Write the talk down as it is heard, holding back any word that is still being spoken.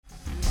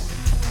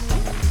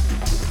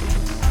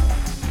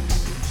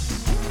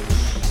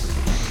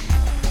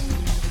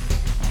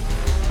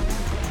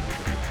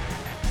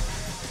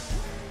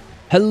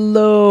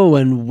Hello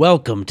and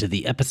welcome to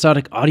the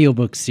episodic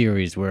audiobook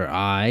series where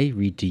I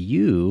read to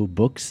you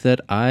books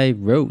that I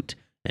wrote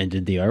and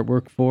did the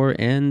artwork for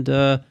and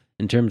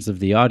in terms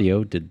of the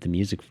audio did the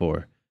music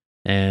for.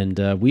 And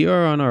we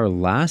are on our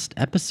last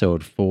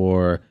episode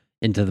for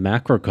Into the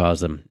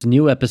Macrocosm. The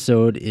new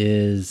episode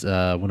is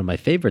one of my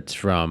favorites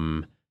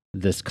from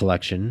this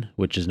collection,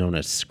 which is known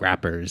as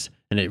Scrappers,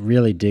 and it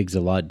really digs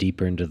a lot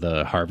deeper into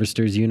the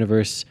Harvesters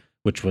universe,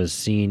 which was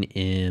seen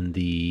in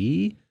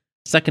the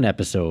second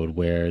episode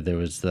where there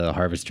was the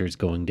harvesters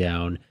going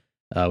down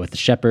with the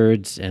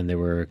shepherds and they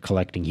were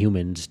collecting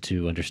humans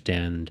to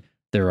understand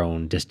their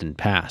own distant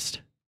past.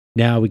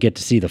 Now we get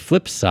to see the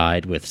flip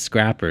side with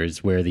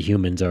Scrappers where the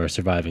humans are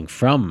surviving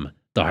from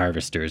the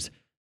harvesters.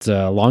 It's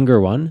a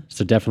longer one,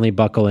 so definitely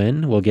buckle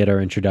in. We'll get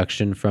our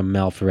introduction from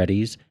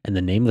Malferettes and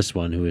the Nameless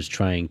One who is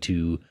trying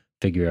to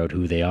figure out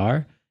who they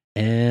are.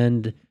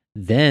 And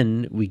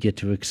then we get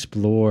to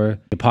explore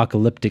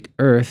apocalyptic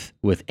Earth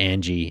with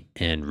Angie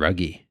and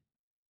Ruggie.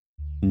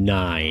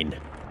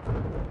 9.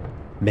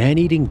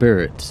 Man-eating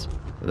birds.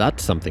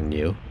 That's something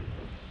new.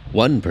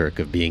 One perk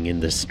of being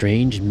in this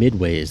strange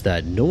midway is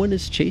that no one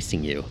is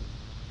chasing you.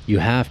 You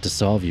have to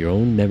solve your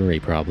own memory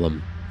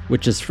problem,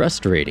 which is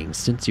frustrating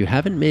since you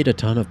haven't made a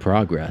ton of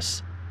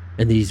progress,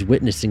 and these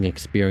witnessing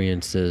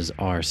experiences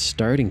are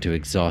starting to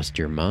exhaust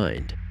your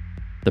mind.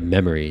 The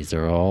memories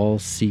are all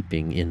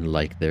seeping in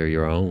like they're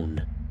your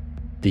own.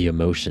 The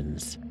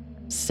emotions,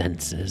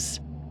 senses,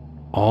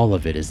 all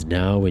of it is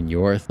now in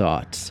your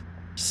thoughts.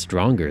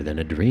 Stronger than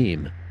a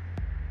dream.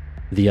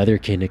 The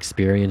otherkin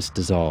experience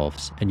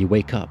dissolves, and you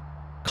wake up,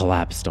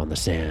 collapsed on the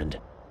sand.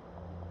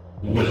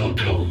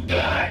 Welcome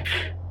back,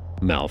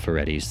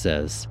 Malferettes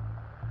says.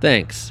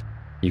 Thanks.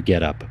 You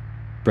get up,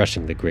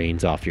 brushing the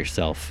grains off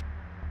yourself.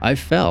 I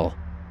fell.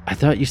 I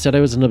thought you said I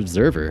was an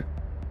observer.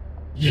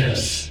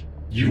 Yes,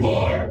 you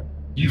are.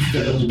 You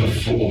fell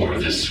before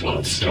this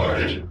one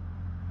started.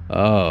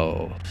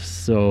 Oh,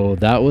 so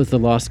that was the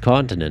lost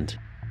continent.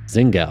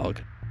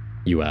 Zingalg,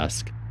 you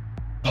ask.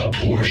 A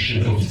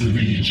portion of the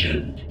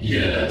region,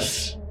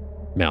 yes.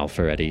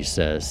 Malferettes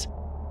says.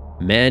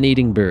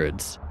 Man-eating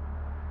birds.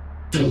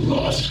 The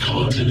lost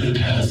continent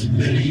has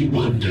many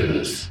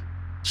wonders,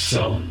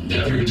 some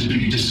never to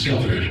be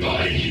discovered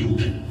by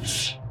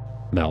humans.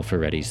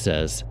 Malferettes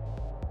says.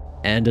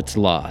 And it's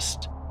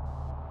lost.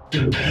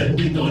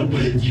 Depending on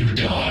when you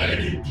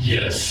died,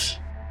 yes.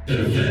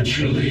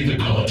 Eventually the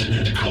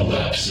continent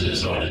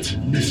collapses on its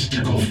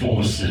mystical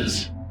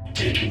forces,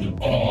 taking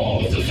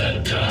all of the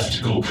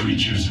fantastical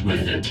creatures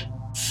with it,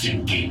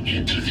 sinking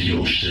into the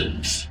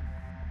oceans.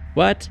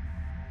 What?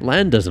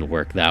 Land doesn't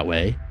work that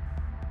way.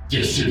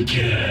 Yes, it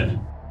can.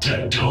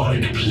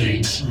 Tectonic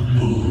plates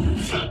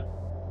move.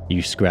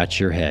 You scratch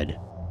your head.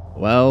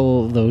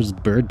 Well, those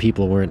bird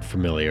people weren't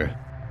familiar.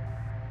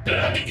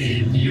 Back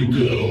in you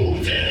go,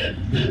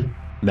 then.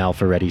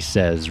 Malferettes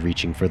says,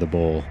 reaching for the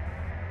bowl.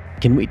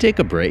 Can we take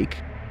a break?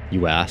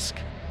 You ask.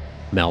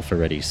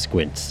 Malferettes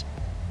squints.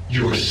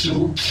 You're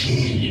so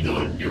keen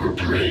on your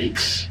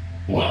breaks.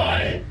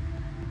 Why?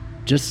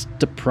 Just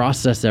to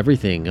process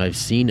everything I've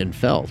seen and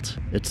felt.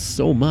 It's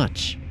so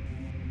much.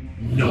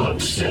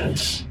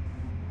 Nonsense.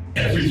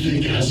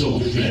 Everything has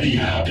already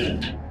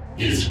happened,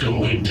 is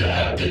going to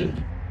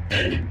happen,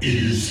 and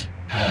is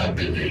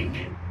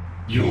happening.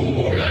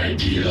 Your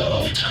idea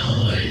of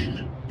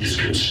time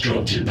is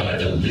constructed by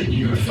the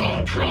linear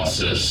thought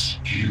process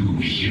you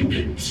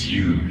humans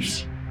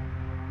use.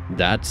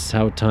 That's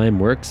how time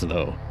works,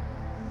 though.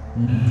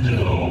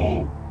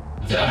 No,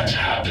 that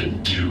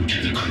happened due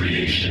to the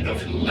creation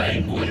of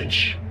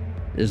language.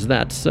 Is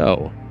that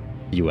so?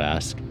 You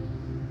ask.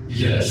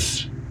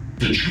 Yes,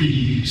 the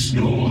trees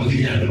nor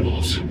the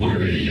animals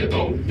worry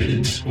about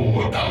minutes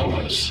or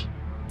hours.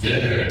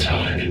 Their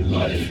time in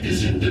life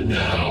is in the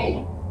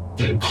now,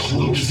 the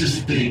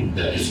closest thing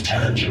that is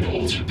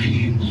tangible to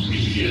being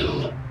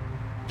real.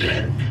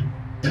 Then,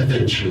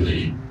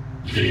 eventually,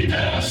 they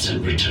pass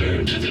and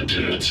return to the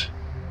dirt.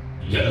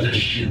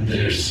 Relish in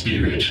their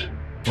spirit,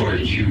 for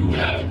you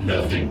have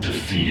nothing to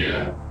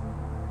fear.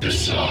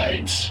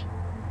 Besides,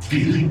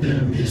 feeling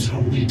them is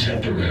only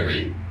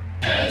temporary,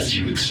 as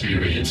you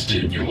experienced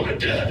in your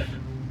death.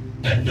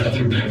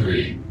 Another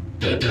memory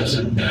that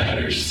doesn't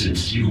matter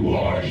since you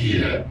are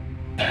here,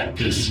 at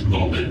this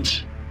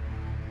moment.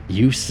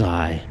 You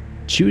sigh,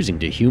 choosing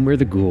to humor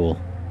the ghoul.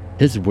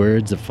 His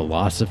words of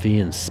philosophy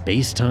and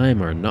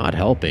space-time are not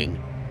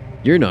helping.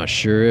 You're not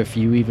sure if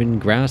you even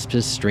grasp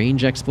his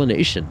strange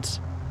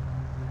explanations.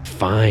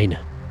 Fine.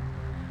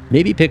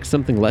 Maybe pick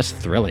something less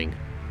thrilling.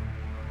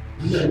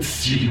 Let's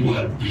see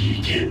what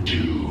we can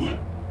do,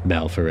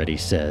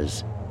 Malferettes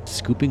says,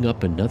 scooping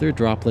up another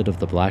droplet of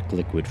the black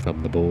liquid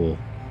from the bowl.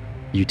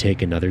 You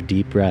take another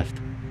deep breath,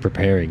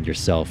 preparing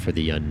yourself for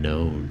the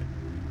unknown.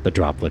 The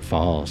droplet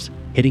falls,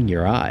 hitting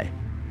your eye.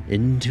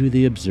 Into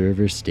the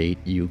observer state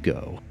you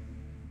go.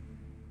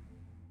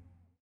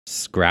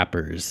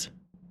 Scrappers.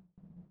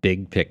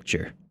 Big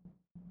picture.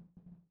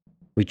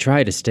 We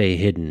try to stay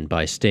hidden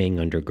by staying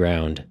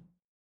underground.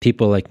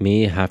 People like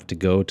me have to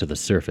go to the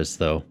surface,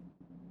 though.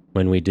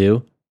 When we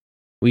do,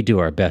 We do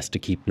our best to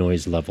keep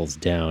noise levels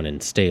down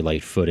and stay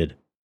light-footed.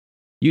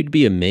 You'd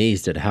be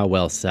amazed at how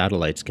well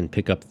satellites can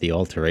pick up the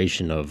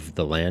alteration of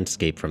the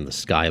landscape from the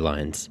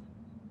skylines.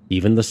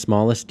 Even the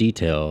smallest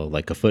detail,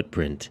 like a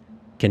footprint,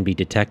 can be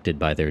detected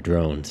by their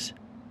drones.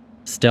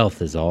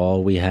 Stealth is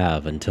all we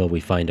have until we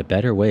find a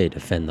better way to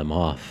fend them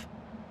off.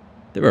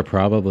 There are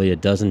probably a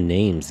dozen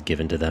names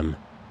given to them.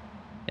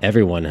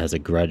 Everyone has a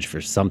grudge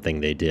for something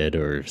they did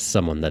or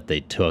someone that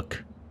they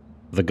took.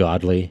 The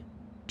godly,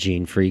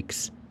 gene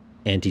freaks,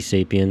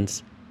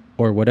 anti-sapiens,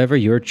 or whatever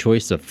your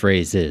choice of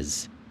phrase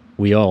is,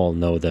 we all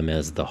know them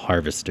as the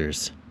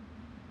Harvesters.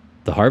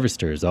 The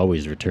Harvesters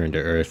always return to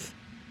Earth.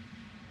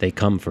 They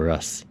come for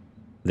us.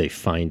 They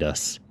find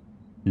us.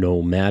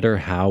 No matter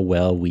how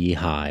well we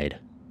hide.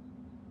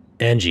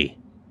 "Angie,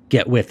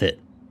 get with it,"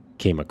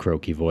 came a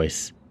croaky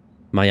voice.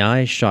 My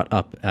eyes shot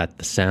up at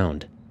the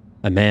sound.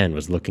 A man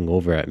was looking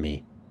over at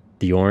me,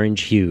 the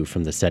orange hue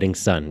from the setting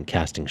sun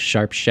casting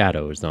sharp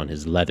shadows on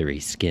his leathery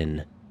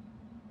skin.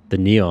 The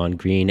neon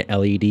green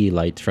LED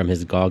lights from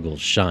his goggles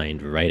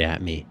shined right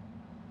at me.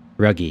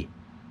 Ruggie,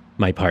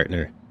 my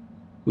partner.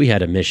 We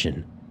had a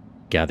mission.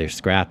 Gather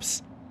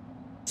scraps.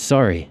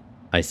 "Sorry,"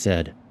 I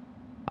said.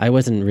 "I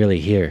wasn't really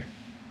here."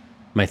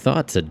 My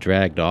thoughts had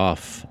dragged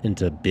off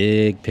into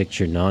big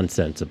picture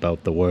nonsense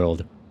about the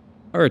world,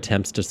 our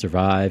attempts to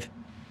survive,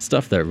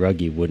 stuff that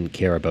Ruggie wouldn't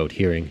care about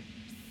hearing.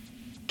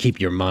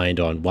 "Keep your mind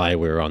on why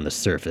we're on the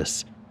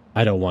surface.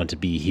 I don't want to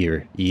be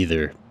here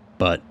either,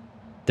 but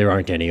there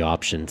aren't any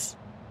options."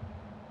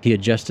 He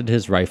adjusted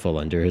his rifle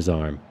under his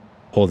arm,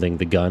 holding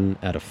the gun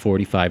at a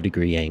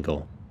 45-degree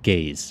angle,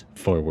 gaze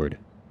forward.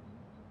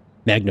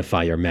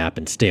 "Magnify your map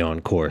and stay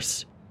on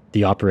course.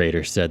 The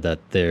operator said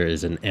that there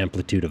is an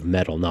amplitude of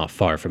metal not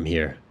far from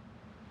here."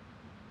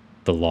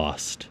 The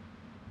Lost.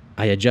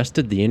 I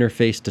adjusted the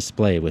interface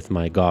display with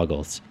my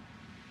goggles.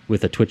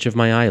 With a twitch of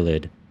my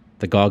eyelid,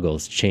 the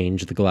goggles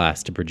changed the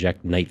glass to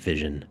project night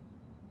vision.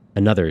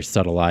 Another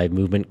subtle eye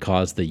movement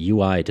caused the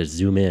UI to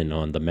zoom in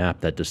on the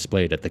map that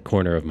displayed at the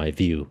corner of my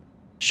view,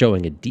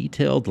 showing a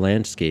detailed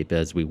landscape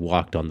as we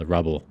walked on the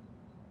rubble.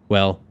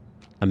 Well,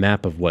 a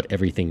map of what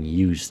everything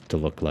used to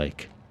look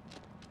like.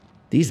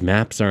 "These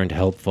maps aren't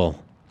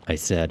helpful," I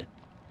said.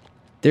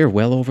 "They're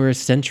well over a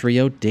century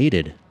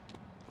outdated."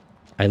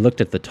 I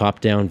looked at the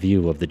top-down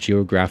view of the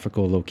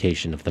geographical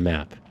location of the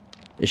map.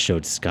 It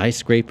showed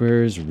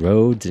skyscrapers,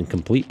 roads, and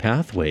complete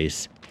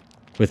pathways.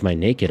 With my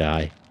naked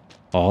eye,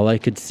 all I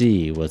could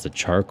see was a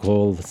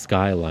charcoal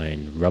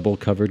skyline,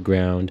 rubble-covered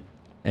ground,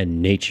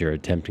 and nature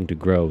attempting to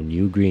grow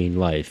new green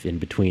life in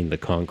between the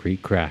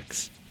concrete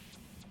cracks.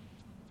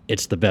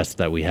 "It's the best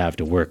that we have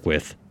to work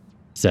with,"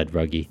 said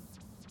Ruggie.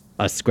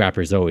 "Us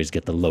scrappers always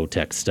get the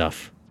low-tech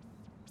stuff."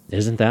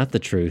 "Isn't that the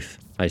truth?"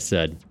 I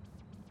said.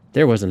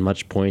 There wasn't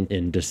much point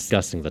in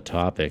discussing the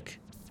topic.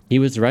 He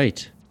was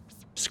right.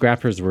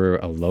 Scrappers were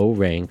a low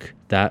rank.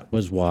 That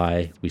was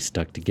why we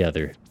stuck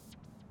together.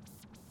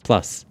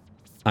 Plus,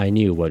 I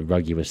knew what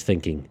Ruggie was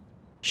thinking.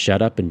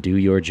 Shut up and do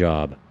your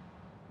job.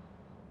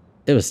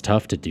 It was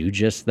tough to do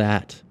just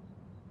that.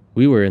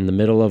 We were in the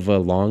middle of a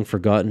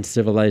long-forgotten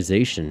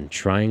civilization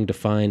trying to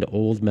find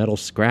old metal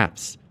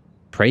scraps,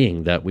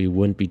 praying that we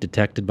wouldn't be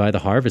detected by the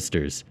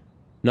Harvesters.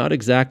 Not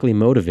exactly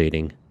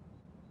motivating.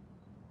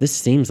 "This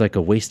seems like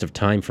a waste of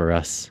time for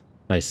us,"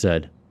 I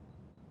said.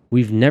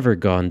 "We've never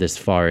gone this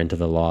far into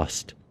the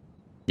Lost."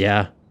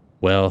 "Yeah,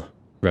 well,"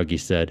 Ruggie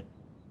said,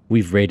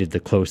 "we've raided the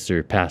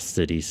closer past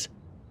cities.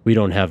 We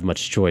don't have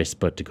much choice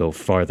but to go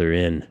farther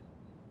in."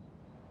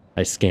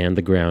 I scanned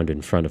the ground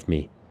in front of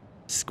me,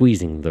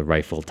 squeezing the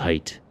rifle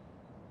tight.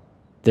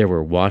 There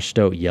were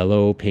washed-out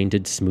yellow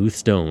painted smooth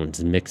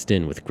stones mixed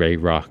in with gray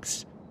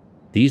rocks.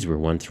 These were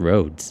once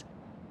roads,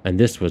 and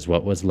this was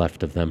what was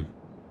left of them.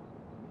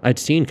 I'd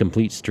seen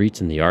complete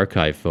streets in the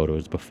archive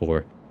photos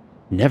before.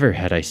 Never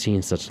had I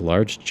seen such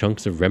large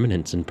chunks of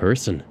remnants in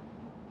person.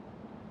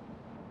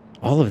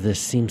 "All of this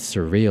seems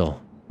surreal,"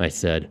 I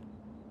said.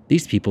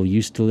 "These people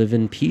used to live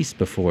in peace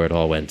before it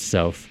all went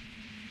south."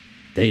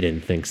 "They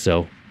didn't think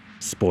so.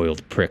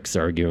 Spoiled pricks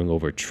arguing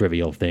over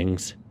trivial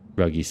things,"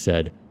 Ruggie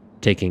said,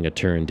 taking a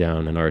turn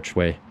down an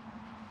archway.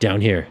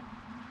 "Down here,"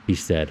 he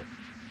said.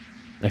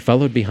 I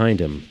followed behind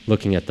him,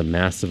 looking at the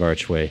massive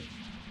archway.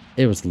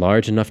 It was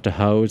large enough to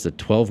house a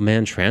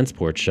 12-man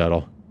transport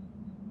shuttle.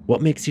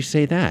 "What makes you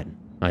say that?"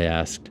 I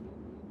asked.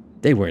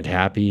 "They weren't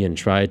happy and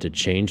tried to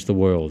change the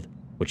world,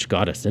 which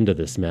got us into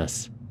this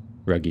mess,"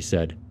 Ruggie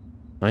said.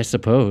 "I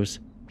suppose."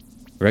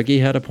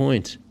 Ruggie had a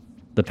point.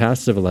 The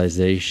past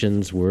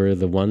civilizations were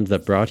the ones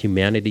that brought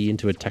humanity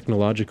into a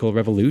technological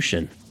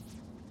revolution.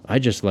 I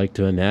just like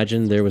to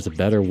imagine there was a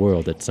better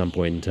world at some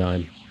point in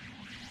time.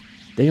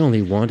 "They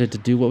only wanted to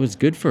do what was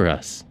good for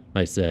us,"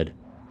 I said.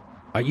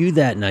 "Are you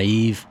that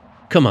naive?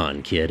 Come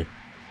on, kid,"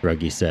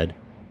 Ruggie said.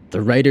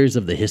 "The writers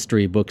of the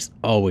history books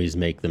always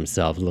make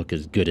themselves look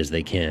as good as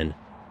they can,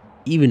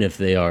 even if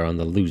they are on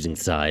the losing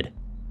side.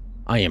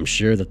 I am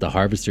sure that the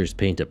Harvesters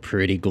paint a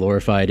pretty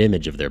glorified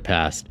image of their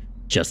past,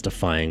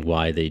 justifying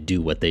why they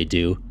do what they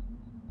do.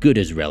 Good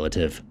is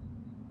relative."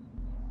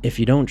 If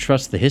you don't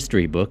trust the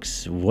history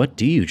books, what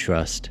do you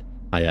trust?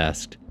 I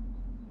asked.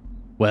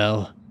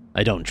 Well,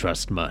 I don't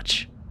trust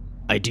much.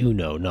 I do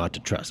know not to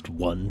trust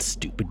one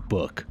stupid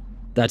book.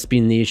 That's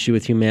been the issue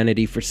with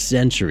humanity for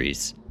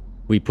centuries.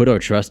 We put our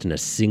trust in a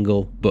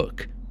single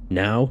book.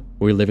 Now,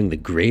 we're living the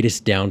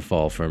greatest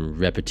downfall from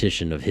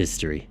repetition of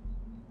history.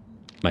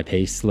 My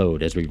pace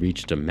slowed as we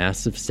reached a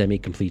massive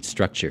semi-complete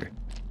structure.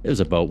 It was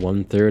about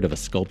 1/3 of a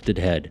sculpted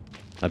head,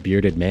 a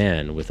bearded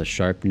man with a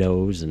sharp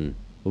nose and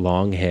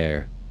long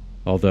hair,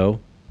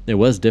 although it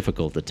was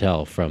difficult to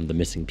tell from the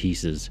missing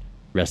pieces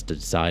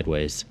rested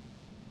sideways.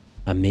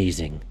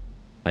 Amazing,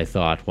 I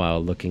thought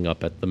while looking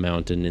up at the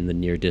mountain in the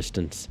near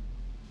distance.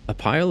 A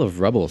pile of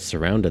rubble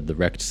surrounded the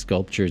wrecked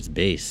sculpture's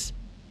base.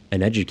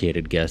 An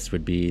educated guess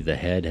would be the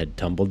head had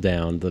tumbled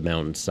down the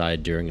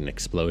mountainside during an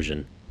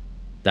explosion.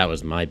 That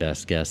was my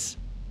best guess.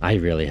 I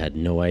really had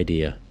no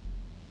idea.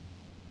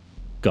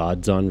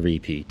 Gods on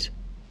repeat.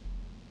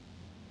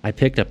 I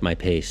picked up my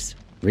pace,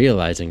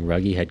 realizing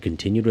Ruggie had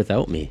continued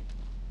without me.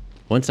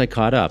 Once I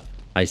caught up,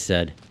 I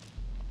said,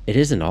 "It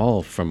isn't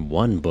all from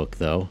one book,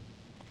 though.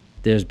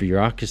 There's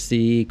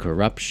bureaucracy,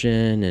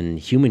 corruption, and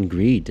human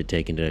greed to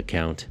take into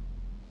account."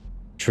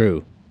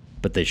 True,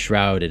 but they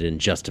shroud it in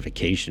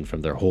justification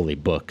from their holy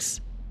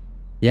books.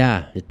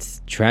 Yeah,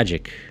 it's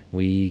tragic.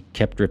 We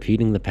kept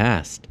repeating the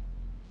past.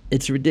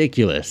 It's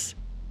ridiculous.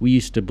 We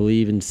used to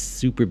believe in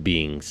super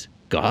beings,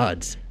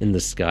 gods in the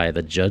sky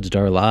that judged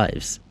our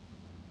lives.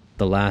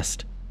 The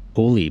last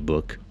holy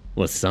book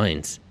was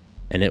science,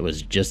 and it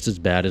was just as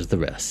bad as the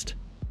rest.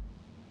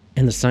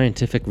 And the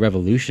scientific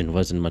revolution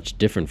wasn't much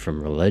different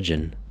from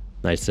religion,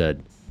 I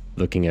said,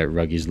 looking at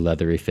Ruggie's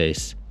leathery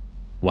face.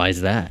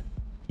 Why's that?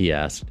 He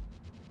asked.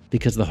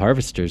 Because the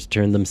harvesters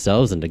turned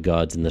themselves into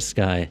gods in the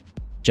sky,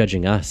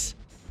 judging us.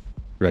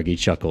 Ruggie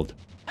chuckled.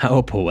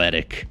 How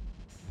poetic.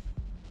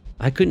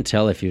 I couldn't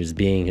tell if he was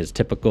being his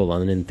typical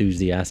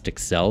unenthusiastic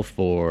self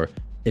or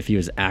if he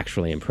was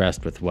actually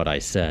impressed with what I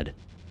said.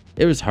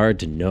 It was hard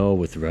to know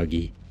with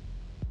Ruggie.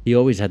 He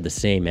always had the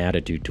same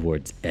attitude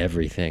towards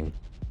everything.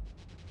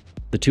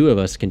 The two of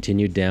us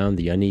continued down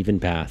the uneven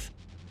path,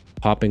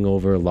 hopping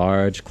over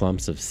large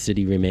clumps of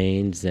city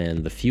remains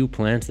and the few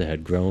plants that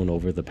had grown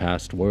over the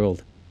past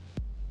world.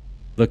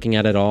 Looking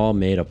at it all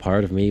made a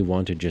part of me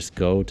want to just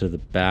go to the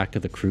back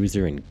of the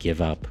cruiser and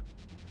give up.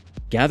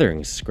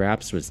 Gathering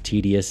scraps was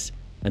tedious,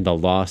 and the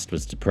lost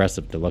was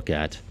depressive to look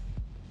at.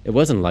 It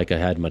wasn't like I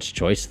had much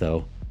choice,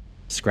 though.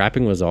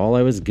 Scrapping was all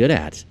I was good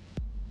at.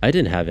 I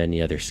didn't have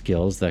any other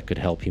skills that could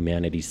help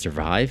humanity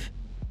survive.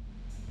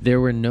 There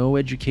were no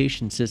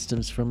education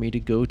systems for me to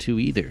go to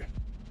either.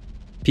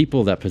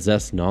 People that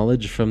possessed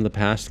knowledge from the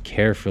past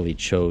carefully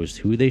chose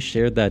who they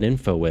shared that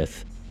info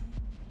with.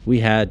 We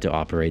had to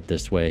operate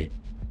this way.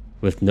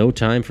 With no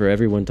time for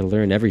everyone to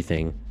learn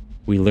everything,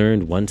 we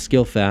learned one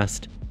skill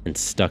fast and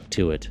stuck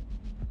to it.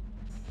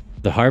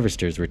 The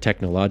harvesters were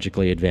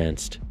technologically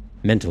advanced,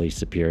 mentally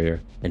superior,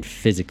 and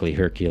physically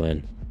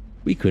Herculean.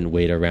 We couldn't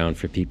wait around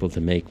for people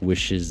to make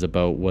wishes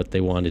about what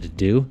they wanted to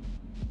do.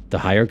 The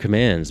higher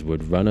commands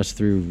would run us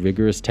through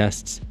rigorous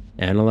tests,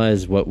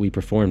 analyze what we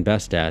performed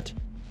best at,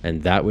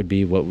 and that would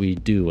be what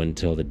we'd do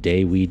until the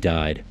day we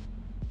died.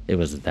 It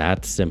was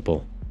that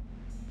simple.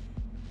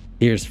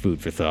 Here's food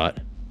for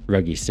thought,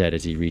 Ruggie said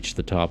as he reached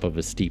the top of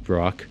a steep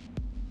rock.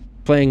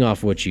 Playing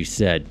off what you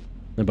said,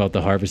 about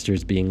the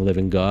harvesters being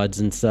living gods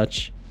and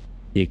such,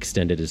 he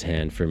extended his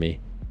hand for me.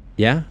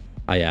 Yeah?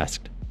 I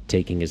asked,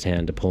 taking his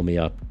hand to pull me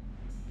up.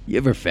 You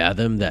ever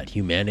fathom that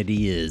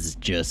humanity is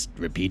just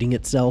repeating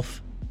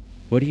itself?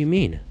 What do you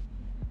mean?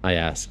 I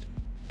asked,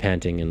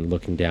 panting and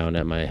looking down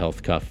at my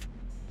health cuff.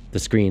 The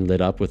screen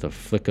lit up with a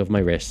flick of my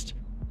wrist.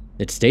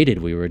 It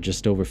stated we were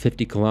just over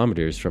 50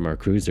 kilometers from our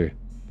cruiser.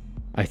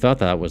 I thought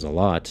that was a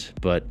lot,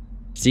 but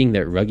seeing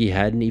that Ruggie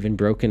hadn't even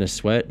broken a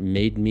sweat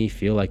made me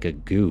feel like a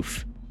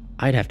goof.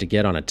 I'd have to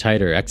get on a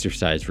tighter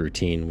exercise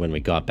routine when we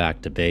got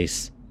back to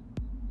base.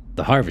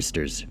 The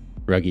harvesters,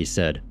 Ruggie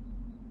said.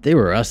 They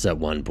were us at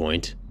one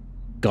point.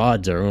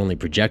 Gods are only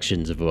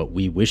projections of what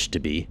we wish to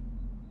be.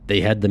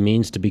 They had the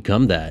means to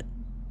become that.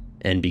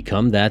 And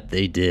become that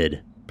they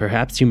did.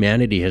 Perhaps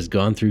humanity has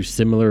gone through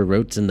similar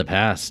routes in the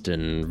past,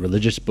 and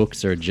religious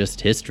books are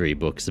just history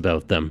books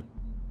about them.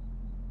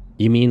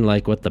 You mean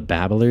like what the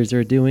babblers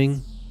are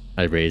doing?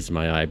 I raised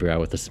my eyebrow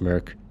with a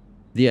smirk.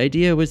 The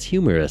idea was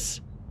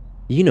humorous.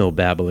 You know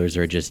babblers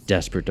are just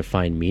desperate to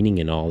find meaning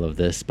in all of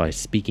this by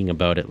speaking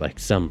about it like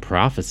some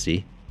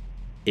prophecy.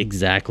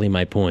 Exactly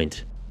my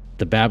point.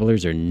 The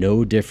babblers are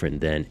no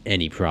different than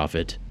any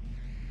prophet.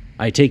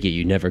 I take it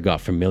you never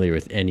got familiar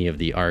with any of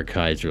the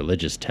archive's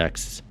religious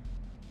texts.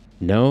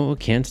 No,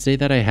 can't say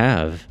that I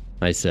have,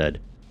 I said.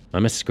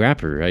 I'm a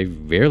scrapper. I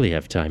rarely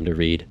have time to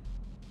read.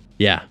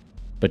 Yeah,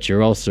 but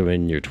you're also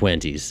in your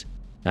 20s.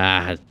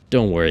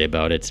 Don't worry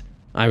about it.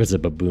 I was a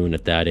baboon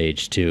at that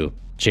age too,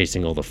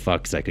 chasing all the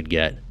fucks I could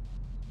get.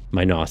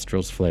 My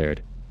nostrils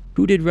flared.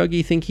 Who did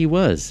Ruggie think he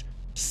was,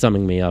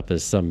 summing me up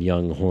as some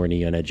young,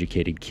 horny,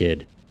 uneducated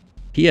kid?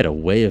 He had a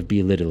way of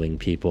belittling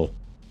people.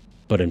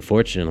 But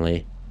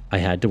unfortunately, I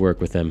had to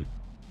work with him.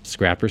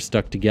 Scrappers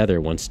stuck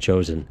together once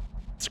chosen.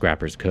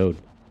 Scrappers code.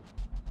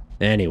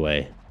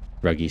 Anyway,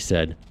 Ruggie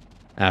said,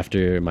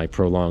 after my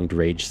prolonged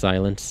rage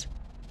silence,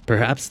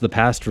 perhaps the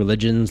past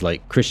religions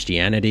like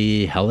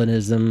Christianity,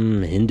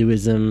 Hellenism,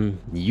 Hinduism,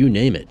 you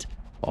name it,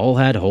 all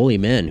had holy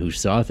men who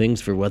saw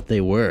things for what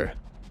they were.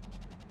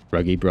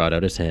 Ruggie brought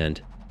out his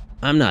hand.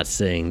 I'm not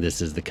saying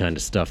this is the kind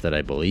of stuff that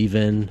I believe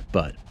in,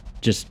 but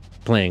just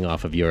playing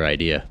off of your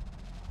idea.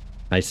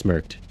 I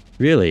smirked.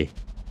 Really?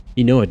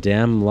 You know a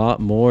damn lot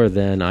more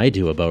than I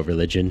do about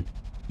religion.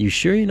 You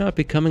sure you're not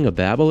becoming a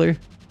babbler?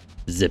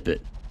 Zip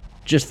it.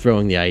 Just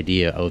throwing the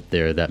idea out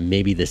there that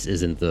maybe this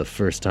isn't the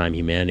first time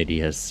humanity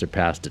has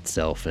surpassed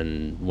itself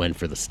and went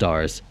for the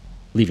stars,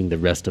 leaving the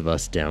rest of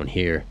us down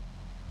here.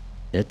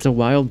 It's a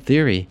wild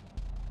theory.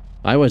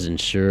 I wasn't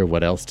sure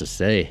what else to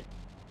say.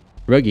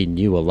 Ruggie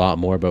knew a lot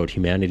more about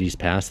humanity's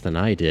past than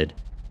I did,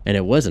 and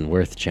it wasn't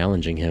worth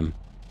challenging him.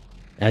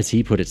 As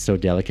he put it so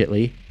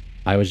delicately,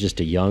 I was just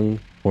a young,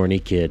 horny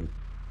kid.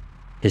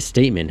 His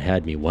statement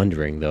had me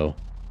wondering, though.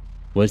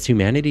 Was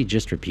humanity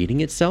just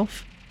repeating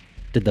itself?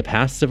 Did the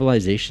past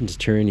civilizations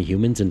turn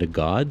humans into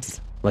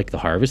gods, like the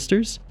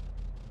harvesters?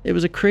 It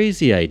was a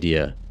crazy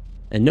idea,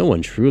 and no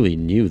one truly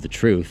knew the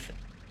truth.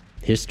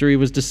 History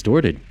was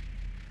distorted.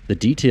 The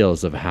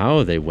details of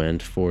how they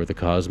went for the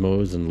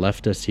cosmos and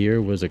left us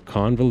here was a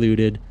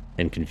convoluted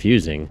and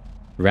confusing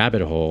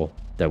rabbit hole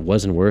that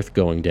wasn't worth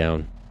going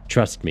down.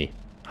 Trust me,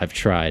 I've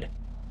tried.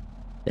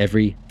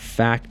 Every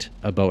fact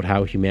about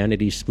how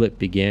humanity's split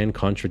began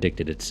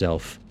contradicted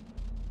itself.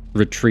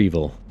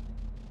 Retrieval.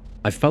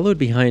 I followed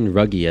behind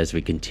Ruggie as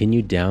we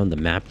continued down the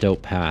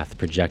mapped-out path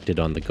projected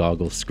on the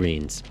goggle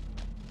screens.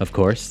 Of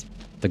course,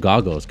 the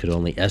goggles could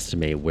only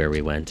estimate where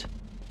we went.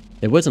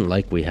 It wasn't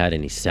like we had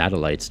any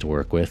satellites to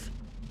work with.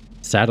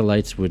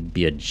 Satellites would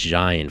be a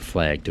giant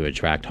flag to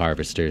attract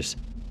harvesters.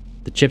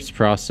 The chip's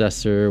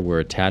processor were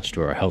attached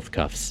to our health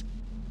cuffs.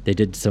 They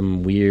did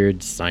some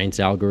weird science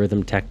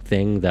algorithm tech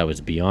thing that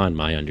was beyond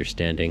my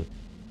understanding.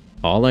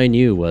 All I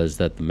knew was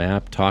that the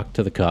map talked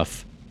to the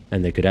cuff,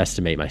 and they could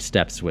estimate my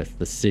steps with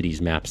the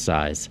city's map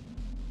size.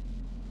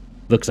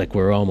 Looks like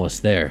we're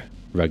almost there,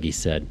 Ruggie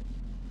said.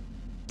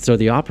 So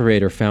the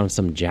operator found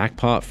some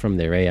jackpot from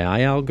their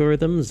AI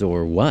algorithms,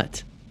 or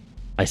what?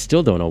 I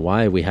still don't know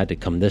why we had to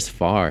come this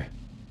far,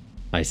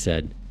 I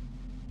said.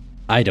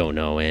 I don't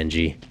know,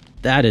 Angie.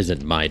 That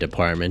isn't my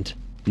department,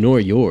 nor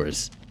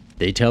yours.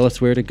 They tell us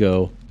where to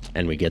go,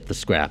 and we get the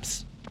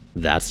scraps.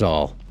 That's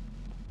all.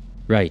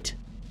 Right,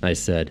 I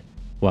said,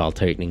 while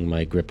tightening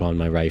my grip on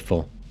my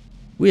rifle.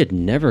 We had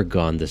never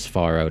gone this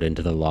far out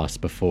into the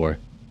lost before.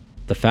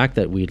 The fact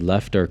that we'd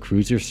left our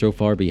cruiser so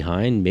far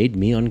behind made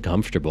me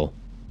uncomfortable.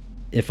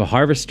 If a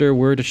harvester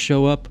were to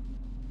show up,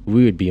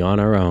 we would be on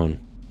our own.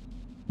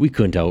 We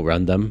couldn't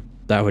outrun them.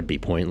 That would be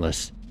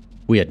pointless.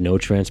 We had no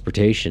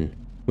transportation.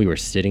 We were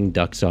sitting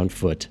ducks on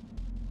foot.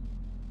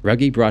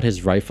 Ruggie brought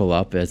his rifle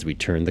up as we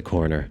turned the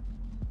corner.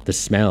 The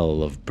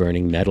smell of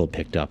burning metal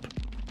picked up.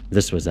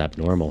 This was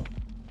abnormal.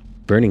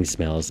 Burning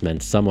smells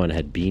meant someone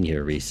had been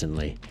here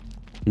recently.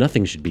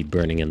 Nothing should be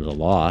burning in the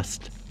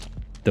lost.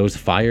 Those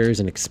fires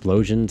and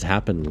explosions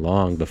happened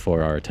long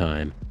before our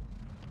time.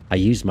 I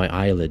used my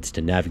eyelids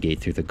to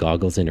navigate through the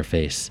goggles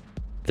interface.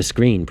 The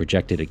screen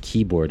projected a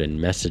keyboard and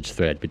message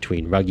thread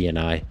between Ruggie and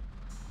I.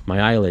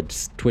 My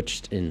eyelids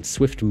twitched in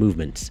swift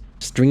movements,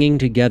 stringing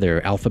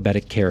together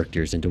alphabetic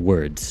characters into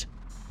words.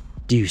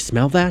 Do you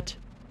smell that?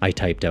 I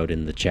typed out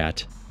in the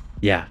chat.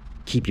 Yeah,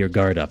 keep your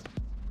guard up,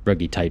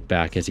 Ruggie typed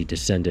back as he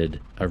descended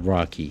a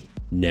rocky,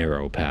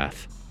 narrow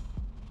path.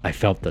 I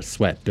felt the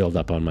sweat build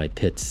up on my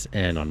pits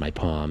and on my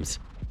palms.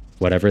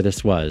 Whatever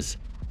this was,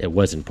 it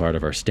wasn't part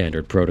of our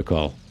standard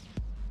protocol.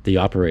 The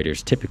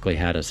operators typically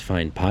had us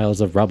find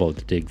piles of rubble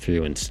to dig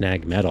through and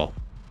snag metal.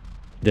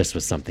 This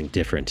was something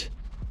different.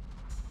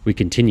 We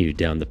continued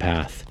down the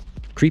path,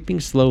 creeping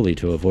slowly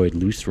to avoid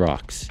loose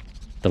rocks.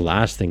 The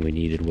last thing we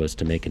needed was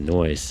to make a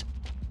noise.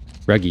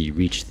 Ruggie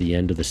reached the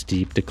end of the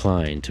steep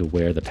decline to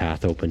where the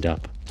path opened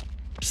up.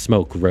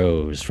 Smoke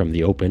rose from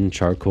the open,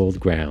 charcoaled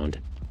ground.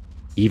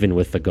 Even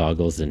with the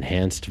goggles'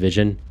 enhanced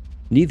vision,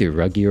 neither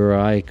Ruggie or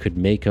I could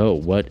make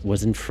out what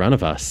was in front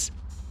of us.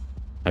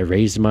 I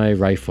raised my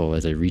rifle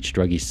as I reached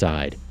Ruggie's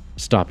side,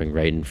 stopping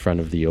right in front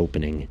of the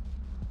opening.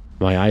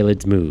 My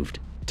eyelids moved,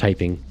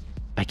 typing,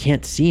 I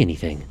can't see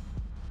anything.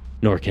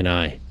 Nor can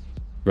I,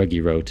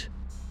 Ruggie wrote.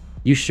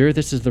 You sure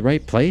this is the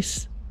right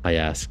place? I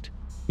asked.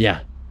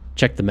 Yeah,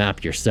 check the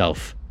map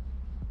yourself.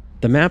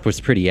 The map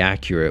was pretty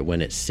accurate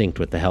when it synced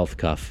with the health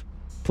cuff.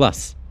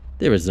 Plus,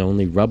 there was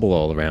only rubble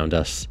all around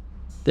us.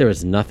 There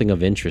was nothing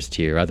of interest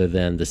here other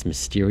than this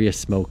mysterious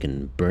smoke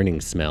and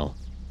burning smell.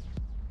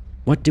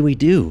 What do we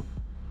do?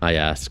 I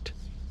asked.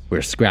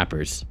 We're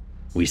scrappers.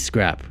 We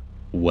scrap,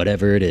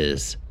 whatever it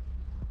is.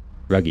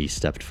 Ruggie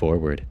stepped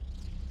forward.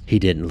 He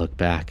didn't look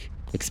back,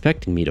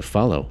 expecting me to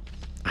follow.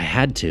 I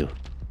had to.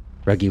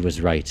 Ruggie was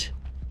right.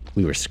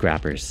 We were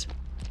scrappers.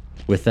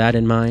 With that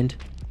in mind,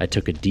 I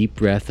took a deep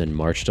breath and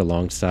marched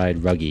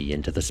alongside Ruggie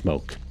into the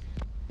smoke.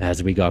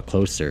 As we got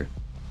closer,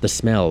 The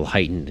smell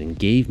heightened and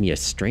gave me a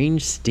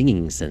strange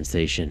stinging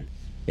sensation.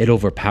 It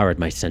overpowered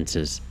my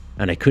senses,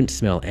 and I couldn't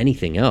smell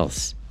anything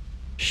else.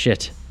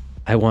 Shit,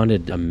 I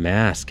wanted a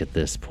mask at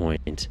this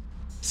point.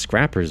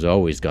 Scrappers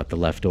always got the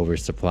leftover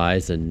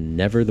supplies and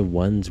never the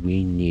ones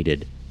we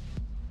needed.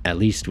 At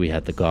least we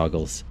had the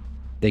goggles.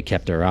 They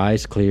kept our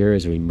eyes clear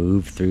as we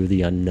moved through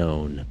the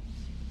unknown.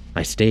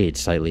 I stayed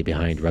slightly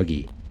behind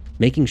Ruggy,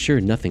 making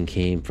sure nothing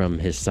came from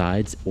his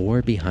sides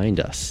or behind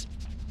us.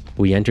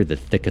 We entered the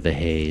thick of the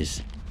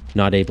haze,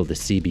 not able to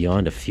see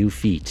beyond a few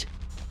feet.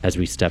 As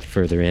we stepped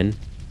further in,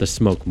 the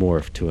smoke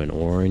morphed to an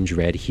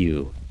orange-red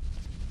hue.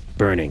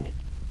 "Burning,"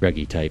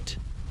 Ruggy typed.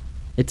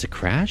 "It's a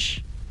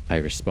crash?" I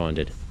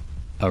responded.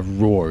 A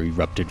roar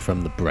erupted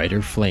from the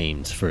brighter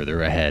flames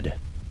further ahead.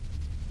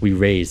 We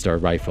raised our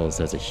rifles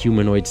as a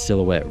humanoid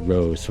silhouette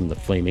rose from the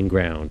flaming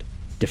ground,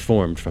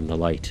 deformed from the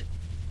light.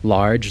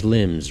 Large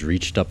limbs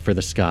reached up for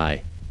the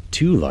sky,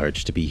 too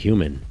large to be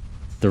human.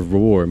 The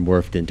roar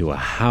morphed into a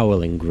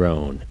howling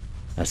groan,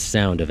 a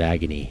sound of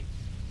agony.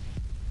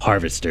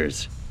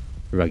 "Harvesters,"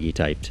 Ruggy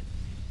typed.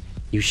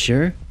 "You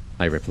sure?"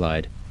 I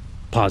replied.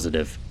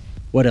 "Positive.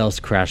 What else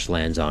crash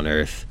lands on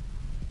Earth?"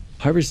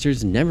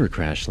 "Harvesters never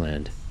crash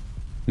land."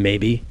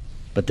 "Maybe,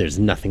 but there's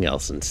nothing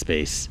else in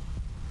space."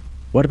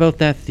 "What about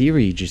that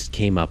theory you just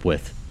came up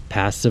with?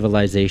 Past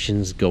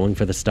civilizations going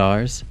for the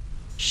stars?"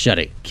 "Shut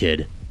it,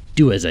 kid.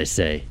 Do as I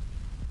say."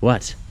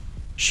 "What?"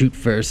 "Shoot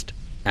first,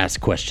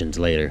 ask questions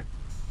later."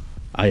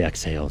 I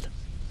exhaled.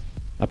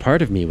 A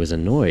part of me was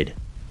annoyed.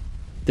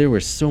 There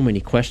were so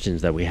many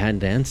questions that we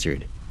hadn't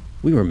answered.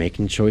 We were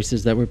making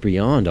choices that were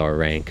beyond our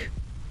rank.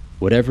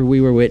 Whatever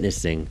we were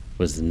witnessing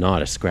was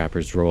not a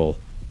scrapper's role.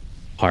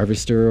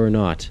 Harvester or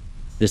not,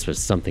 this was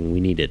something we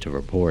needed to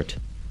report.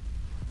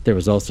 There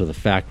was also the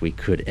fact we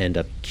could end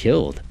up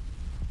killed.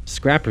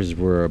 Scrappers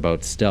were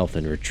about stealth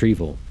and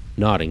retrieval,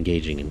 not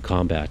engaging in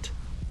combat.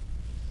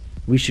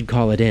 "We should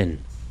call it in,"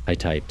 I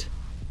typed.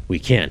 "We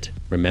can't,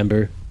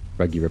 remember?"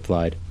 Ruggy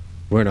replied.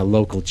 "We're in a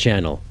local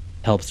channel.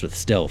 Helps with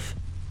stealth."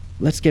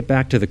 "Let's get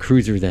back to the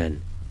cruiser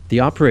then. The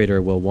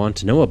operator will want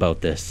to know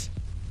about this."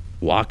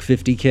 "Walk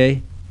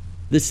 50K?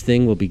 This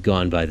thing will be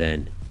gone by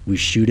then. We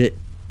shoot it,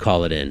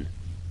 call it in."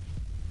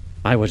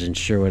 I wasn't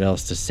sure what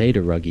else to say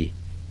to Ruggy.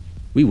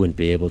 We wouldn't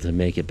be able to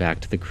make it back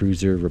to the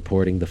cruiser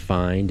reporting the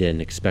find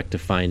and expect to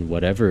find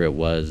whatever it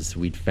was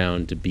we'd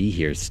found to be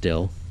here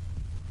still.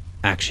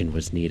 Action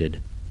was needed.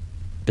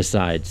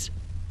 Besides,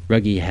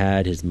 Ruggy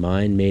had his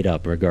mind made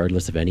up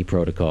regardless of any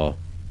protocol.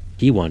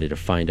 He wanted to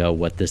find out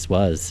what this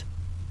was.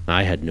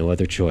 I had no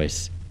other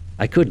choice.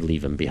 I couldn't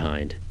leave him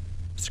behind.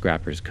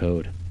 Scrapper's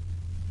code.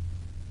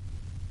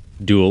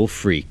 Dual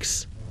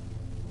freaks.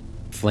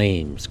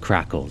 Flames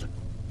crackled.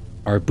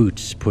 Our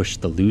boots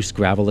pushed the loose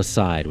gravel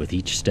aside with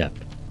each step.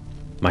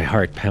 My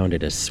heart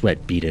pounded as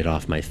sweat beaded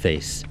off my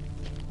face.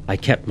 I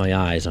kept my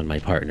eyes on my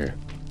partner,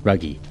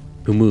 Ruggy,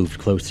 who moved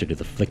closer to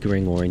the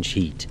flickering orange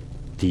heat,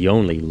 the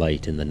only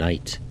light in the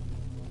night.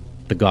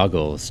 The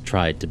goggles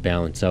tried to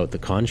balance out the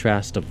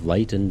contrast of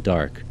light and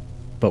dark,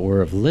 but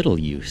were of little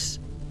use.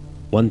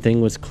 One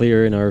thing was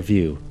clear in our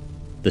view,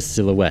 the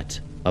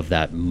silhouette of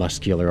that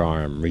muscular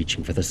arm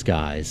reaching for the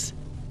skies.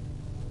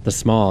 The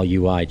small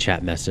UI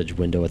chat message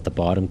window at the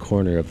bottom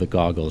corner of the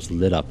goggles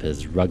lit up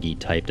as Ruggy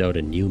typed out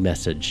a new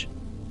message.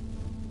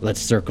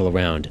 "Let's circle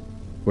around.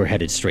 We're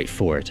headed straight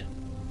for it,"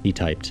 he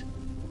typed.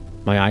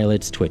 My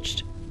eyelids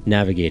twitched,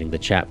 navigating the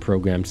chat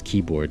program's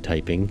keyboard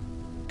typing.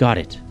 "Got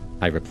it,"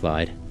 I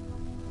replied.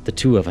 The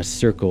two of us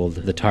circled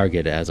the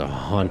target as a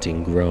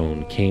haunting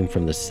groan came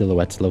from the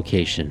silhouette's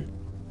location.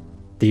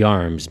 The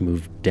arms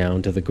moved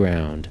down to the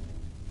ground.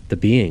 The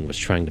being was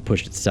trying to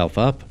push itself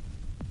up.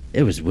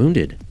 It was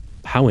wounded.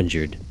 How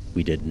injured,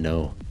 we didn't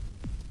know.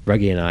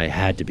 Ruggy and I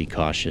had to be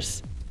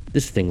cautious.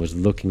 This thing was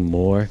looking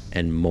more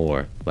and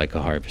more like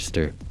a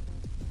harvester.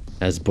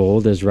 As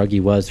bold as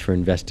Ruggy was for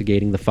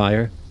investigating the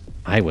fire,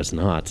 I was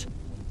not.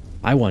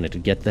 I wanted to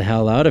get the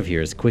hell out of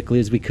here as quickly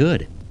as we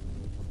could.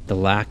 The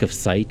lack of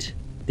sight,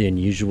 the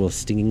unusual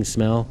stinging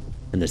smell,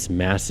 and this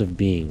massive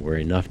being were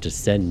enough to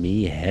send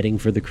me heading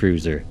for the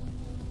cruiser.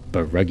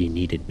 But Ruggy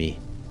needed me.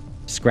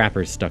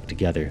 Scrappers stuck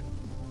together.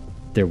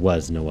 There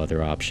was no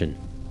other option.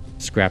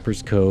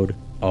 Scrapper's code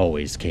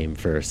always came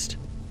first.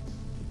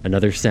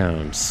 Another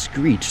sound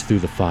screeched through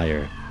the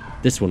fire.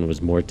 This one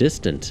was more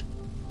distant,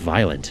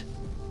 violent.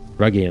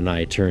 Ruggy and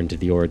I turned to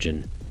the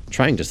origin,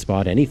 trying to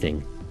spot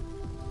anything.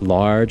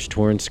 Large,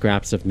 torn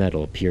scraps of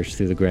metal pierced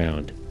through the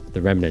ground,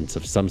 the remnants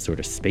of some sort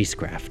of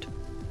spacecraft.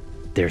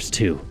 "There's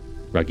two,"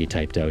 Ruggy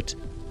typed out.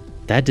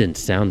 "That didn't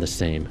sound the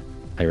same,"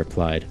 I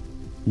replied.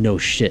 "No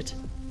shit.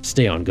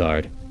 Stay on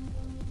guard."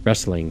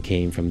 Rustling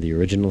came from the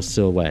original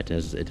silhouette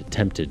as it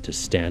attempted to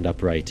stand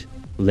upright,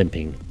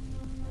 limping.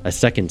 A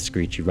second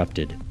screech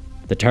erupted.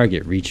 The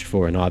target reached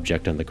for an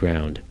object on the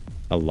ground,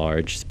 a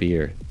large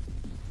spear.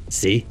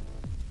 "See?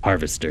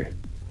 Harvester,"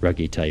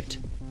 Ruggy typed.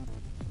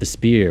 The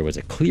spear was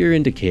a clear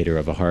indicator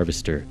of a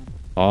harvester.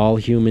 All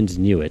humans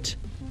knew it.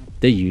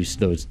 They used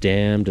those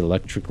damned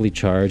electrically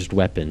charged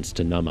weapons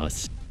to numb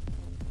us.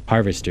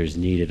 Harvesters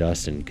needed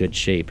us in good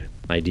shape,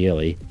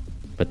 ideally,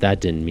 but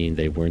that didn't mean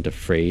they weren't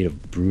afraid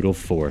of brutal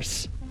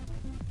force.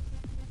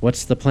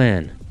 "What's the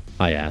plan?"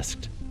 I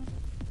asked.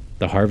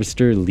 The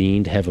harvester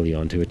leaned heavily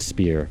onto its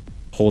spear,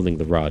 holding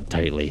the rod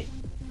tightly.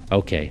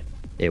 Okay,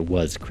 it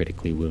was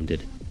critically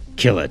wounded.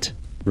 "Kill it,"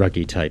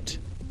 Ruggy typed.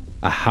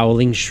 A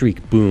howling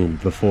shriek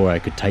boomed before I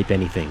could type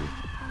anything.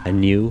 A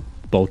new,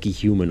 bulky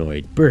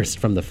humanoid burst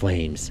from the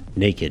flames,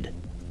 naked.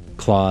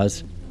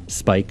 Claws,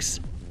 spikes,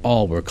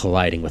 all were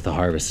colliding with the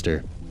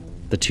harvester.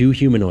 The two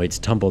humanoids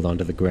tumbled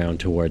onto the ground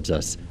towards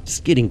us,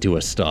 skidding to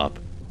a stop.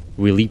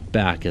 We leaped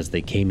back as they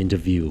came into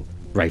view,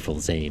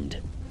 rifles aimed.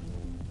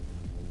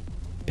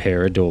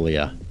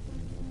 Pareidolia.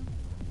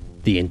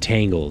 The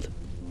entangled,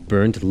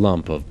 burnt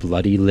lump of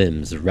bloody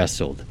limbs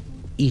wrestled,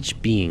 each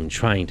being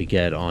trying to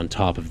get on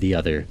top of the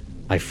other.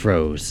 I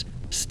froze,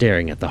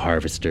 staring at the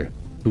harvester,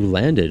 who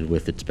landed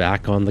with its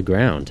back on the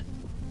ground.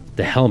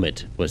 The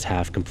helmet was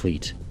half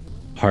complete.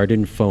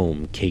 Hardened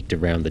foam caked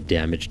around the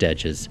damaged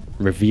edges,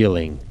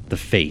 revealing the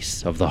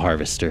face of the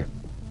harvester.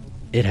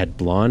 It had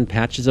blonde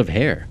patches of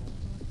hair,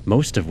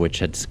 most of which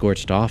had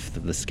scorched off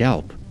the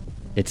scalp.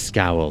 It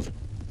scowled,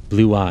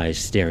 blue eyes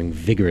staring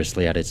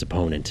vigorously at its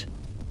opponent.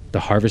 The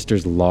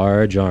harvester's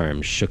large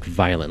arms shook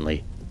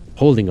violently,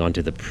 holding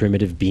onto the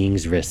primitive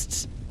being's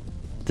wrists.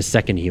 The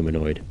second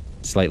humanoid,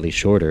 slightly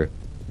shorter,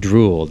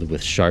 drooled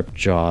with sharp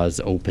jaws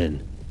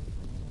open.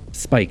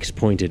 Spikes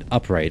pointed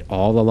upright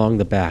all along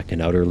the back and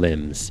outer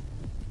limbs.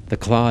 The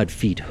clawed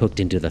feet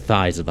hooked into the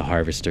thighs of the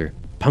harvester,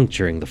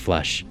 puncturing the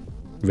flesh.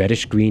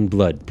 Reddish-green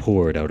blood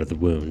poured out of the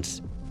wounds.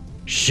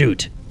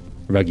 "Shoot!"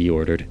 Ruggy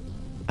ordered.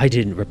 I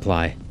didn't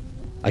reply.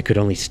 I could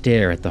only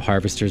stare at the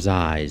harvester's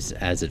eyes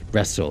as it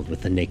wrestled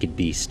with the naked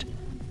beast.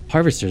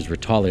 Harvesters were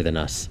taller than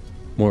us,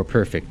 more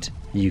perfect,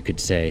 you could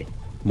say,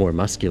 more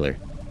muscular,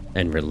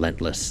 and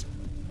relentless.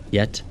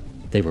 Yet,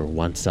 they were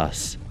once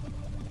us.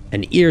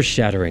 An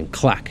ear-shattering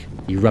clack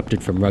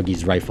erupted from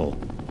Ruggy's rifle.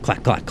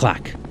 Clack, clack,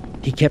 clack.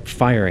 He kept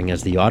firing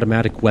as the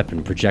automatic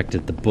weapon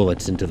projected the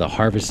bullets into the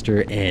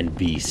harvester and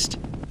beast.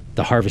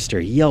 The harvester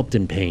yelped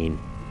in pain.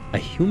 A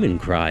human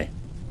cry.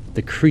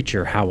 The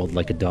creature howled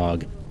like a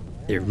dog.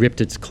 It ripped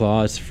its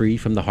claws free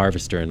from the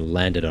harvester and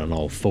landed on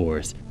all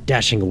fours,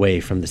 dashing away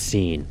from the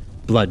scene,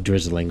 blood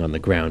drizzling on the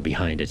ground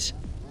behind it.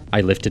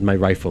 I lifted my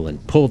rifle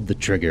and pulled the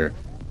trigger,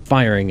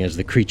 firing as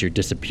the creature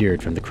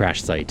disappeared from the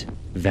crash site,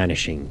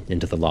 vanishing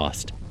into the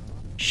lost.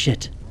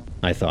 Shit,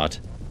 I thought.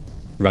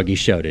 Ruggy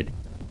shouted,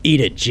 "Eat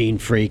it, Gene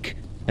Freak!"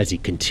 as he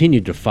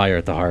continued to fire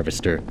at the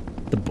harvester.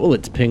 The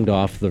bullets pinged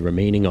off the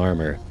remaining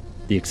armor.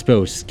 The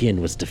exposed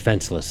skin was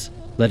defenseless,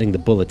 letting the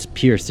bullets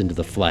pierce into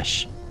the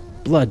flesh.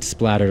 Blood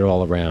splattered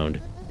all around.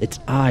 Its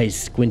eyes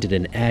squinted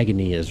in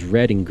agony as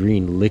red and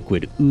green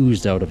liquid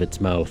oozed out of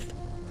its mouth.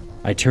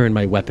 I turned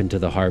my weapon to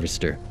the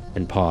harvester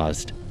and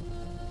paused.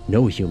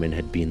 No human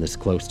had been this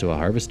close to a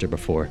harvester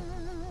before,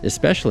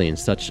 especially in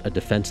such a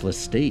defenseless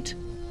state.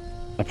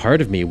 A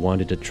part of me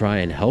wanted to try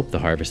and help the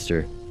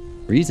harvester,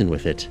 reason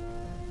with it,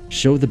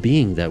 show the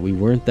being that we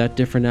weren't that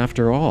different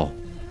after all.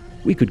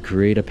 We could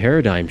create a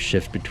paradigm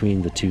shift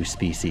between the two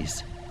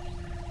species.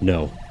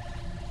 No,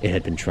 it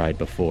had been tried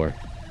before.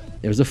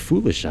 It was a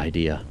foolish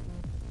idea.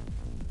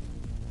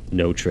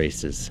 No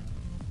traces.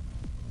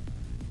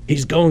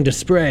 "He's going to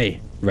spray!"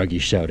 Ruggy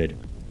shouted.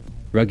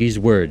 Ruggy's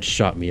words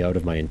shot me out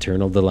of my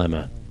internal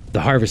dilemma. The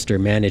harvester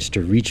managed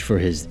to reach for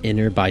his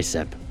inner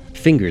bicep,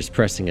 fingers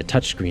pressing a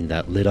touchscreen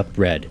that lit up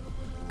red.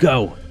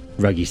 "Go!"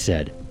 Ruggy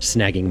said,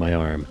 snagging my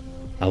arm.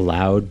 A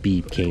loud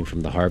beep came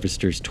from the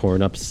harvester's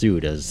torn-up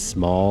suit as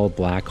small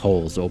black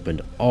holes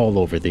opened all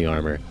over the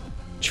armor.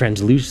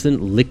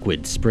 Translucent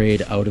liquid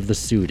sprayed out of the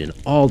suit in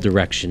all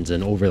directions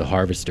and over the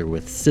harvester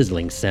with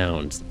sizzling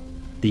sounds.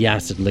 The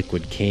acid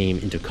liquid came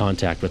into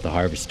contact with the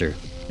harvester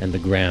and the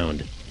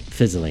ground,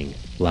 fizzling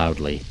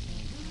loudly.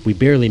 We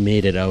barely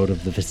made it out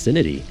of the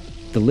vicinity.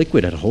 The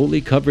liquid had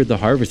wholly covered the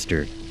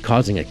harvester,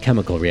 causing a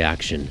chemical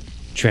reaction,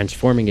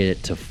 transforming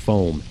it to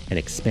foam and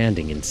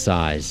expanding in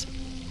size.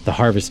 The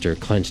harvester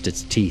clenched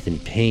its teeth in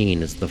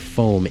pain as the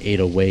foam ate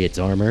away its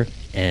armor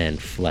and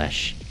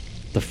flesh.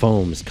 The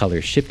foam's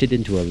color shifted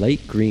into a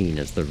light green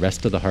as the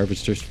rest of the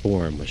harvester's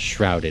form was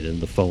shrouded in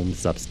the foam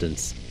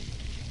substance.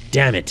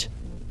 "Damn it!"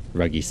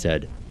 Ruggy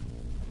said.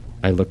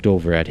 I looked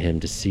over at him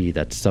to see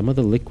that some of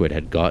the liquid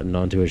had gotten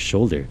onto his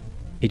shoulder.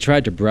 He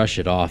tried to brush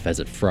it off as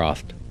it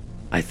frothed.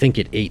 "I think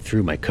it ate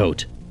through my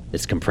coat.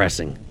 It's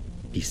compressing,"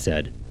 he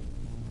said.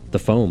 The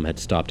foam had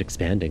stopped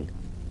expanding,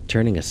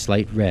 turning a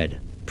slight red,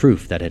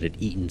 proof that it had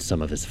eaten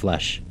some of his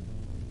flesh.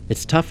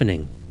 "It's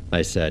toughening,"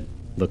 I said,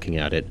 looking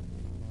at it.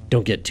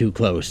 "Don't get too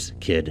close,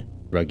 kid,"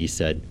 Ruggy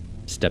said,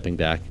 stepping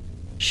back.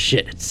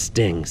 "Shit, it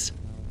stings."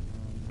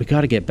 "We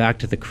gotta get back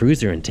to the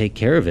cruiser and take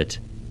care of it."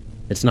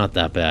 "It's not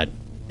that bad.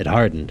 It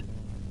hardened.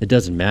 It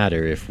doesn't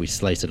matter if we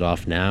slice it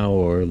off now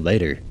or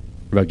later,"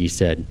 Ruggy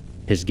said,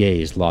 his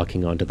gaze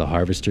locking onto the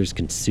harvester's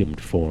consumed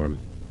form.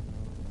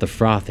 The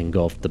froth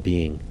engulfed the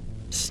being.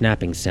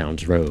 Snapping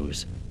sounds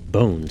rose,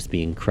 bones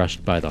being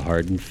crushed by the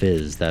hardened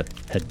fizz that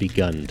had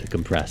begun to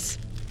compress.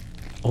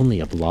 Only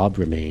a blob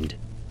remained.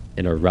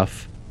 in a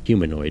rough,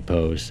 humanoid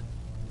pose.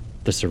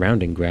 The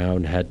surrounding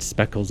ground had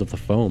speckles of the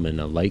foam in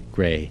a light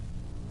gray.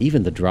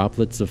 Even the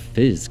droplets of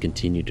fizz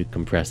continued to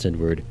compress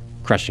inward,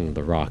 crushing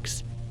the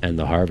rocks and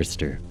the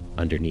harvester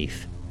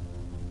underneath.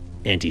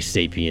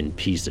 "Anti-sapien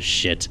piece of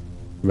shit,"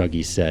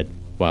 Ruggy said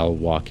while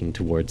walking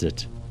towards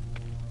it.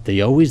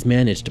 "They always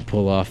manage to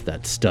pull off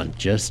that stunt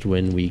just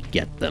when we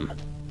get them."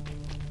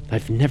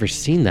 "I've never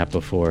seen that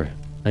before.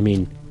 I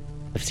mean,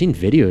 I've seen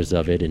videos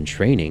of it in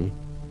training,"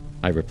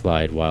 I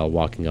replied while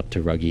walking up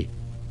to Ruggy.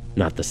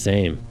 "Not the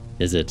same,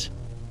 is it?"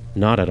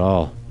 "Not at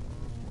all."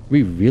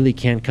 "We really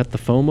can't cut the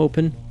foam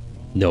open?"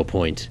 "No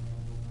point.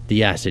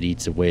 The acid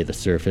eats away the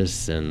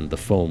surface and the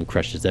foam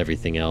crushes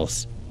everything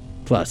else.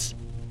 Plus,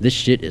 this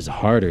shit is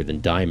harder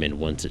than diamond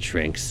once it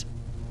shrinks,"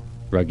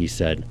 Ruggy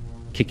said,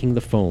 kicking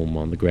the foam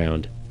on the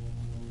ground.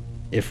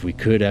 "If we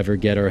could ever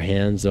get our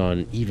hands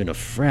on even a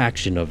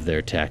fraction of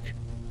their tech,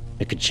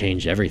 it could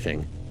change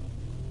everything."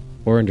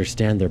 "Or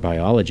understand their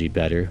biology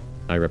better,"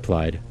 I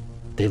replied.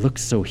 "They look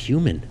so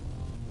human."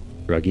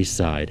 Ruggy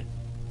sighed.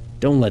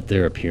 "Don't let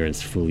their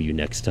appearance fool you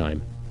next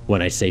time.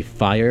 When I say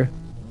fire,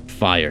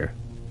 fire.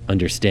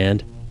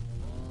 Understand?"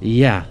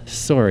 "Yeah,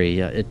 sorry,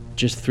 it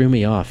just threw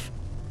me off.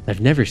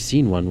 I've never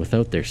seen one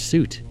without their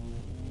suit."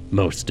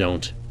 "Most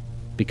don't,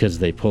 because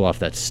they pull off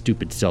that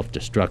stupid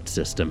self-destruct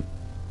system.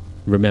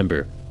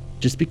 Remember,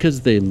 just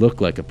because they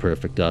look like a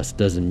perfect us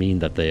doesn't mean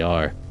that they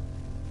are.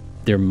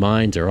 Their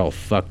minds are all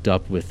fucked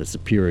up with a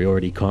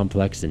superiority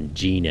complex and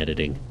gene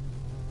editing."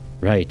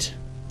 "Right,"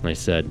 I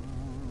said,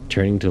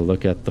 turning to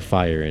look at the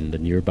fire in the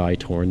nearby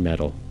torn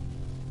metal.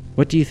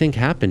 "What do you think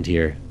happened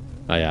here?"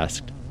 I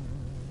asked.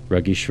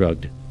 Ruggy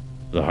shrugged.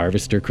 "The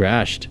harvester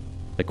crashed.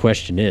 The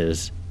question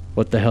is,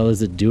 what the hell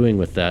is it doing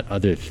with that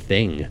other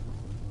thing?"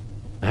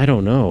 "I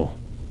don't know.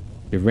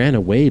 It ran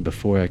away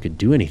before I could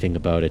do anything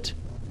about it,"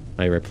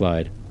 I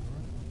replied.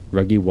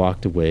 Ruggy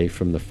walked away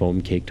from the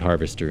foam-caked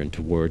harvester and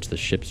towards the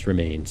ship's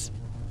remains.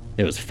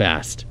 "It was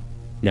fast.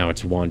 Now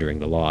it's wandering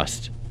the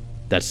lost.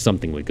 That's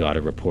something we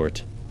gotta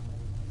report."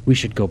 "We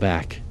should go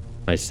back,"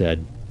 I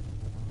said.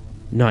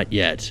 "Not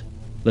yet.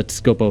 Let's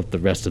scope out the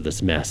rest of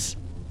this mess.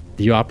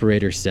 The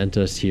operator sent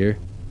us here.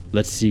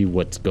 Let's see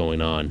what's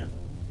going on,"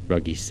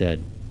 Ruggy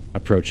said,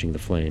 approaching the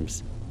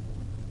flames.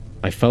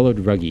 I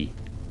followed Ruggy,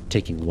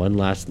 taking one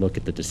last look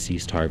at the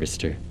deceased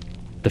harvester.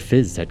 The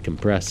fizz had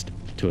compressed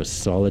to a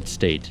solid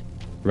state,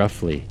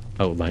 roughly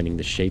outlining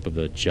the shape of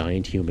a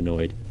giant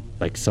humanoid,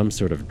 like some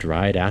sort of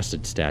dried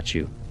acid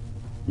statue.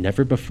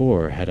 Never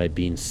before had I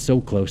been so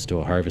close to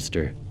a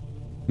harvester.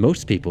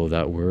 Most people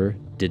that were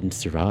didn't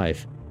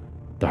survive.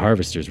 The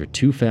harvesters were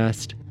too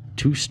fast,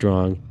 too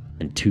strong,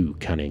 and too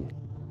cunning.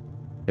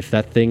 If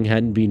that thing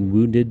hadn't been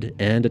wounded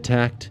and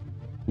attacked,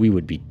 we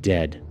would be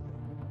dead.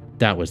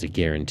 That was a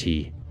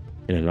guarantee.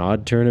 In an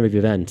odd turn of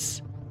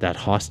events, that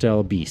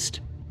hostile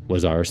beast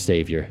was our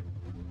savior.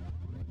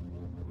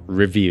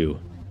 Review.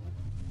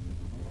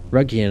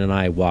 Ruggy and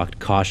I walked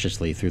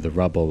cautiously through the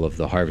rubble of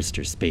the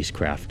harvester's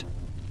spacecraft.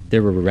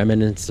 There were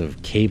remnants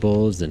of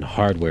cables and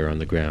hardware on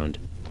the ground,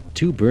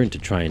 too burnt to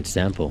try and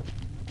sample.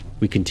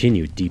 We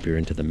continued deeper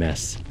into the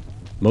mess.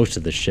 Most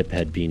of the ship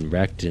had been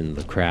wrecked in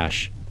the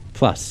crash.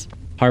 Plus,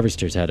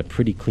 harvesters had a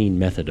pretty clean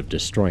method of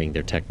destroying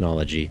their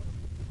technology,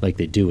 like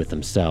they do with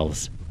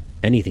themselves.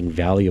 Anything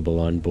valuable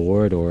on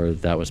board or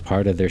that was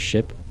part of their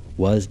ship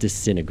was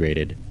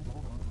disintegrated.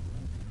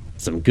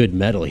 "Some good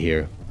metal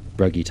here,"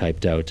 Ruggy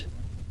typed out.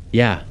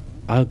 "Yeah,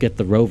 I'll get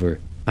the rover,"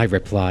 I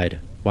replied,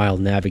 while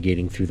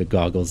navigating through the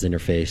goggles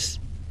interface.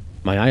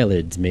 My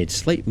eyelids made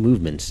slight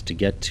movements to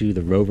get to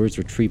the rover's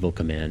retrieval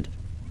command.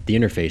 The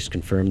interface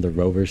confirmed the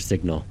rover's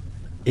signal.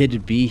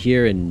 It'd be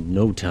here in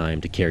no time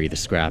to carry the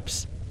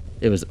scraps.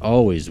 It was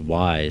always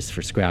wise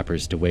for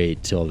scrappers to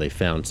wait till they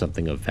found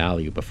something of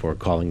value before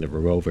calling the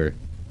rover.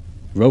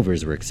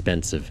 Rovers were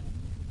expensive,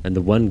 and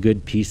the one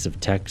good piece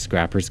of tech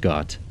scrappers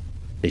got.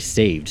 They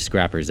saved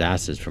scrappers'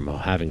 asses from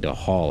having to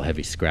haul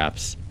heavy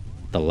scraps.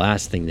 The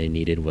last thing they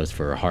needed was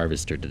for a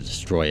harvester to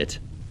destroy it.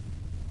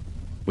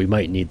 "We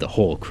might need the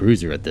whole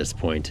cruiser at this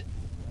point,"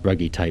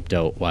 Ruggy typed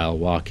out while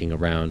walking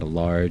around a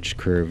large,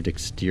 curved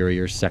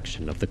exterior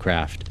section of the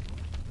craft.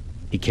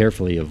 He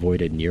carefully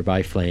avoided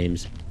nearby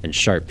flames and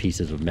sharp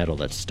pieces of metal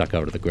that stuck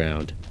out of the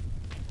ground.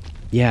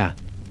 "Yeah,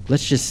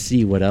 let's just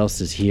see what else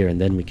is here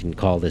and then we can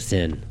call this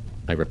in,"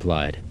 I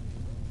replied.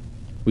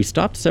 We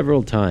stopped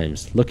several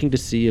times, looking to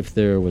see if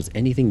there was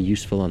anything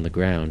useful on the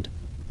ground.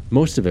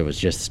 Most of it was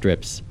just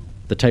strips,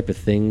 the type of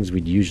things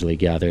we'd usually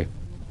gather.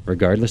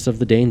 Regardless of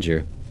the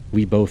danger,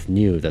 we both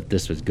knew that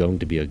this was going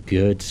to be a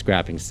good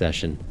scrapping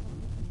session.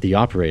 The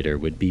operator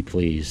would be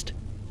pleased.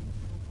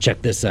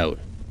 "Check this out,"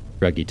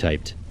 Ruggy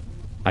typed.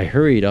 I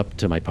hurried up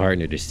to my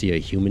partner to see a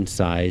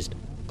human-sized,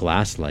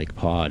 glass-like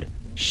pod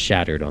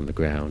shattered on the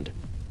ground.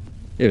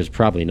 It was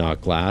probably not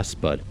glass,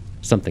 but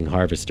something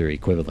harvester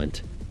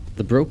equivalent.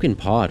 The broken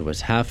pod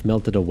was half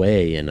melted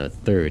away and a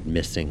third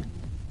missing.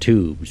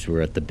 Tubes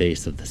were at the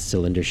base of the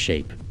cylinder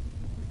shape.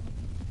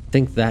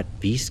 "Think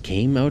that beast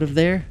came out of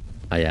there?"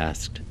 I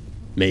asked.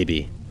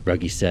 "Maybe,"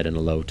 Ruggy said in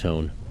a low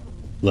tone.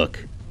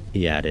 "Look,"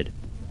 he added.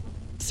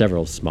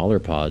 Several smaller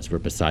pods were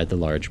beside the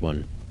large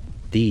one.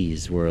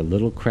 These were a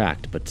little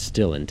cracked but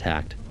still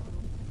intact.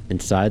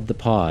 Inside the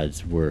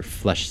pods were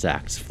flesh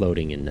sacs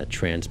floating in a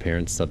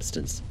transparent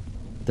substance.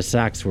 The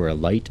sacs were a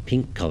light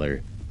pink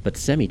color, but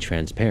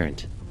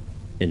semi-transparent.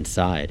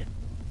 Inside,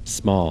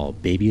 small,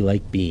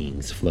 baby-like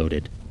beings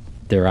floated.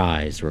 Their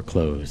eyes were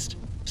closed,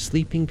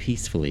 sleeping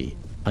peacefully,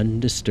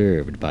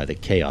 undisturbed by the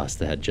chaos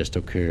that had just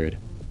occurred.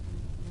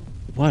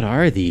 "What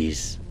are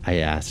these?" I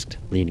asked,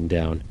 leaning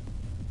down.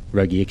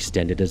 Ruggy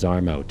extended his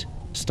arm out,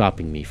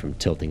 stopping me from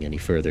tilting any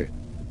further.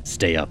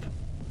 "Stay up,"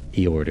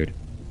 he ordered.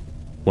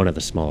 One of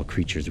the small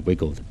creatures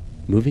wiggled,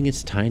 moving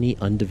its tiny,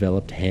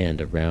 undeveloped hand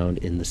around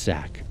in the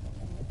sack.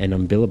 An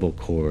umbilical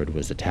cord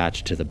was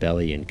attached to the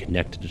belly and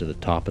connected to the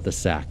top of the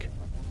sack.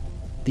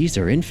 "These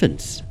are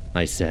infants,"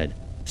 I said,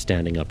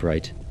 standing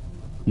upright.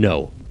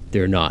 "No,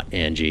 they're not,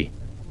 Angie,"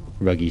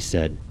 Ruggy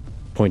said,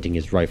 pointing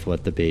his rifle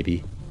at the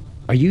baby.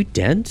 "Are you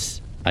dense?"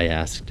 I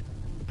asked.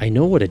 "I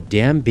know what a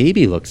damn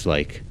baby looks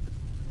like."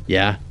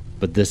 "Yeah,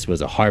 but this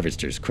was a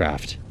harvester's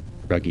craft,"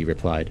 Ruggy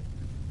replied.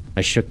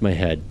 I shook my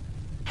head.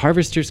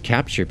 "Harvesters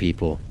capture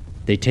people.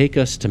 They take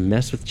us to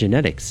mess with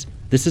genetics.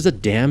 This is a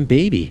damn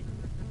baby."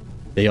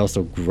 "They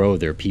also grow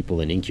their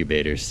people in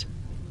incubators."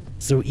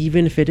 "So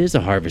even if it is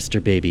a harvester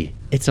baby,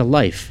 it's a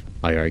life,"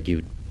 I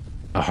argued.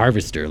 "A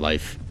harvester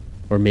life.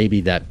 Or maybe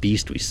that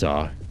beast we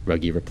saw,"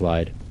 Ruggy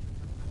replied.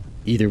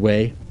 "Either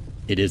way,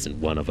 it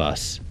isn't one of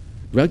us."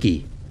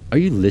 "Ruggy, are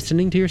you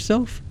listening to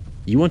yourself?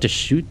 You want to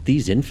shoot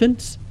these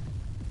infants?"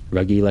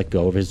 Ruggy let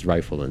go of his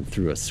rifle and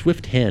threw a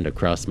swift hand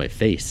across my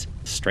face,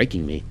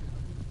 striking me,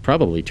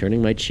 probably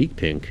turning my cheek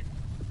pink.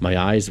 My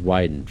eyes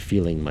widened,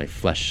 feeling my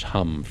flesh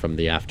hum from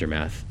the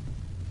aftermath.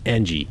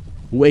 "Angie,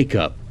 wake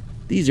up.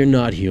 These are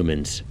not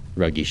humans,"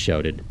 Ruggy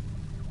shouted.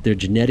 "They're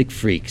genetic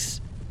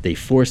freaks. They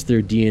forced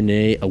their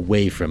DNA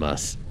away from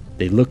us.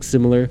 They look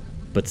similar,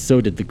 but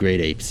so did the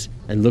great apes,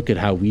 and look at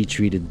how we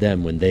treated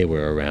them when they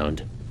were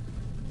around."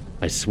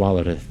 I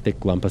swallowed a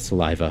thick lump of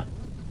saliva.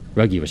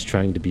 Ruggy was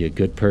trying to be a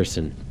good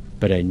person,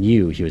 but I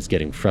knew he was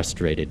getting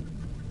frustrated.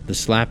 The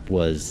slap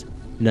was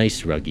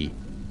nice Ruggy.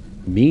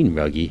 Mean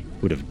Ruggy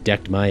would have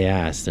decked my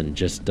ass and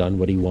just done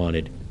what he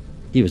wanted.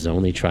 He was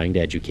only trying to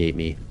educate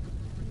me.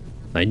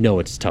 "I know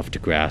it's tough to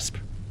grasp,"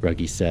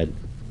 Ruggy said.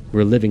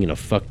 "We're living in a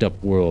fucked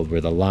up world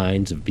where the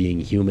lines of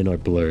being human are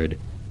blurred.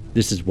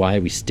 This is why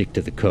we stick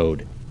to the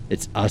code.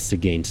 It's us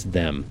against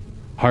them.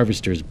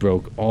 Harvesters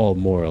broke all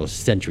morals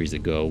centuries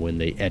ago when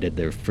they edited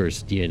their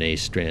first DNA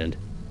strand.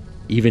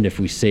 Even if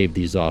we saved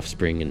these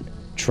offspring and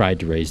tried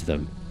to raise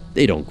them,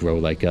 they don't grow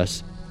like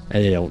us,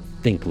 and they don't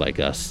think like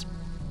us.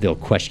 They'll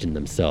question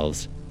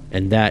themselves,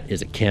 and that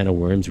is a can of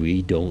worms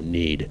we don't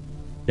need.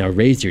 Now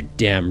raise your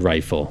damn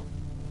rifle."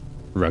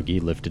 Ruggy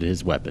lifted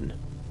his weapon,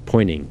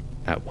 pointing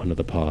at one of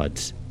the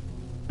pods.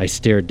 I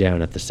stared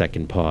down at the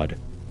second pod,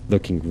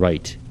 looking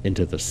right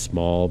into the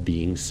small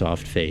being's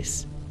soft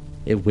face.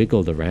 It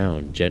wiggled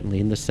around gently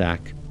in the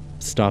sack,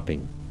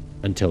 stopping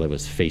until it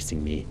was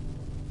facing me.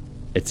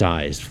 Its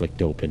eyes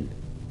flicked open.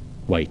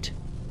 White.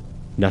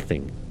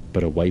 Nothing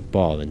but a white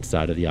ball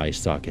inside of the eye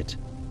socket.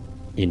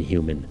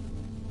 Inhuman.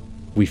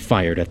 We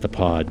fired at the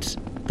pods.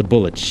 The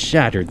bullets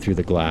shattered through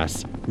the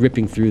glass,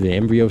 ripping through the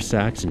embryo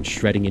sacs and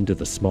shredding into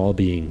the small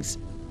beings.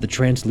 The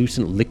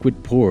translucent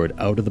liquid poured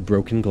out of the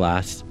broken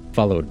glass,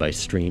 followed by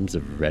streams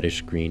of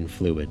reddish-green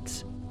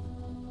fluids.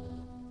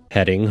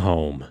 Heading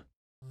home.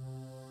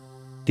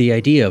 The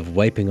idea of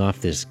wiping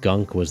off this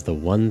gunk was the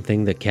one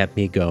thing that kept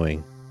me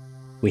going.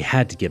 We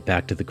had to get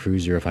back to the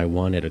cruiser if I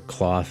wanted a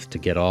cloth to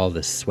get all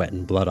the sweat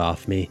and blood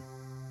off me.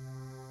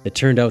 It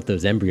turned out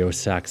those embryo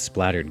sacs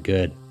splattered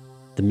good.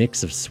 The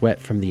mix of sweat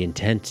from the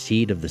intense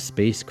heat of the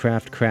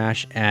spacecraft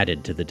crash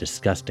added to the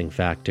disgusting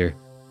factor.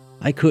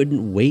 I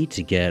couldn't wait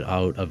to get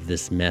out of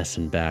this mess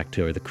and back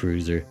to the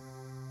cruiser.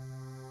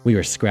 We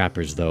were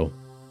scrappers, though.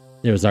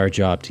 It was our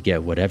job to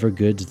get whatever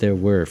goods there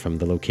were from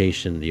the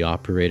location the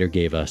operator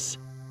gave us.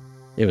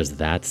 It was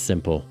that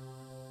simple.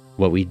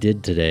 What we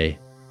did today,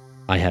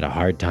 I had a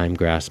hard time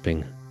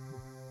grasping.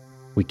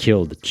 We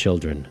killed the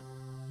children.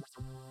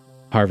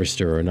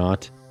 Harvester or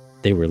not,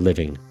 they were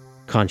living,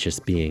 conscious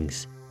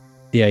beings.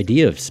 The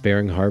idea of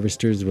sparing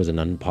harvesters was an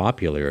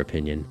unpopular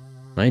opinion.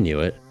 I knew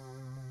it.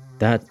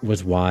 That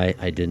was why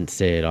I didn't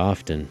say it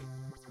often.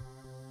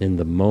 In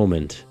the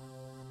moment,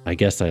 I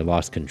guess I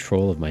lost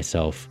control of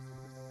myself.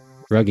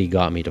 Ruggy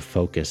got me to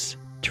focus,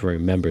 to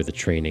remember the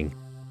training,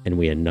 and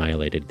we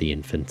annihilated the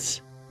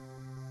infants.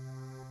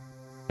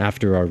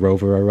 After our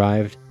rover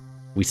arrived,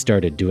 we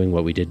started doing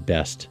what we did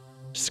best,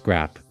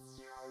 scrap.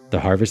 The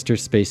Harvester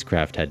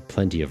spacecraft had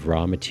plenty of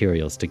raw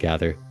materials to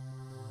gather.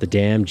 The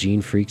damn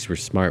gene freaks were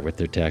smart with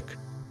their tech.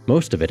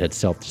 Most of it had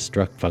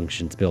self-destruct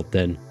functions built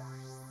in.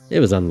 It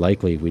was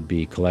unlikely we'd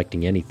be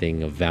collecting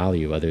anything of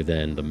value other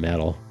than the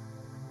metal.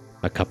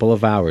 A couple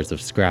of hours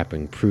of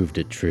scrapping proved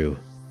it true.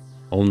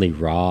 Only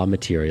raw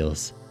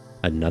materials.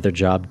 Another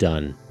job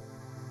done.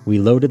 We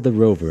loaded the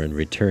rover and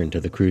returned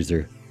to the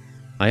cruiser.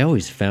 I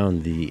always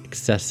found the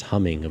excess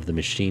humming of the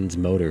machine's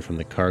motor from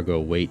the cargo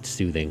weight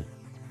soothing.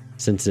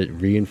 since it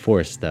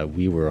reinforced that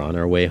we were on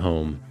our way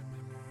home.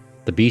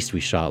 The beast we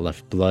shot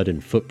left blood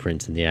and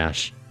footprints in the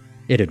ash.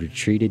 It had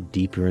retreated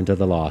deeper into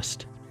the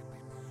lost.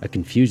 A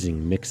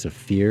confusing mix of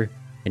fear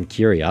and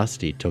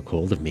curiosity took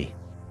hold of me.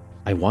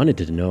 I wanted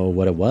to know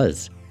what it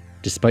was,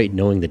 despite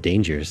knowing the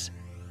dangers.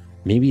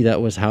 Maybe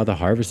that was how the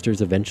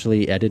harvesters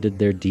eventually edited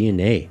their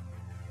DNA.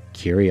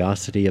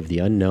 Curiosity of the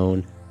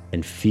unknown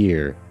and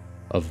fear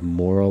of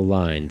moral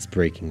lines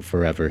breaking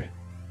forever.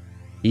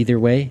 Either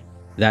way,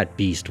 that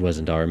beast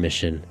wasn't our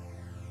mission.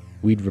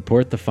 We'd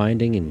report the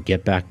finding and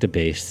get back to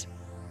base.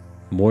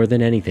 More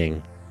than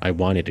anything, I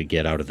wanted to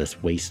get out of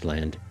this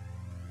wasteland.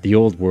 The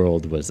old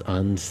world was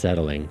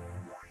unsettling.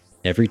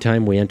 Every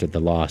time we entered the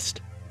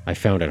Lost, I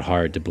found it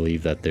hard to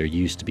believe that there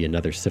used to be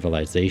another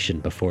civilization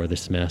before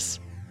this mess.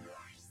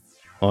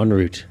 En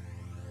route.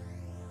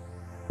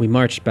 We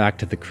marched back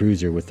to the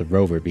cruiser with the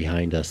rover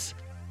behind us,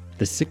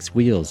 the 6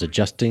 wheels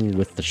adjusting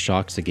with the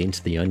shocks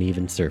against the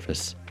uneven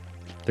surface.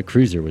 The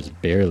cruiser was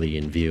barely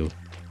in view.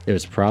 It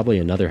was probably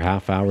another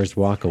half-hour's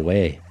walk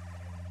away.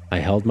 I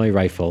held my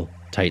rifle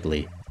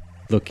tightly,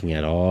 looking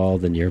at all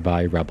the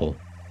nearby rubble.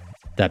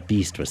 That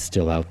beast was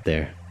still out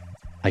there.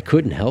 I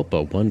couldn't help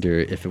but wonder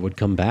if it would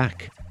come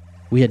back.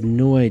 We had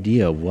no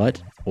idea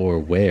what or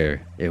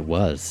where it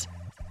was.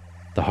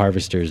 The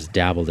harvesters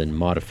dabbled in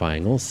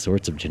modifying all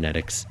sorts of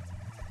genetics.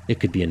 It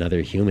could be another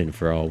human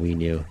for all we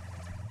knew.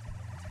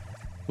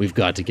 "We've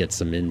got to get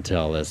some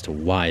intel as to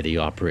why the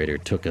operator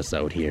took us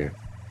out here,"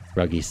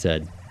 Ruggie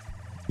said.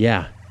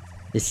 "Yeah,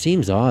 it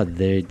seems odd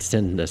they'd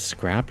send a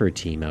scrapper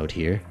team out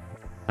here,"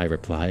 I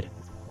replied.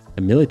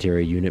 "A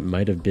military unit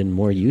might have been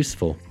more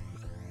useful."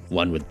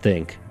 "One would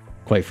think.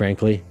 Quite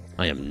frankly,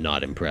 I am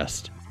not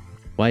impressed."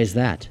 "Why is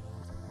that?"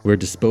 "We're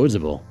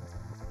disposable."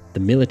 "The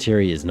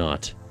military is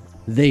not.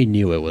 They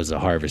knew it was a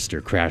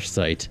harvester crash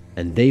site,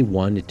 and they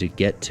wanted to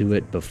get to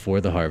it before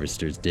the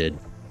harvesters did."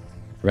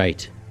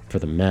 "Right, for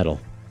the metal."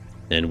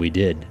 "And we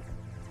did."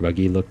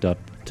 Ruggie looked up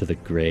to the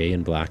gray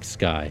and black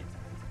sky.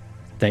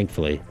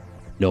 "Thankfully,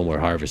 no more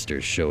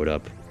harvesters showed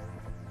up."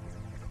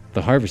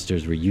 The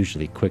harvesters were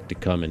usually quick to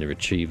come and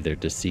retrieve their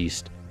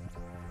deceased.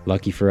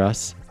 Lucky for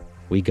us,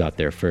 we got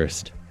there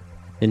first.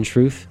 In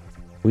truth,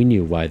 we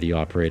knew why the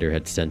operator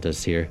had sent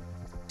us here.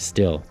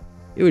 Still,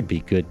 it would be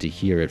good to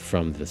hear it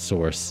from the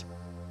source.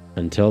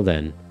 Until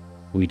then,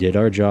 we did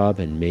our job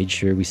and made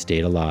sure we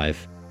stayed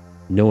alive.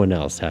 No one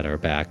else had our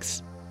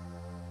backs.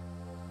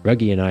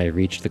 Ruggie and I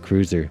reached the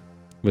cruiser.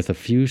 With a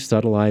few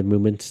subtle eye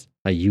movements,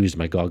 I used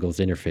my goggles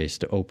interface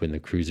to open the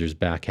cruiser's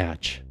back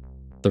hatch.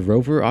 The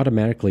rover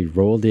automatically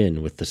rolled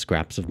in with the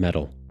scraps of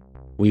metal.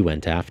 We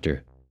went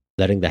after,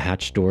 letting the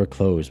hatch door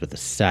close with a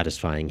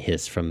satisfying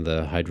hiss from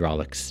the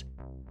hydraulics.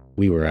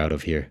 We were out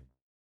of here.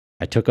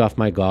 I took off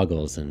my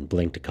goggles and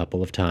blinked a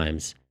couple of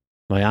times.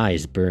 My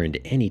eyes burned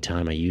any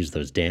time I used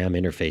those damn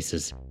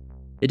interfaces.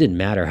 It didn't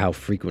matter how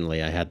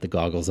frequently I had the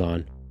goggles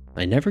on.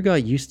 I never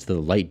got used to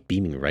the light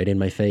beaming right in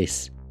my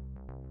face.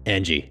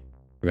 "Angie,"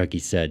 Ruggie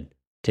said,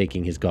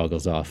 taking his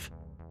goggles off.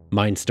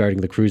 "Mind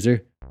starting the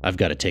cruiser? I've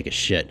got to take a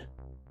shit."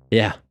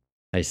 "Yeah,"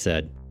 I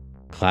said.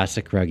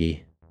 Classic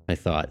Ruggie, I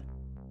thought.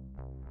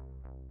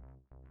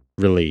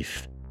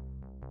 Relief.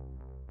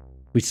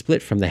 We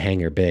split from the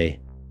hangar bay.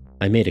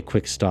 I made a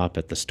quick stop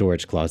at the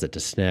storage closet to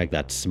snag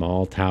that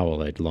small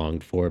towel I'd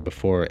longed for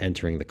before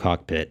entering the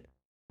cockpit.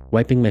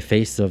 Wiping my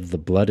face of the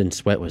blood and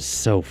sweat was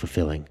so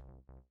fulfilling.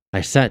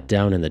 I sat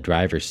down in the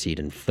driver's seat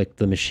and flicked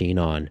the machine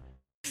on,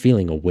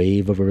 feeling a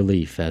wave of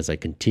relief as I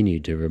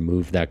continued to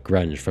remove that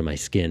grunge from my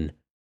skin.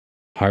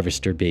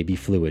 Harvester baby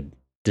fluid.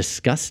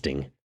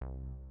 Disgusting.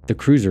 The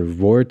cruiser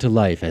roared to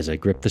life as I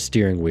gripped the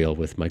steering wheel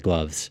with my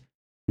gloves.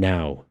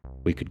 Now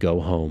we could go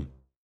home.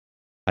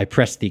 I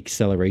pressed the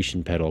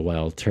acceleration pedal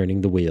while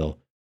turning the wheel,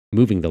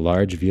 moving the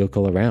large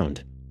vehicle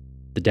around.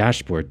 The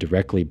dashboard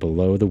directly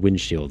below the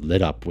windshield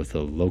lit up with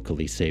a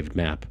locally saved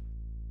map.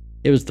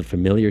 It was the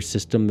familiar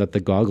system that the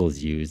goggles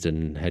used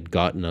and had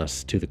gotten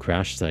us to the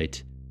crash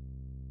site.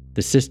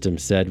 The system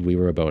said we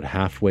were about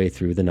halfway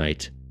through the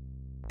night.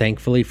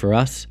 Thankfully for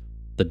us,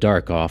 the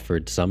dark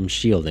offered some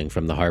shielding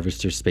from the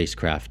Harvester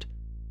spacecraft.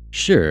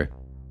 Sure,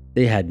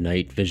 they had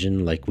night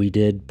vision like we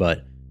did,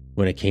 but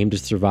when it came to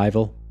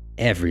survival,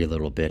 every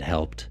little bit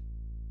helped.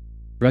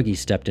 Ruggie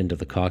stepped into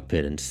the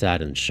cockpit and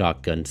sat in the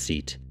shotgun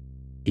seat.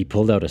 He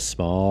pulled out a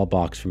small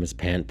box from his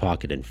pant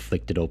pocket and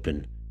flicked it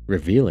open,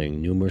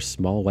 revealing numerous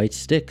small white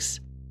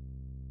sticks.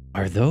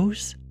 "Are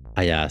those?"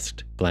 I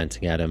asked,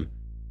 glancing at him.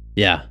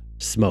 "Yeah,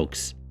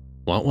 smokes.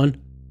 Want one?"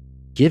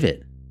 "Give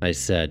it," I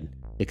said,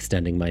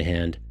 extending my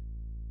hand.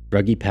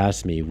 Ruggie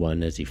passed me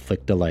one as he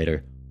flicked a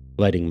lighter,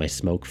 lighting my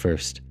smoke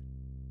first.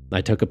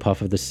 I took a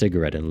puff of the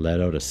cigarette and let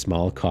out a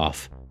small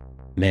cough.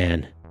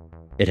 Man,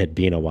 it had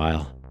been a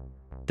while.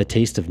 The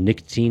taste of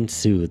nicotine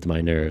soothed my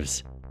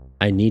nerves.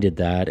 I needed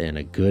that and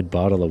a good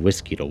bottle of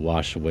whiskey to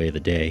wash away the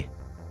day.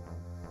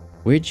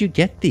 "Where'd you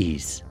get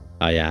these?"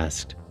 I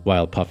asked,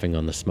 while puffing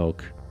on the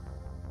smoke.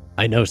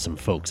 "I know some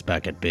folks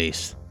back at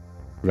base,"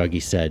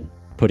 Ruggie said,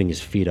 putting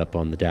his feet up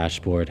on the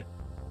dashboard.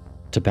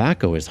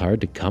 "Tobacco is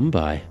hard to come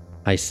by,"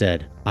 I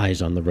said,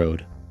 eyes on the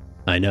road.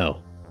 I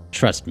know.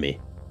 Trust me.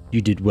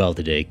 You did well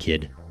today,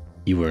 kid.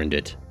 You earned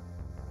it.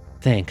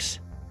 Thanks.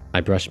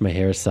 I brushed my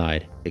hair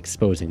aside,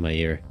 exposing my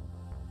ear.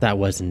 That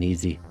wasn't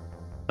easy.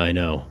 I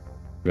know,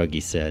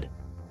 Ruggie said.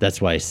 That's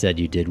why I said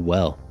you did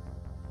well.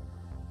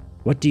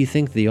 What do you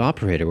think the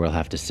operator will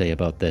have to say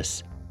about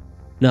this?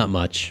 Not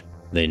much.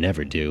 They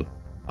never do.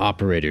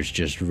 Operators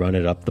just run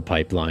it up the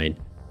pipeline,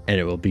 and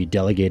it will be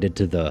delegated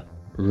to the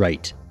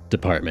right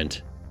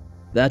department.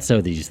 That's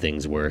how these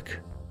things work.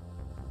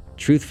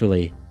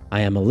 Truthfully,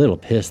 I am a little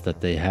pissed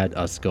that they had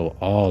us go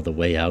all the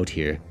way out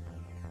here.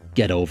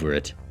 Get over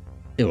it.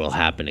 It will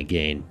happen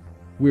again.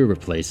 We're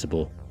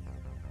replaceable.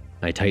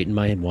 I tightened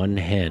my one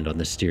hand on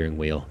the steering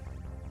wheel.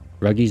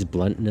 Ruggie's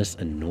bluntness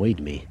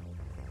annoyed me.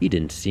 He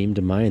didn't seem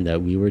to mind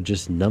that we were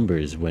just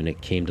numbers when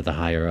it came to the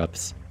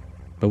higher-ups,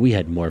 but we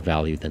had more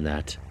value than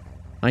that.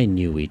 I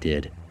knew we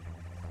did.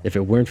 If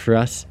it weren't for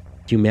us,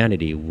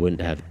 humanity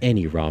wouldn't have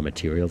any raw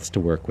materials to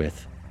work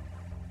with.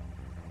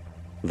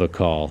 The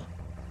call.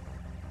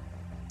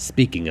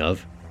 Speaking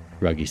of,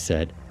 Ruggie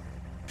said,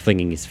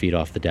 flinging his feet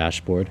off the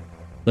dashboard,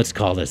 let's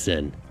call this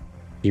in.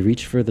 He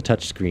reached for the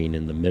touchscreen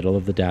in the middle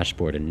of the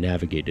dashboard and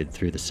navigated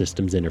through the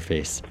system's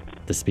interface.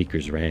 The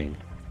speakers rang,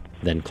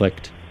 then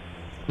clicked.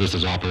 This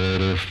is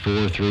Operator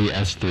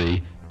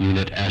 43S3,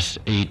 Unit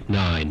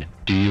S89.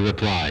 Do you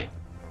reply?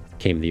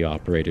 Came the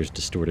operator's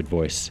distorted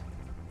voice.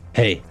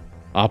 Hey,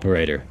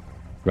 operator,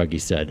 Ruggie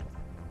said.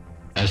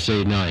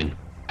 S89,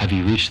 have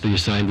you reached the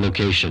assigned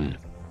location?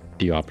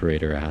 The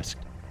operator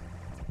asked.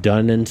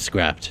 Done and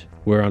scrapped.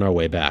 We're on our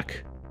way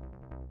back.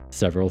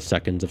 Several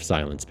seconds of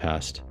silence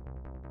passed.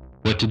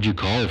 What did you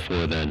call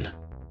for then?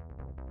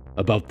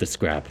 About the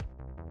scrap.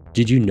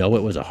 Did you know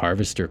it was a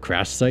Harvester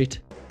crash site?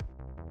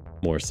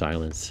 More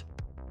silence.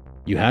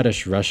 You had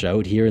us rush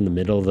out here in the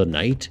middle of the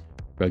night?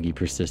 Ruggie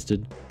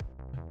persisted.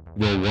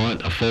 We'll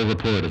want a full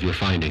report of your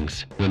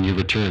findings when you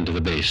return to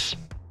the base,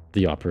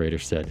 the operator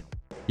said.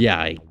 Yeah,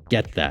 I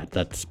get that.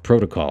 That's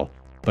protocol.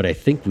 But I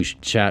think we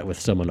should chat with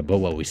someone about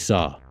what we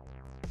saw.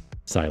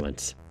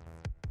 Silence.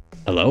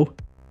 Hello?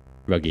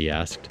 Ruggie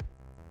asked.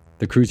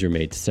 The cruiser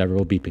made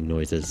several beeping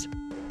noises.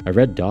 A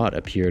red dot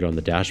appeared on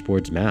the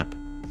dashboard's map.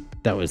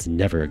 That was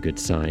never a good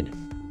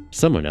sign.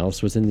 Someone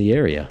else was in the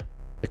area.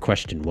 The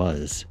question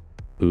was,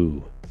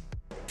 who?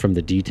 From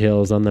the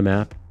details on the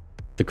map,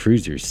 the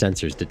cruiser's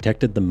sensors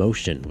detected the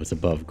motion was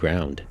above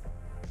ground.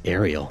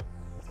 Ariel.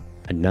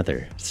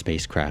 Another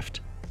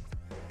spacecraft.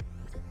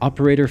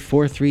 Operator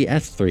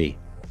 43S3,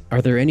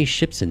 are there any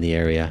ships in the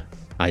area?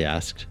 I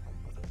asked.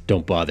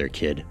 Don't bother,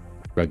 kid,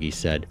 Ruggie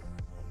said.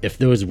 If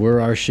those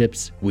were our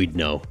ships, we'd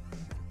know.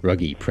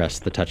 Ruggie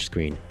pressed the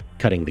touchscreen,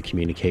 cutting the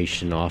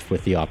communication off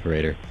with the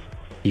operator.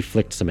 He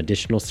flicked some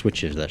additional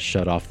switches that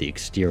shut off the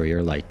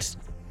exterior lights.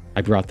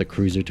 I brought the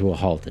cruiser to a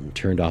halt and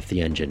turned off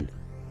the engine.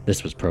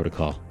 This was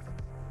protocol.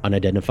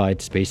 Unidentified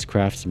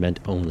spacecrafts meant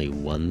only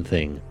one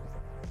thing.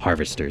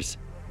 Harvesters.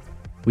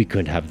 We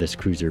couldn't have this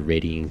cruiser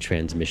radiating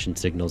transmission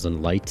signals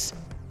and lights.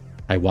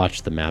 I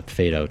watched the map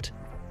fade out,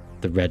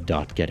 the red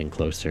dot getting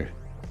closer,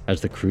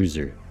 as the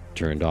cruiser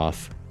turned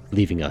off,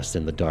 leaving us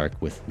in the dark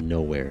with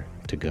nowhere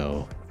to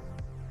go.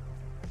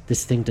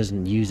 This thing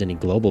doesn't use any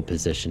global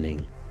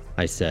positioning,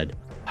 I said.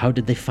 How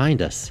did they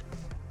find us?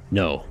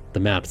 No, the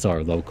maps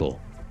are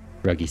local,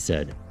 Ruggie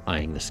said,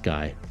 eyeing the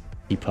sky.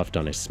 He puffed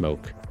on his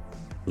smoke.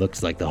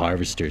 Looks like the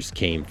Harvesters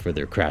came for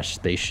their crashed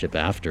spaceship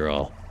after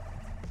all.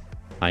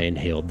 I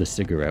inhaled the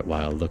cigarette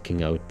while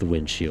looking out the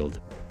windshield.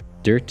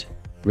 Dirt,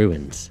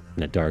 ruins,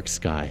 and a dark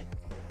sky.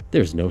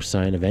 There's no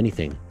sign of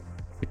anything.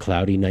 The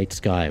cloudy night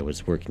sky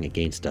was working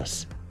against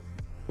us.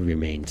 We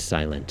remained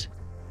silent,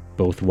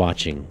 both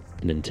watching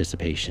in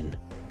anticipation.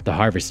 The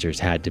Harvesters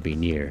had to be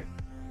near.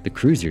 The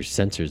cruiser's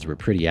sensors were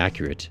pretty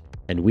accurate,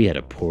 and we had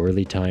a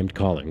poorly timed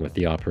calling with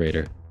the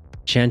operator.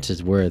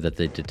 Chances were that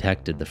they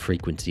detected the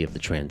frequency of the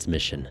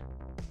transmission.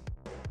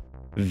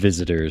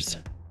 Visitors.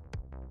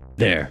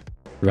 There,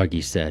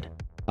 Ruggie said.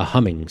 A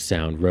humming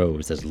sound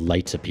rose as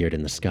lights appeared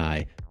in the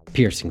sky,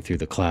 piercing through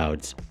the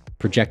clouds,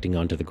 projecting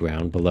onto the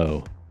ground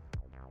below.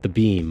 The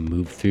beam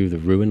moved through the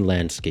ruined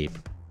landscape,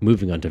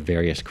 moving onto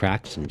various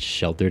cracks and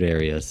sheltered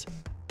areas.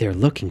 They're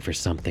looking for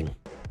something,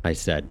 I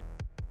said.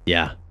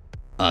 Yeah,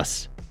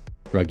 us,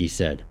 Ruggie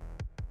said.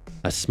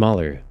 A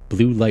smaller,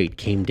 blue light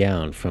came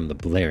down from the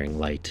blaring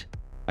light.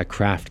 A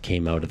craft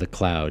came out of the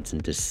clouds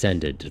and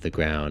descended to the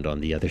ground on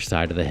the other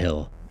side of the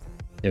hill.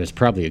 It was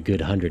probably a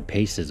good 100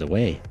 paces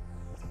away.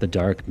 The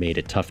dark made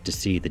it tough to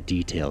see the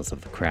details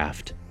of the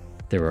craft.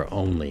 There were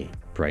only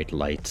bright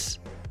lights.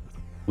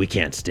 We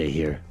can't stay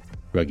here,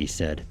 Ruggie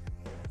said.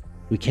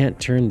 We can't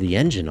turn the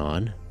engine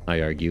on,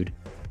 I argued.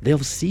 They'll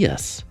see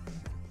us.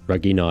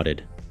 Ruggie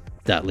nodded.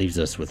 That leaves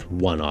us with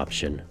one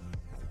option.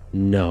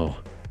 No,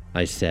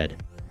 I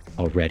said,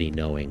 already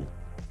knowing.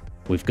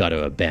 We've got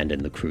to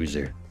abandon the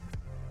cruiser.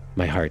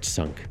 My heart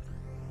sunk.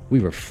 We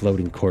were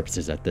floating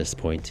corpses at this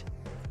point.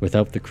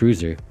 Without the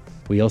cruiser,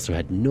 we also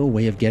had no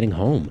way of getting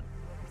home.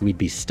 We'd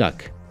be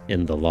stuck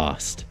in the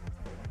lost.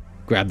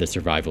 Grab the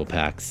survival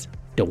packs.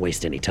 Don't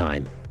waste any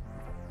time,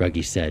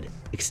 Ruggie said,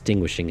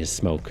 extinguishing his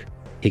smoke.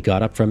 He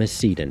got up from his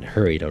seat and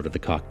hurried out of the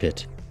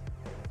cockpit.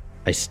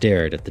 I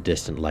stared at the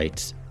distant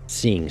lights,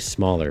 seeing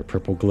smaller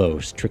purple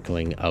glows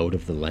trickling out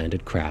of the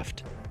landed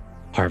craft.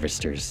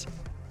 Harvesters,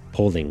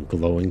 holding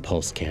glowing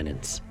pulse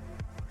cannons.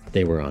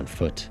 They were on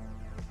foot.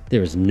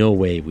 There was no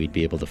way we'd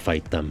be able to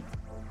fight them.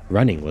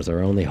 Running was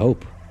our only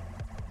hope.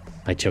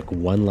 I took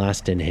one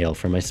last inhale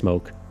from my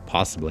smoke,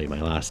 possibly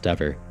my last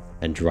ever,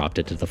 and dropped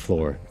it to the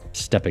floor,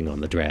 stepping on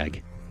the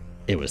drag.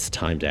 It was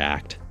time to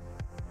act.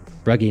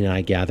 Ruggy and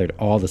I gathered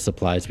all the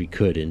supplies we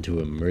could into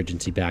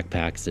emergency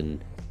backpacks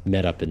and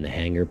met up in the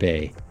hangar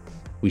bay.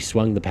 We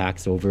swung the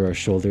packs over our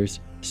shoulders,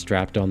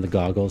 strapped on the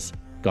goggles,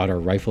 got our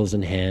rifles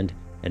in hand,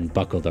 and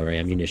buckled our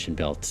ammunition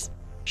belts.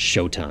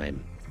 Showtime.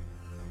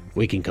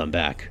 "We can come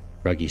back,"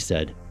 Ruggy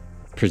said,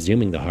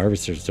 "presuming the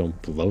harvesters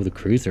don't blow the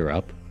cruiser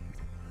up."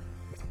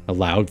 A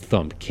loud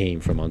thump came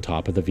from on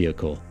top of the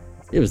vehicle.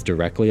 It was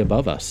directly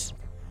above us.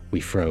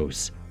 We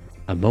froze.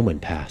 A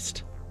moment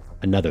passed.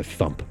 Another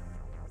thump.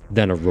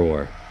 Then a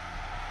roar.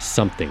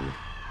 Something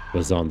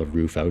was on the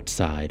roof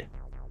outside.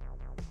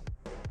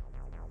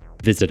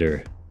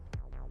 Visitor.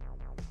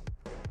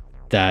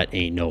 "That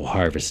ain't no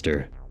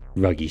harvester,"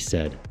 Ruggy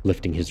said,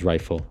 lifting his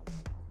rifle.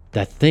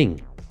 "That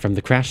thing from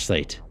the crash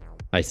site,"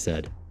 I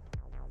said.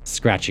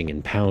 Scratching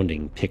and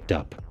pounding picked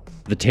up.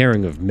 The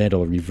tearing of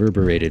metal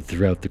reverberated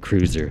throughout the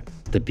cruiser.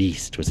 The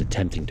beast was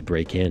attempting to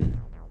break in.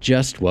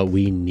 Just what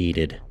we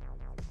needed.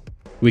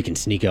 "We can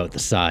sneak out the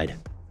side,"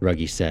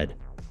 Ruggy said,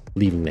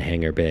 leaving the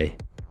hangar bay.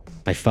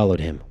 I followed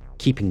him,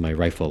 keeping my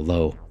rifle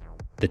low.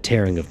 The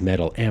tearing of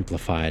metal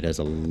amplified as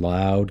a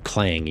loud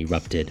clang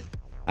erupted.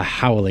 A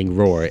howling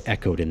roar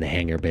echoed in the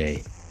hangar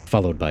bay,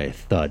 followed by a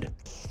thud.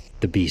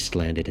 The beast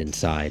landed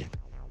inside.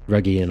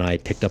 Ruggy and I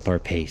picked up our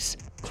pace,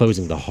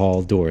 closing the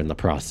hall door in the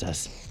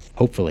process,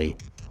 hopefully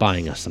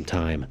buying us some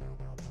time.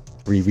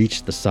 We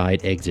reached the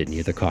side exit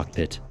near the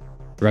cockpit.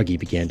 Ruggy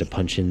began to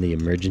punch in the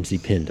emergency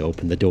pin to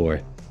open the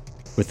door.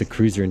 With the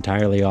cruiser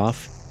entirely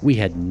off, we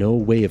had no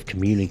way of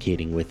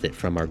communicating with it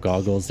from our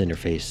goggles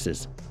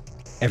interfaces.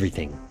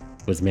 Everything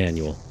was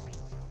manual.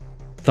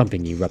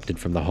 Thumping erupted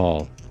from the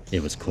hall.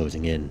 It was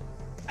closing in.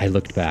 I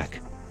looked back.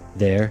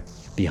 There,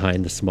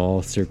 behind the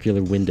small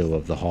circular window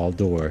of the hall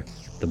door,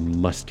 the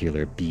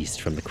muscular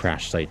beast from the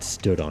crash site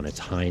stood on its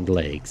hind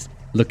legs,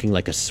 looking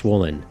like a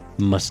swollen,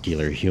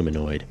 muscular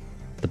humanoid.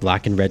 The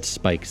black and red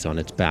spikes on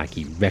its back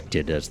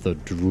erected as the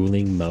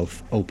drooling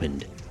mouth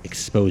opened,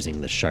 exposing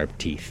the sharp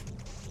teeth.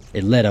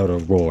 It let out a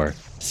roar,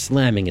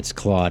 slamming its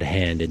clawed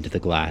hand into the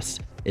glass.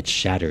 It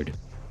shattered,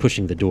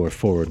 pushing the door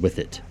forward with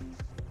it.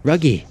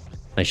 "Ruggy!"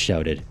 I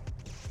shouted.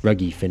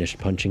 Ruggy finished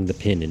punching the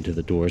pin into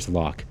the door's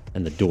lock,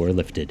 and the door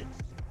lifted.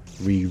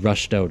 We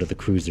rushed out of the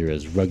cruiser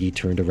as Ruggy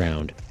turned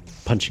around,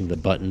 punching the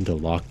button to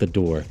lock the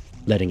door,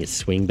 letting it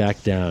swing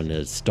back down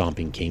as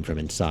stomping came from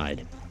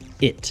inside.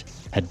 It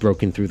had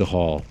broken through the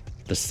hall.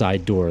 The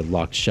side door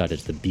locked shut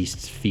as the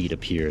beast's feet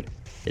appeared,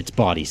 its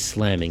body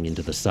slamming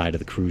into the side of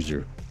the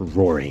cruiser,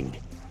 roaring.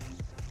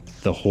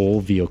 The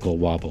whole vehicle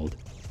wobbled.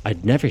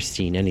 I'd never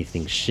seen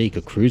anything shake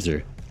a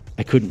cruiser.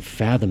 I couldn't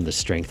fathom the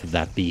strength of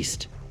that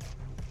beast.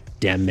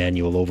 "Damn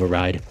manual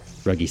override,"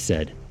 Ruggy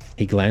said.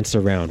 He glanced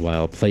around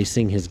while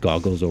placing his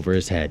goggles over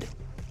his head.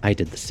 I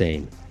did the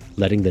same,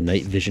 letting the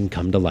night vision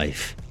come to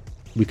life.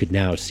 We could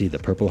now see the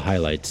purple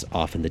highlights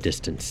off in the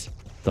distance.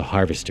 The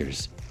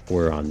harvesters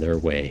were on their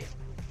way.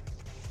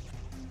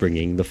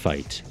 Bringing the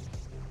fight.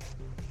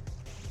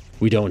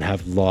 "We don't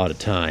have a lot of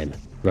time,"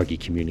 Ruggy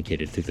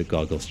communicated through the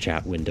goggles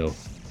chat window.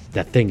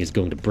 "That thing is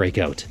going to break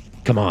out.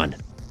 Come on."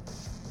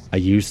 I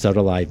used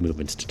subtle eye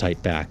movements to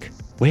type back.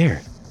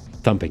 "Where?"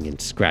 Thumping and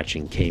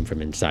scratching came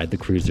from inside the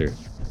cruiser.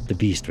 The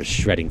beast was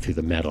shredding through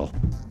the metal.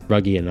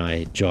 Ruggy and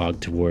I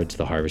jogged towards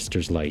the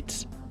harvester's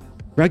lights.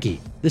 "Ruggy,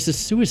 this is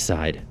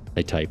suicide,"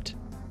 I typed.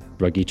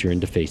 Ruggy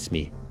turned to face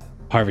me.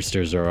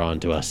 "Harvesters are on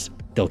to us.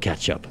 They'll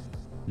catch up.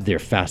 They're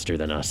faster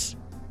than us.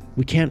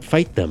 We can't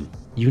fight them.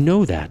 You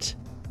know that.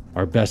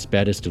 Our best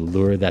bet is to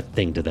lure that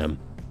thing to them.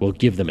 We'll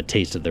give them a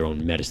taste of their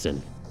own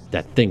medicine.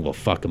 That thing will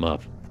fuck them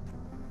up."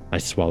 I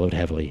swallowed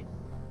heavily.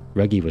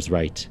 Ruggy was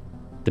right.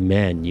 The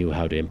man knew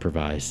how to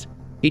improvise.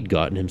 He'd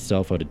gotten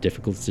himself out of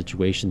difficult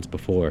situations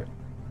before.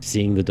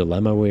 Seeing the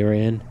dilemma we were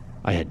in,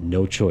 I had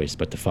no choice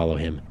but to follow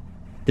him.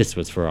 This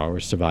was for our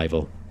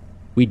survival.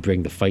 We'd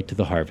bring the fight to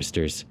the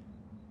harvesters.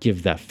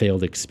 Give that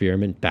failed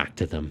experiment back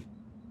to them.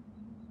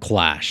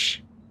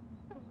 Clash.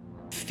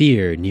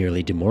 Fear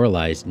nearly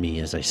demoralized me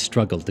as I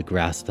struggled to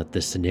grasp that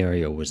this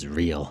scenario was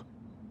real.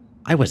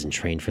 I wasn't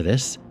trained for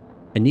this,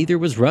 and neither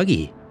was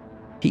Ruggy.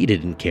 He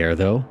didn't care,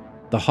 though.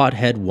 The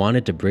hothead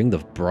wanted to bring the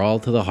brawl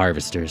to the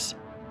harvesters.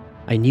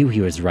 I knew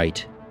he was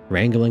right.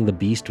 Wrangling the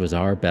beast was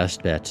our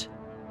best bet.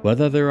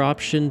 What other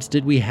options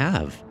did we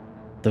have?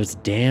 Those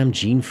damn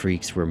gene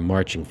freaks were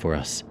marching for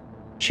us.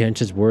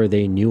 Chances were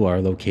they knew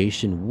our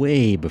location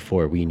way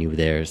before we knew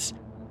theirs.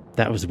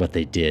 That was what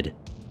they did.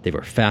 They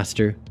were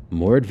faster,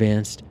 more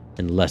advanced,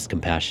 and less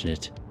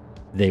compassionate.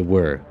 They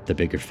were the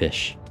bigger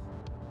fish.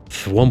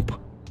 Thwomp!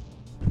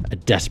 A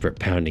desperate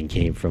pounding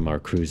came from our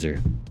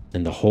cruiser,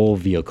 and the whole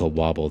vehicle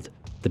wobbled.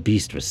 The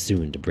beast was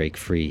soon to break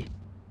free.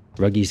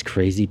 Ruggy's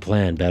crazy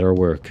plan better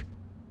work.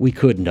 We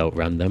couldn't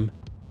outrun them.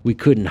 We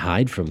couldn't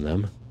hide from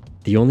them.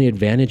 The only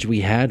advantage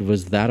we had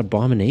was that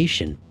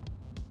abomination.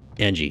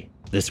 "Angie,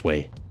 this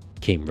way,"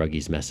 came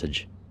Ruggy's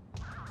message.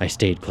 I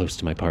stayed close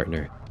to my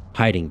partner,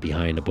 hiding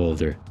behind a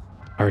boulder.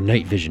 Our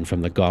night vision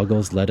from the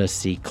goggles let us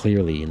see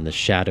clearly in the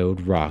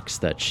shadowed rocks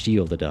that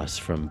shielded us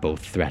from both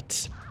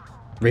threats.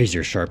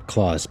 Razor-sharp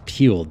claws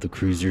peeled the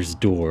cruiser's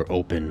door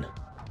open.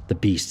 The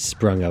beast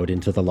sprung out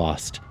into the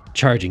lost,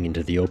 charging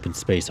into the open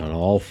space on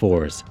all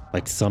fours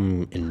like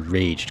some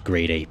enraged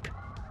great ape.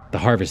 The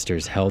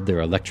harvesters held their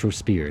electro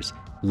spears,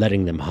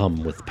 letting them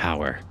hum with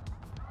power.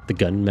 The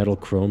gunmetal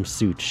chrome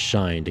suits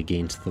shined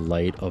against the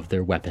light of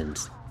their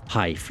weapons.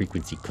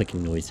 High-frequency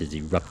clicking noises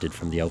erupted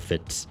from the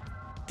outfits.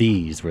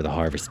 These were the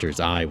harvesters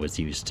I was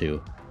used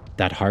to.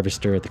 That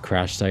harvester at the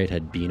crash site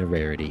had been a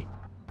rarity.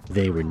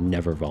 They were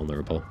never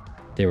vulnerable.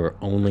 They were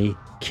only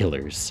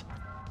killers.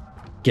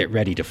 "Get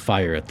ready to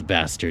fire at the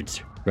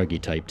bastards," Ruggy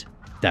typed.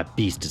 "That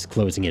beast is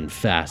closing in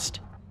fast."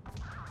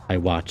 I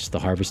watched the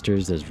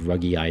harvesters as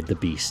Ruggy eyed the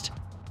beast.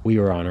 We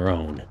were on our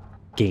own.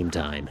 Game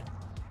time.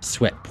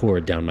 Sweat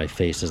poured down my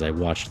face as I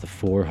watched the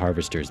 4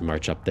 harvesters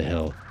march up the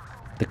hill.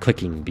 The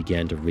clicking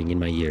began to ring in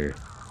my ear.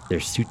 Their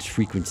suits'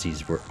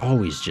 frequencies were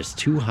always just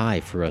too high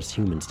for us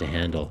humans to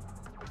handle.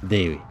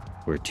 They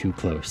were too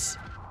close.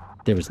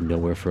 There was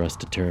nowhere for us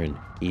to turn,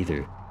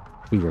 either.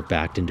 We were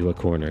backed into a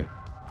corner.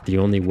 The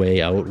only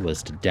way out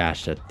was to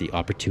dash at the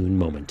opportune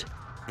moment.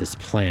 This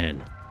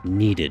plan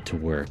needed to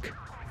work.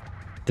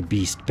 The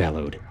beast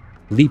bellowed,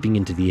 leaping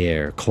into the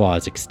air,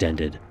 claws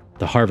extended.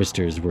 The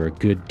harvesters were a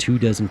good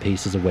 24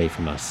 paces away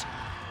from us.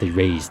 They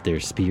raised their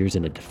spears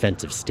in a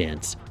defensive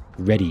stance,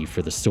 ready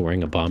for the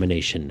soaring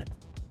abomination.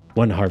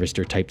 One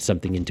harvester typed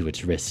something into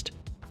its wrist,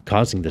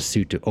 causing the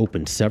suit to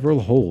open several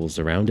holes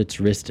around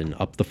its wrist and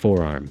up the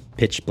forearm.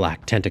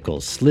 Pitch-black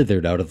tentacles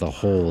slithered out of the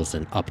holes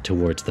and up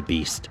towards the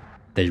beast.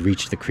 They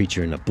reached the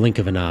creature in a blink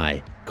of an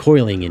eye,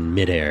 coiling in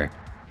midair.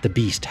 The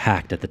beast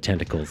hacked at the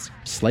tentacles,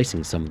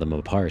 slicing some of them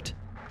apart.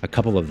 A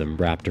couple of them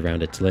wrapped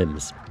around its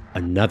limbs.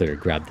 Another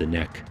grabbed the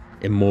neck,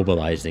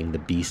 immobilizing the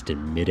beast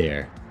in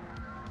midair.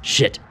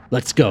 "Shit,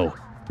 let's go,"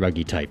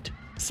 Ruggy typed,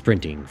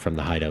 sprinting from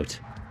the hideout.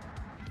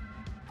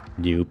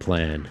 New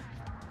plan.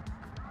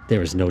 There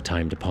was no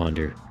time to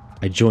ponder.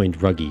 I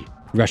joined Ruggy,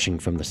 rushing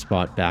from the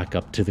spot back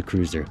up to the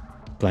cruiser.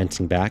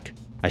 Glancing back,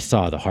 I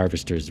saw the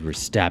harvesters were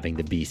stabbing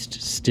the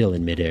beast, still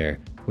in midair,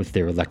 with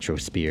their electro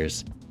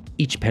spears.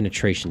 Each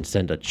penetration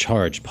sent a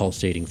charge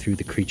pulsating through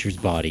the creature's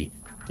body.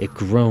 It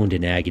groaned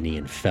in agony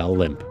and fell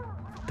limp.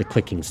 The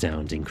clicking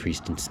sounds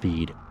increased in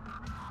speed.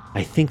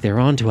 "I think they're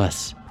onto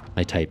us,"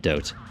 I typed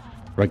out.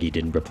 Ruggy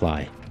didn't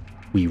reply.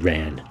 We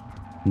ran.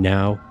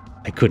 Now,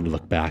 I couldn't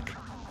look back.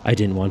 I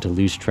didn't want to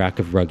lose track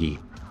of Ruggy.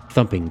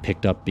 Thumping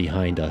picked up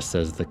behind us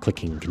as the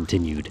clicking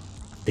continued.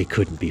 They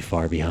couldn't be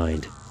far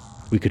behind.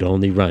 We could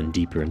only run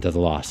deeper into the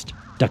lost,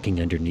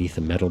 ducking underneath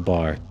a metal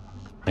bar.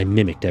 I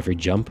mimicked every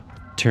jump,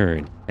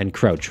 turn, and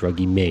crouch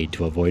Ruggy made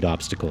to avoid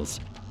obstacles.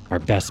 Our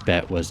best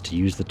bet was to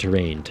use the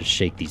terrain to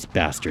shake these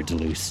bastards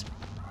loose.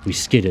 We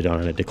skidded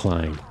on a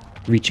decline,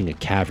 reaching a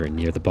cavern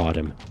near the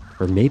bottom.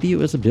 Or maybe it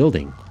was a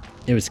building.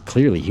 It was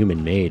clearly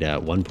human-made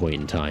at one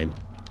point in time,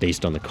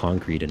 based on the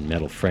concrete and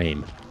metal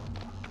frame.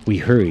 We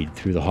hurried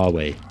through the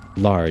hallway.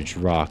 Large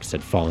rocks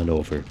had fallen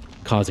over,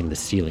 causing the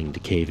ceiling to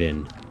cave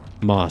in.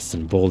 Moss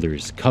and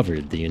boulders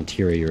covered the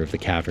interior of the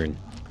cavern.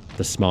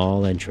 The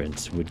small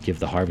entrance would give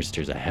the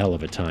harvesters a hell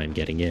of a time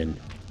getting in.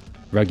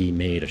 Ruggy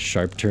made a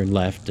sharp turn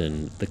left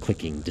and the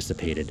clicking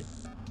dissipated.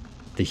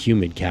 The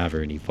humid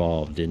cavern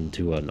evolved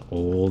into an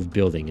old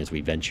building as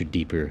we ventured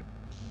deeper,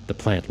 the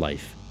plant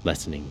life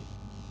lessening.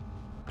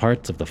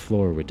 Parts of the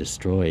floor were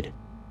destroyed,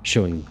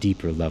 showing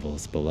deeper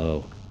levels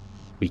below.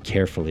 We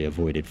carefully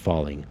avoided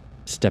falling,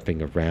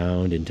 stepping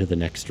around into the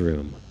next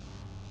room.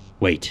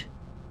 "Wait,"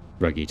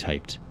 Ruggy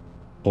typed,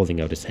 holding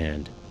out his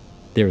hand.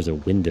 There was a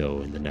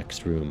window in the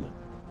next room.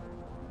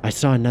 "I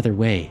saw another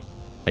way,"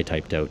 I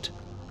typed out.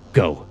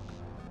 "Go."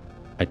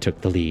 I took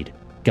the lead,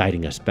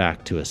 guiding us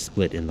back to a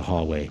split in the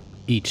hallway.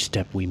 Each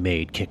step we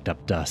made kicked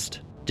up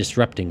dust,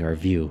 disrupting our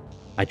view.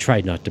 I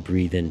tried not to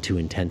breathe in too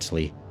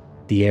intensely.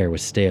 The air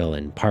was stale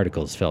and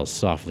particles fell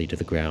softly to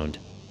the ground.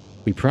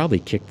 We probably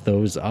kicked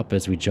those up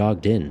as we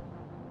jogged in.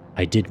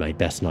 I did my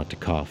best not to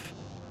cough.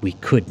 We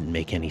couldn't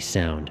make any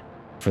sound,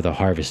 for the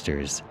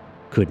harvesters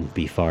couldn't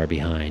be far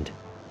behind.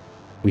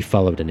 We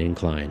followed an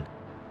incline.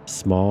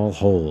 Small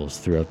holes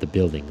throughout the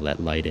building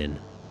let light in.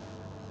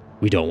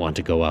 "We don't want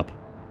to go up,"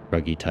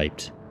 Ruggy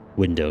typed.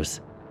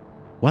 "Windows."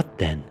 "What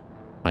then?"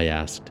 I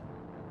asked.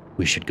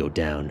 "We should go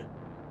down,"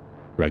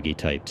 Ruggy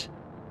typed.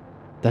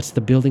 "That's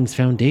the building's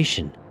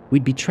foundation.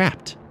 We'd be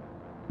trapped."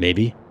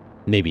 "Maybe,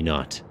 maybe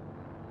not.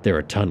 There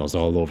are tunnels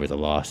all over the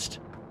Lost."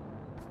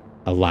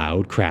 A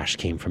loud crash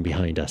came from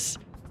behind us.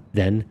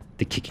 Then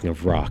the kicking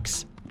of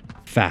rocks.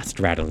 Fast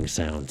rattling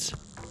sounds.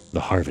 The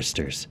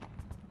harvesters.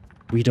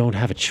 "We don't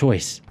have a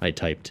choice," I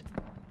typed.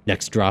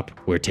 "Next drop,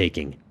 we're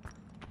taking."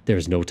 There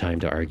was no time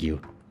to argue.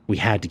 We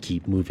had to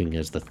keep moving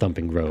as the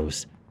thumping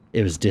rose.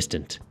 It was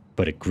distant,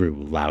 but it grew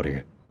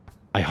louder.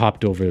 I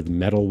hopped over the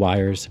metal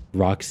wires,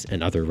 rocks,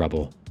 and other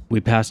rubble. We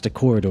passed a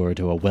corridor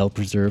to a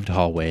well-preserved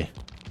hallway.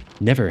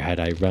 Never had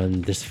I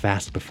run this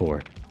fast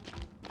before.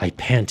 I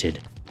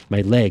panted.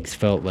 My legs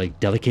felt like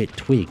delicate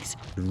twigs,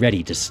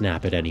 ready to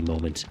snap at any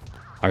moment.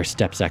 Our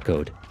steps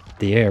echoed.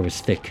 The air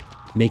was thick,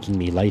 making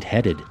me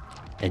lightheaded.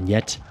 And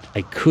yet,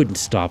 I couldn't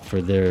stop,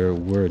 for there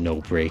were no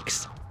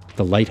breaks.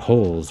 The light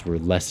holes were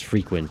less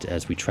frequent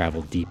as we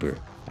traveled deeper,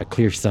 a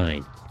clear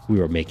sign we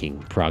were making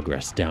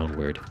progress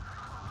downward.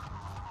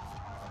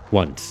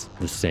 Once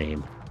the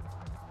same.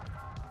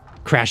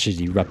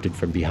 Crashes erupted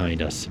from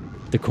behind us.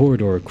 The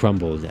corridor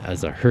crumbled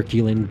as a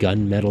Herculean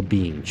gunmetal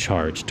beam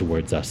charged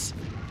towards us.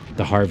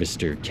 The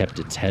harvester kept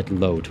its head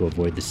low to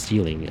avoid the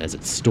ceiling as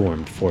it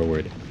stormed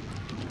forward.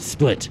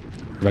 "Split,"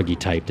 Ruggy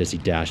typed as he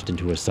dashed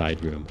into a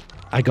side room.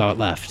 "I got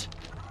left."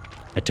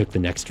 I took the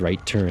next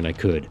right turn I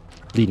could,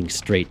 leading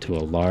straight to a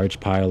large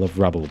pile of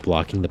rubble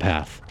blocking the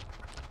path.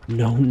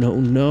 "No, no,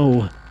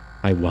 no,"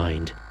 I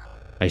whined.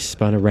 I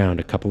spun around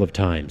a couple of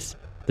times.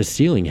 The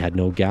ceiling had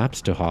no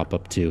gaps to hop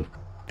up to.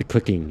 The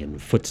clicking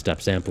and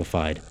footsteps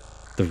amplified.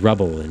 The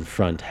rubble in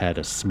front had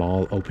a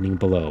small opening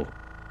below.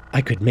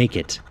 I could make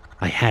it.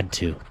 I had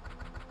to.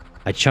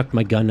 I chucked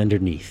my gun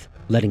underneath,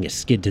 letting it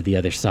skid to the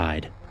other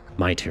side.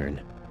 My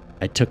turn.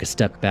 I took a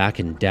step back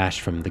and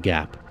dashed from the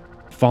gap,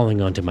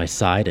 falling onto my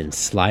side and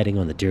sliding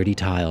on the dirty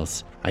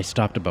tiles. I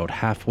stopped about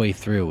halfway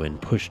through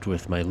and pushed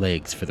with my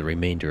legs for the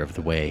remainder of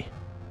the way.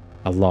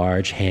 A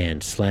large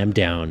hand slammed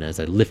down as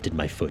I lifted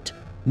my foot,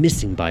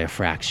 missing by a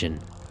fraction.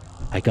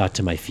 I got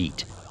to my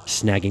feet,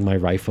 snagging my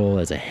rifle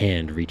as a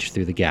hand reached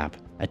through the gap,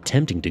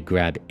 attempting to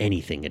grab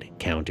anything it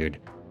encountered.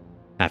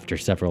 After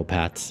several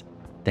pats,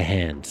 the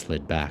hand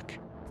slid back.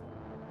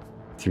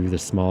 Through the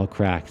small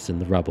cracks in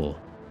the rubble,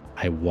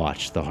 I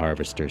watched the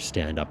harvester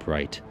stand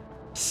upright,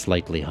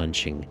 slightly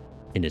hunching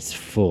in its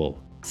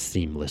full,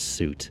 seamless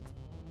suit.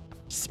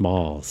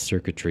 Small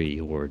circuitry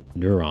or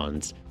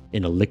neurons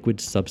in a liquid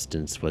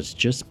substance was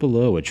just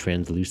below a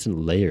translucent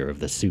layer of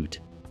the suit,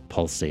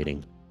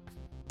 pulsating.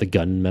 The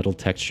gunmetal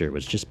texture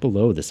was just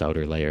below this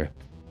outer layer.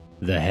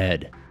 The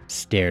head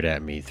stared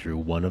at me through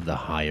one of the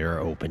higher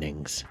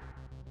openings.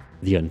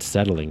 The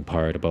unsettling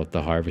part about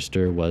the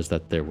harvester was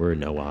that there were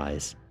no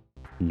eyes,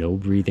 no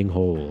breathing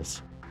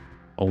holes,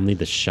 only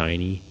the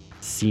shiny,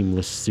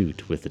 seamless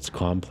suit with its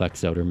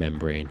complex outer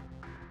membrane.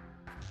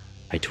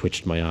 I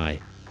twitched my eye,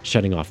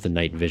 shutting off the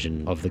night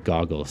vision of the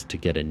goggles to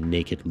get a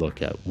naked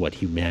look at what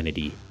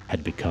humanity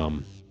had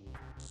become.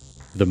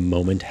 The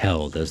moment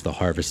held as the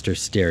harvester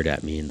stared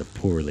at me in the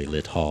poorly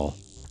lit hall.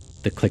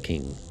 The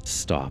clicking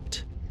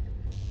stopped.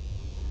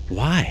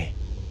 "Why?"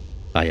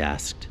 I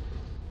asked.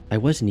 I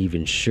wasn't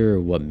even sure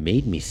what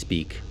made me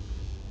speak.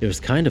 It was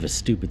kind of a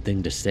stupid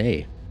thing to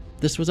say.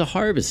 This was a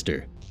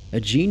harvester,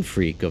 a gene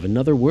freak of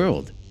another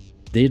world.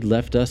 They'd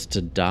left us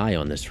to die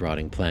on this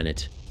rotting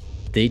planet.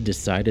 They'd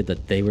decided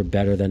that they were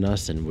better than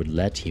us and would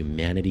let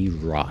humanity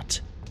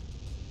rot.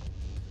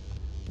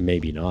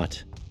 Maybe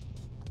not.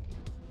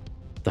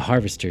 The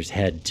harvester's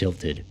head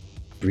tilted,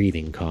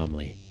 breathing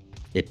calmly.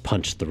 It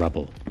punched the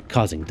rubble,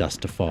 causing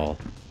dust to fall.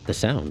 The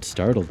sound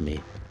startled me,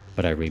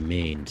 but I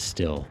remained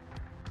still.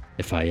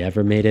 If I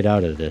ever made it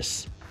out of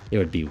this, it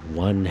would be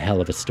one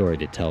hell of a story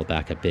to tell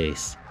back at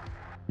base.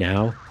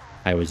 Now,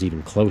 I was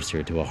even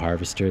closer to a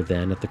harvester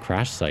than at the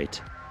crash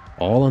site,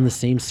 all on the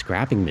same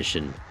scrapping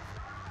mission.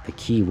 The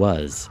key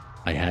was,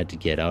 I had to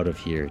get out of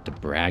here to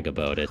brag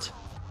about it.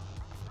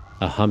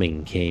 A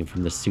humming came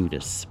from the suit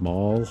as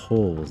small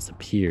holes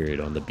appeared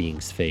on the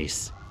being's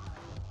face.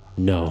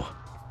 "No,"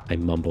 I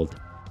mumbled,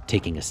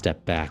 taking a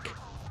step back.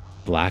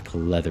 Black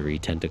leathery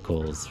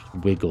tentacles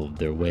wiggled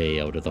their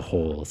way out of the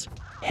holes,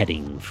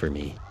 heading for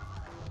me.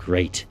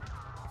 "Great,"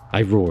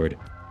 I roared,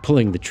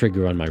 pulling the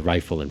trigger on my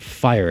rifle and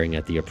firing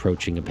at the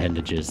approaching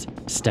appendages,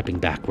 stepping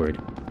backward.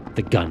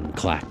 The gun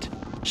clacked.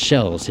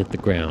 Shells hit the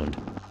ground.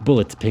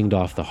 Bullets pinged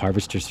off the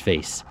harvester's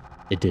face.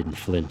 It didn't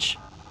flinch.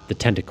 The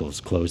tentacles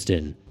closed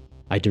in.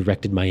 I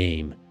directed my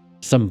aim.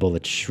 Some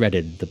bullets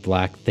shredded the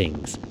black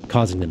things,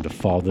 causing them to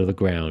fall to the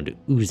ground,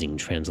 oozing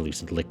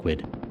translucent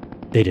liquid.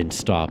 They didn't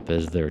stop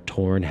as their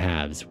torn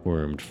halves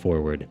wormed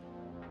forward.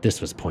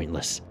 This was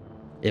pointless.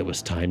 It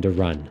was time to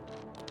run.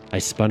 I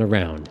spun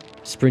around,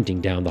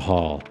 sprinting down the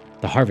hall.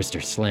 The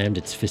harvester slammed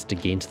its fist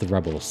against the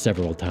rubble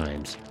several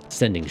times,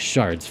 sending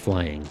shards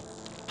flying.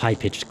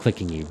 High-pitched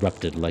clicking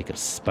erupted like a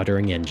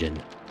sputtering engine.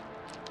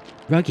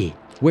 "Ruggy,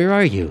 where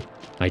are you?"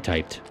 I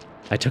typed.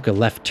 I took a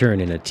left turn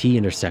in a T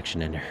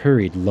intersection and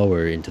hurried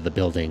lower into the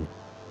building.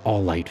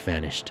 All light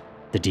vanished.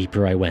 The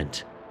deeper I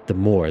went, the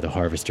more the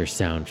harvester's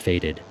sound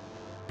faded.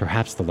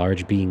 Perhaps the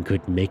large being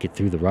could make it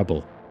through the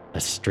rubble.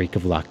 A streak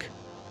of luck.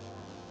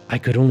 I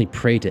could only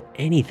pray to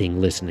anything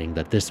listening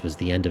that this was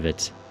the end of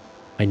it.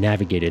 I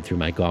navigated through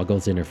my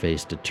goggles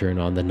interface to turn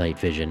on the night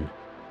vision.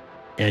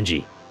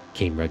 "Angie,"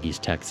 came Ruggy's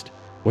text.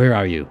 "Where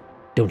are you?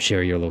 Don't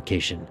share your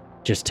location.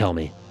 Just tell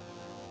me."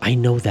 "I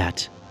know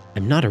that.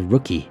 I'm not a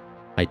rookie,"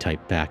 I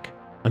typed back.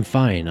 "I'm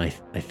fine, I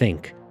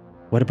think.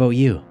 What about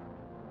you?"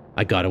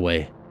 "I got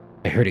away.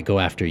 I heard it go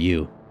after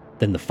you.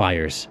 Then the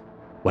fires.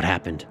 What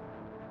happened?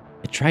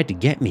 It tried to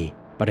get me,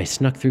 but I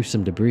snuck through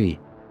some debris.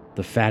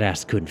 The fat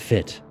ass couldn't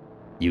fit.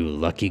 You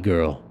lucky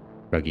girl,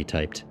 Ruggie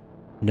typed.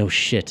 No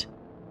shit.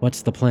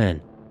 What's the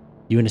plan?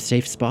 You in a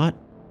safe spot?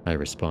 I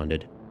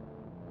responded.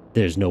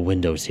 There's no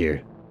windows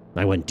here.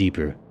 I went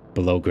deeper,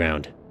 below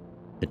ground.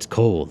 It's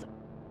cold,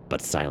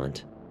 but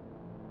silent.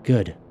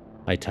 Good,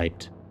 I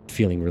typed,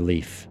 feeling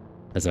relief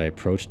as I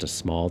approached a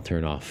small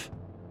turnoff.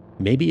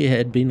 Maybe it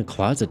had been a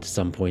closet at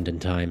some point in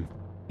time.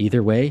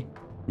 Either way,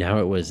 now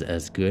it was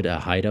as good a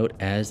hideout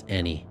as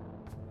any.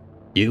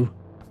 You?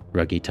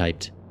 Ruggie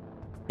typed.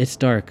 It's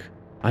dark.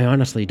 I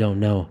honestly don't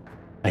know.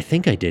 I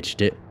think I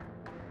ditched it,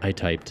 I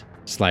typed,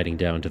 sliding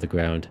down to the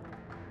ground.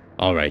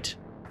 All right,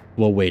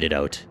 we'll wait it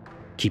out.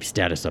 Keep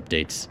status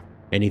updates.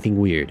 Anything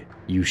weird,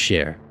 you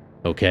share,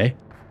 okay?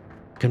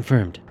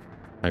 Confirmed,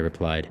 I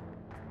replied.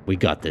 We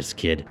got this,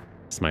 kid,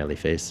 smiley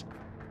face.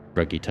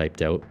 Ruggie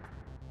typed out.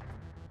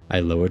 I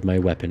lowered my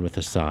weapon with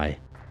a sigh.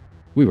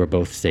 We were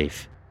both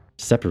safe,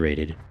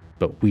 separated,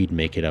 but we'd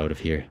make it out of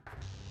here.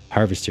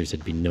 Harvesters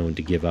had been known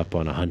to give up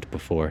on a hunt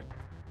before.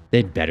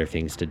 They'd better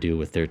things to do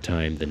with their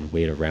time than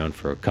wait around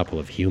for a couple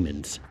of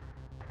humans.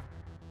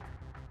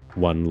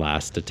 One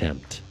last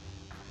attempt.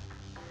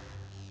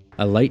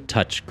 A light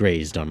touch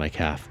grazed on my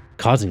calf,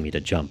 causing me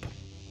to jump.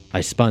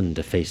 I spun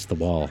to face the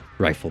wall,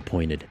 rifle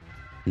pointed.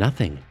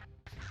 Nothing.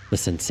 The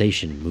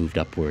sensation moved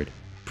upward,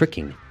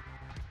 pricking.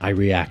 I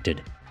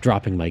reacted,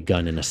 dropping my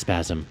gun in a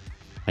spasm.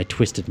 I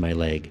twisted my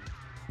leg.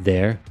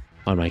 There,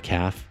 on my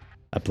calf,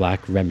 a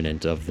black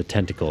remnant of the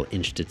tentacle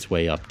inched its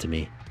way up to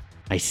me.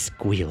 I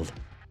squealed,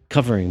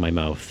 covering my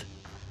mouth.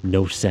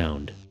 No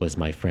sound was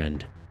my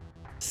friend.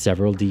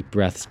 Several deep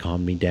breaths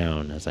calmed me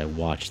down as I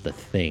watched the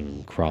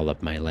thing crawl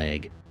up my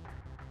leg.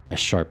 A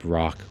sharp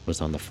rock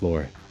was on the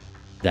floor.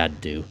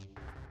 That'd do.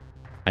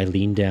 I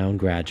leaned down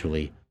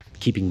gradually,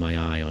 keeping my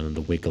eye on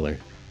the wiggler.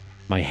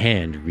 My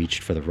hand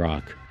reached for the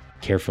rock,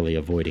 carefully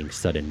avoiding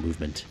sudden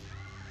movement.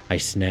 I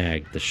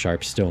snagged the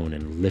sharp stone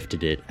and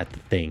lifted it at the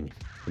thing,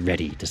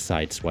 ready to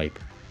sideswipe.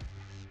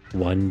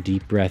 One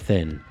deep breath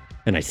in,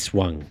 and I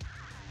swung.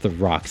 The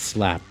rock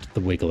slapped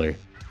the wiggler,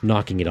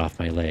 knocking it off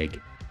my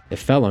leg. It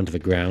fell onto the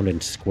ground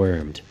and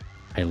squirmed.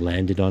 I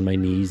landed on my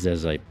knees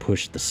as I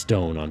pushed the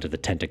stone onto the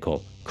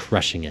tentacle,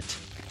 crushing it.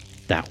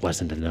 That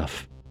wasn't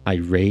enough. I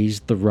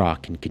raised the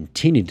rock and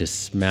continued to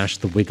smash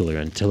the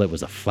wiggler until it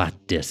was a flat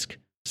disc,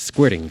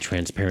 squirting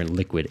transparent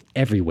liquid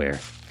everywhere.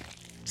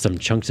 Some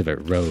chunks of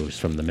it rose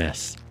from the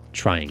mess,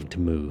 trying to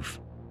move.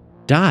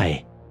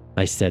 Die,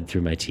 I said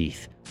through my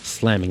teeth,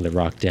 slamming the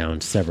rock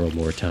down several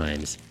more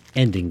times,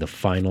 ending the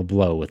final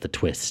blow with a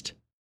twist.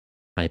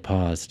 I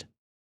paused,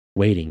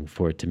 waiting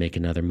for it to make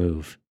another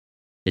move.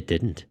 It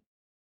didn't.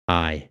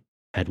 I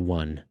had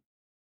won.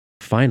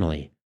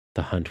 Finally,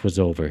 the hunt was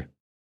over.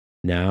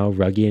 Now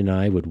Ruggie and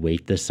I would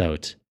wait this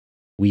out.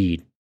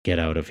 We'd get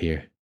out of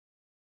here.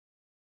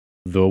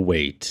 The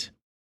wait.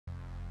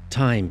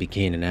 Time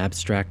became an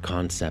abstract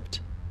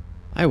concept.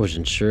 I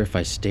wasn't sure if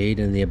I stayed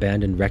in the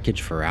abandoned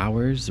wreckage for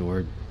hours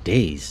or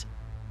days.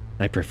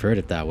 I preferred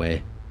it that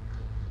way.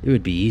 It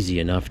would be easy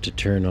enough to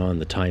turn on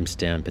the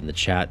timestamp in the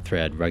chat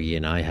thread Ruggie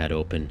and I had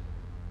open,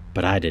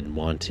 but I didn't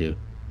want to.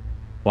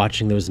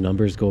 Watching those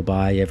numbers go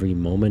by every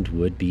moment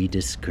would be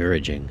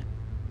discouraging.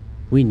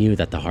 We knew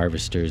that the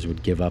harvesters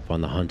would give up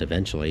on the hunt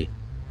eventually.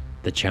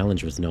 The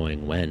challenge was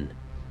knowing when.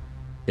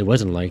 It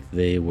wasn't like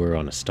they were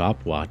on a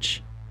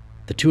stopwatch.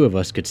 The two of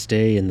us could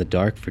stay in the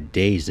dark for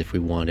days if we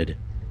wanted,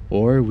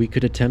 or we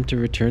could attempt to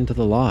return to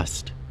the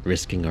Lost,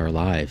 risking our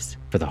lives,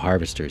 for the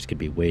harvesters could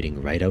be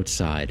waiting right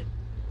outside.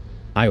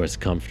 I was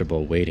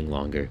comfortable waiting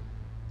longer.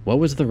 What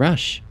was the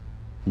rush?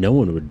 No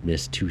one would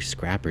miss two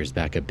scrappers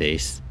back at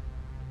base.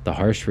 The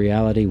harsh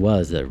reality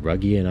was that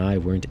Ruggie and I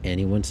weren't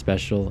anyone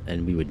special,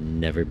 and we would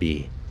never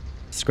be.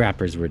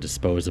 Scrappers were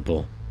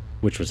disposable,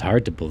 which was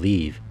hard to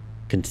believe,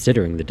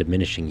 considering the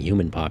diminishing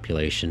human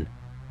population.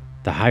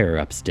 The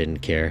higher-ups didn't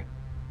care.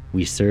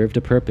 We served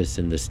a purpose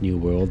in this new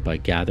world by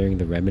gathering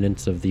the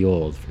remnants of the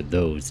old for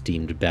those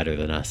deemed better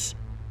than us.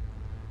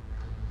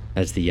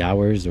 As the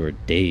hours or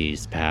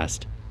days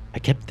passed, I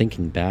kept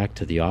thinking back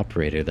to the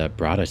operator that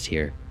brought us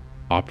here,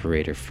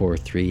 Operator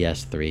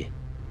 43S3.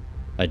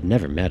 I'd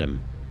never met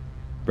him.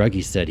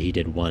 Ruggie said he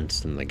did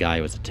once, and the guy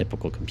was a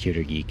typical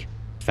computer geek,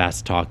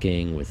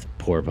 fast-talking with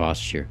poor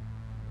posture.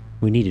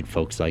 We needed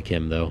folks like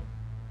him, though.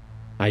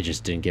 I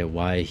just didn't get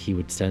why he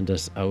would send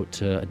us out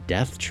to a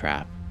death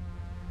trap.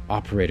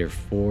 Operator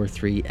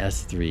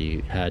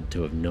 43S3 had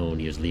to have known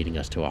he was leading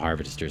us to a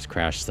harvester's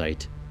crash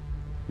site.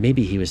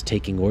 Maybe he was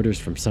taking orders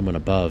from someone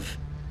above.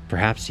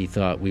 Perhaps he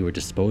thought we were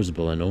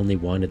disposable and only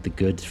wanted the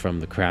goods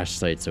from the crash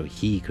site so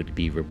he could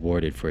be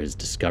rewarded for his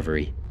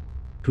discovery.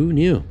 Who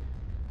knew?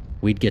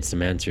 We'd get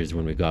some answers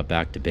when we got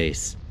back to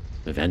base,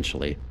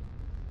 eventually.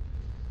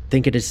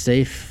 Think it is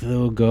safe,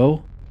 though,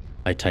 go?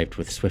 I typed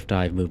with swift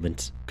eye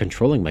movements,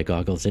 controlling my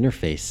goggles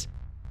interface.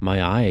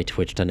 My eye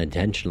twitched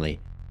unintentionally,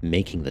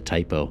 making the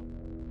typo.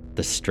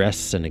 The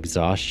stress and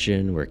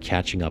exhaustion were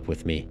catching up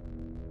with me.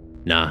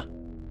 Nah,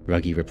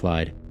 Ruggie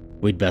replied.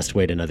 We'd best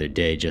wait another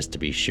day just to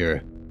be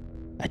sure.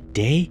 A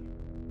day?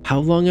 How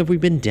long have we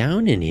been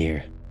down in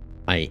here?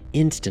 I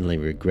instantly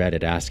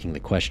regretted asking the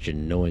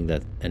question, knowing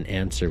that an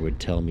answer would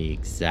tell me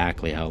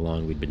exactly how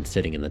long we'd been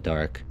sitting in the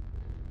dark.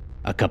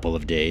 A couple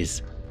of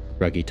days,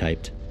 Ruggie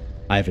typed.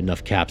 I have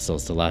enough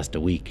capsules to last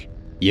a week.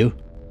 You?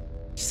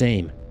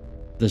 Same.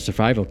 The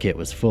survival kit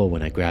was full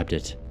when I grabbed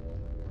it.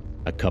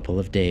 A couple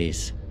of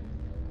days.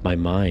 My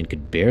mind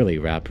could barely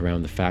wrap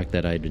around the fact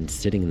that I'd been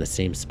sitting in the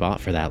same spot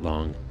for that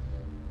long.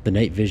 The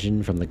night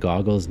vision from the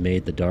goggles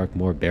made the dark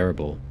more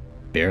bearable.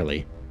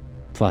 Barely.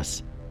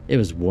 Plus, it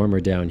was warmer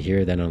down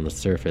here than on the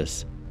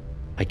surface.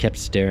 I kept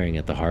staring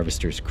at the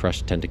harvester's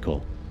crushed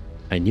tentacle.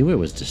 I knew it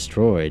was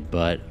destroyed,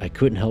 but I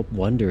couldn't help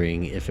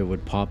wondering if it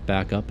would pop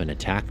back up and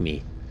attack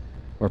me.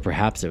 Or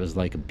perhaps it was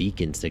like a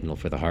beacon signal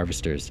for the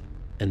harvesters,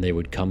 and they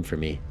would come for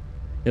me.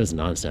 It was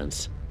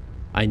nonsense.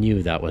 I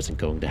knew that wasn't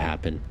going to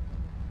happen.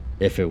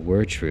 If it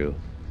were true,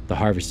 the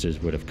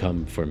harvesters would have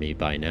come for me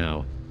by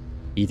now.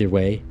 Either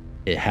way,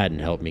 it hadn't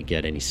helped me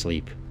get any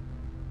sleep.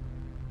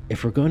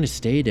 If we're going to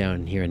stay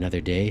down here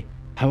another day,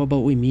 how about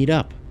we meet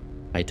up?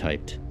 I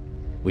typed.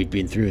 We've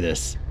been through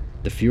this.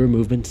 The fewer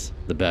movements,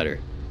 the better.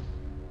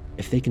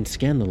 If they can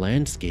scan the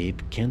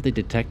landscape, can't they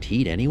detect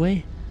heat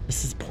anyway?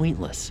 This is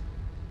pointless.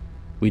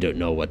 We don't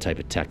know what type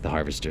of tech the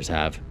harvesters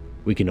have.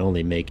 We can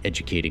only make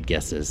educated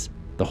guesses.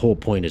 The whole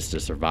point is to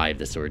survive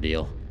this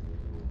ordeal.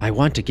 I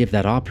want to give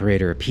that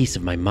operator a piece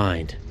of my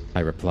mind,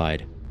 I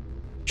replied.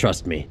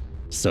 Trust me,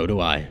 so do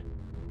I,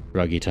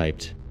 Ruggie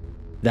typed.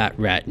 That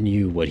rat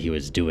knew what he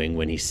was doing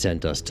when he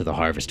sent us to the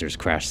harvester's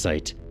crash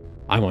site.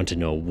 I want to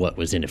know what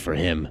was in it for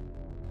him.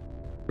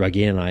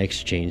 Ruggie and I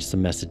exchanged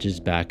some messages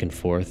back and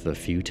forth a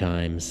few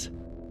times.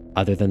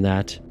 Other than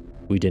that,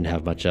 we didn't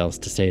have much else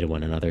to say to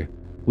one another.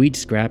 We'd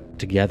scrapped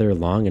together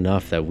long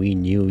enough that we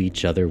knew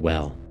each other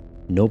well.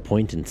 No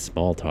point in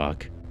small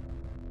talk.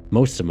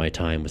 Most of my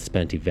time was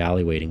spent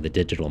evaluating the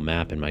digital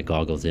map in my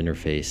goggles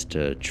interface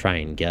to try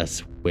and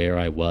guess where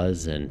I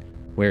was and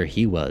where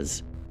he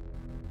was.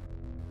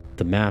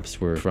 The maps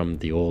were from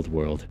the old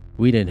world.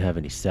 We didn't have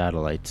any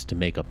satellites to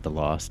make up the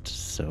lost,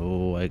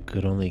 so I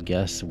could only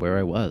guess where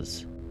I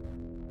was.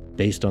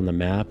 Based on the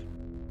map,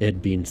 it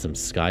had been some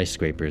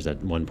skyscrapers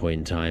at one point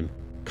in time,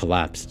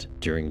 collapsed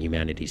during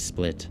humanity's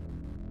split.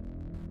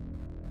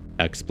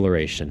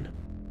 Exploration.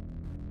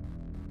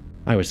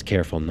 I was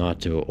careful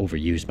not to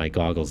overuse my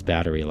goggles'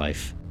 battery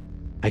life.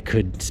 I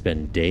could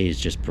spend days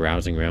just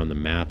browsing around the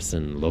maps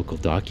and local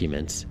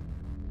documents.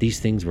 These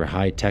things were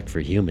high tech for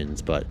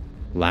humans, but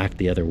lacked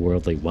the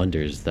otherworldly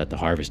wonders that the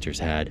harvesters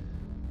had.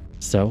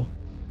 So,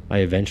 I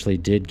eventually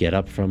did get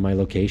up from my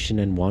location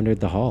and wandered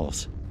the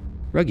halls.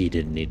 Ruggie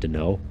didn't need to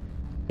know.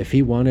 If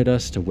he wanted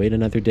us to wait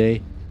another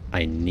day,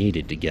 I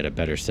needed to get a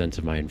better sense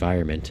of my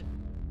environment.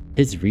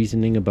 His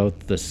reasoning about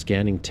the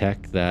scanning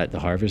tech that the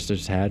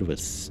harvesters had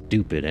was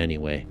stupid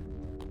anyway.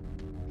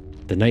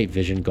 The night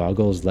vision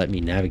goggles let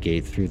me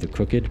navigate through the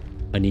crooked,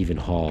 uneven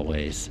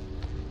hallways.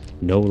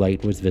 No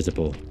light was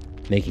visible,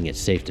 making it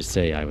safe to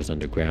say I was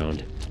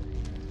underground.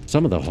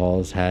 Some of the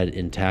halls had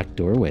intact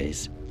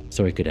doorways,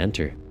 so I could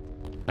enter.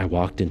 I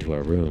walked into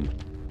a room,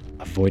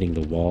 avoiding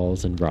the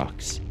walls and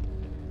rocks.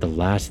 The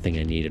last thing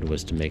I needed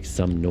was to make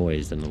some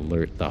noise and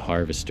alert the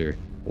harvester,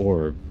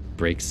 or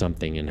break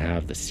something and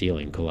have the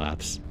ceiling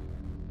collapse.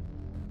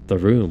 The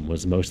room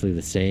was mostly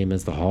the same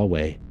as the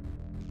hallway.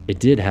 It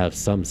did have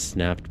some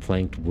snapped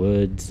planked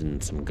woods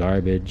and some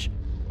garbage,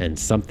 and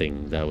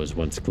something that was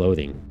once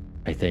clothing,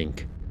 I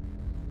think.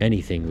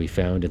 Anything we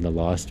found in the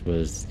Lost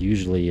was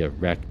usually a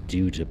wreck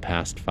due to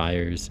past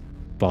fires,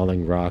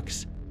 falling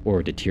rocks,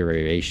 or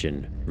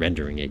deterioration,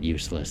 rendering it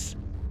useless.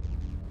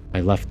 I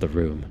left the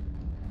room.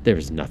 There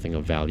was nothing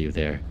of value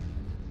there.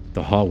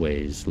 The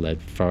hallways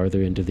led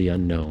farther into the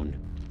unknown,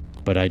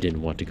 but I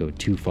didn't want to go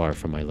too far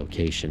from my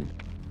location.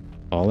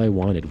 All I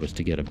wanted was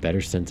to get a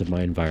better sense of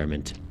my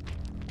environment.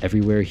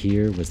 Everywhere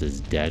here was as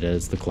dead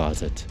as the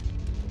closet.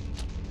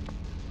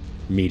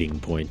 Meeting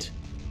point.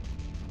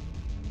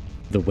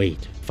 The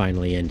wait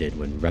finally ended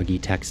when Ruggie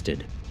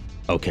texted,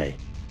 "Okay,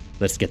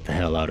 let's get the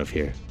hell out of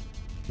here."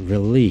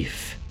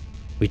 Relief.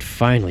 We'd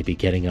finally be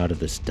getting out of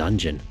this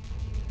dungeon.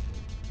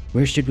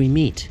 "Where should we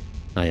meet?"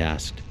 I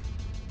asked.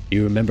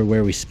 "You remember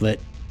where we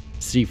split?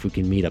 See if we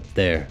can meet up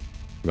there,"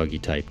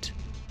 Ruggie typed.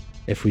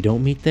 "If we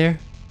don't meet there,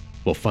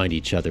 we'll find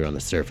each other on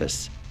the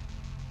surface."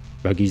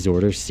 Ruggie's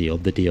order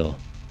sealed the deal.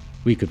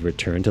 We could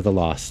return to the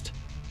Lost.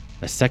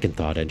 A second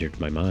thought entered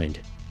my mind.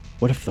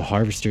 What if the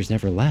harvesters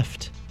never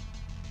left?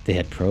 They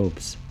had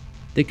probes.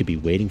 They could be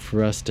waiting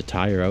for us to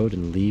tire out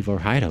and leave our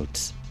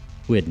hideouts.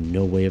 We had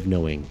no way of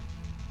knowing.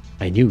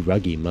 I knew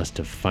Ruggie must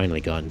have finally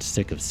gotten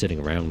sick of sitting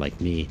around like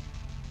me.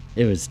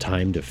 It was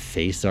time to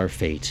face our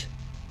fate.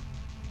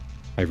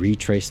 I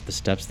retraced the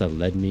steps that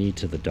led me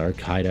to the dark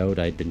hideout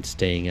I'd been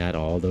staying at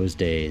all those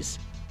days.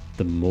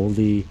 The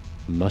moldy,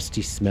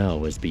 musty smell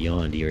was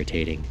beyond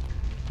irritating.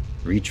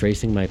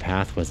 Retracing my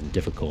path wasn't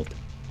difficult.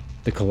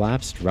 The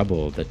collapsed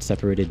rubble that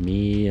separated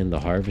me and the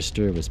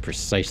harvester was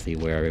precisely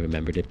where I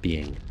remembered it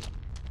being.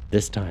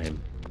 This time,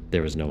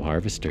 there was no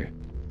harvester.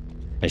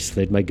 I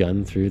slid my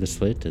gun through the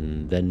slit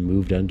and then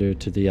moved under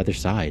to the other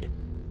side.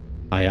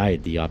 I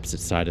eyed the opposite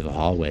side of the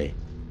hallway,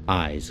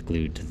 eyes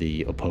glued to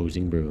the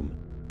opposing room,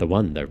 the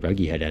one that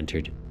Ruggie had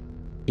entered.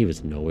 He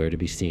was nowhere to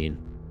be seen.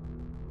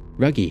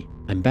 "Ruggie,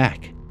 I'm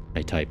back,"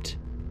 I typed.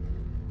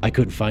 "I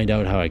couldn't find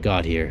out how I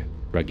got here,"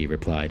 Ruggie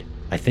replied.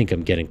 "I think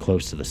I'm getting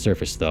close to the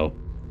surface, though."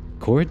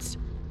 "Coords?"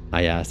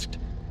 I asked.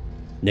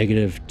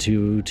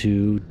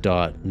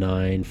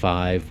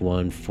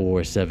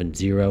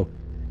 -22.951470,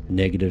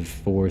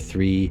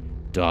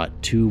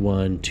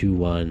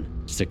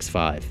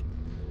 -43.212165.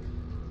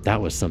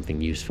 That was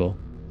something useful.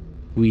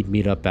 We'd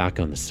meet up back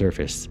on the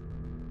surface.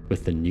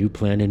 With the new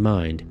plan in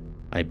mind,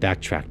 I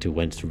backtracked to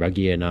whence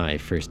Ruggie and I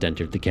first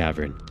entered the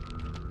cavern.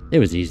 It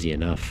was easy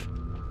enough.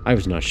 I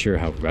was not sure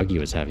how Ruggie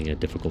was having a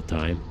difficult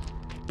time,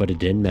 but it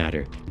didn't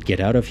matter. Get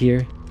out of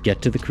here,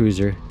 get to the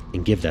cruiser,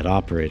 and give that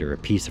operator a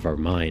piece of our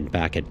mind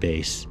back at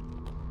base.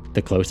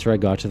 The closer I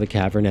got to the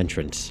cavern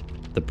entrance,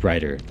 the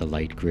brighter the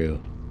light grew.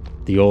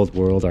 The old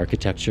world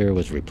architecture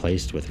was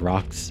replaced with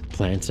rocks,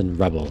 plants, and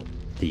rubble,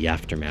 the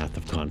aftermath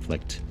of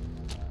conflict.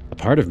 A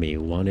part of me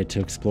wanted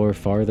to explore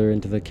farther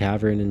into the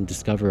cavern and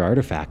discover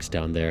artifacts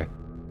down there.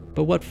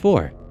 But what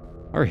for?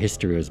 Our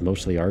history was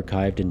mostly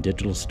archived in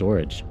digital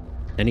storage.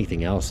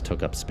 Anything else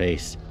took up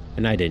space,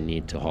 and I didn't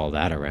need to haul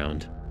that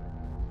around.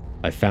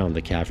 I found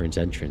the cavern's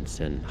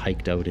entrance and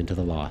hiked out into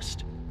the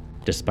lost.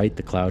 Despite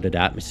the clouded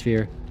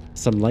atmosphere,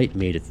 some light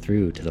made it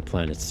through to the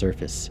planet's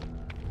surface.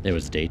 It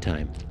was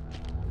daytime.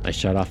 I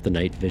shut off the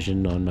night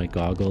vision on my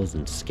goggles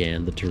and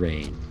scanned the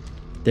terrain.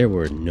 There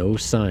were no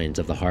signs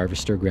of the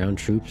Harvester ground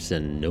troops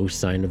and no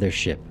sign of their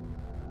ship.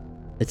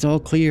 "It's all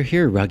clear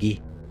here, Ruggie,"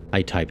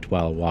 I typed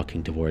while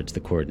walking towards the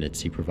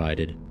coordinates he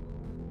provided.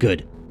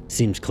 "Good.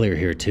 Seems clear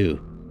here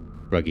too,"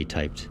 Ruggie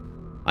typed.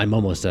 "I'm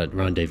almost at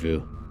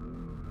rendezvous."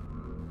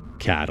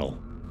 Cattle.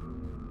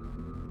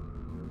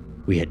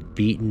 We had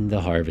beaten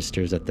the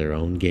Harvesters at their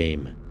own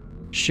game.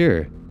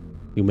 Sure,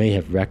 we may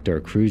have wrecked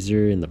our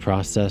cruiser in the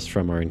process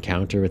from our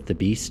encounter with the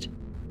beast,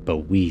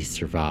 but we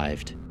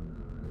survived.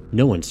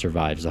 No one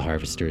survives the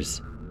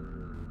Harvesters.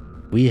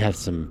 "We have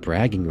some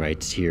bragging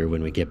rights here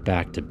when we get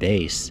back to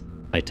base,"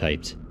 I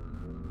typed.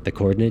 The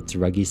coordinates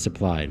Ruggie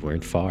supplied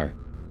weren't far.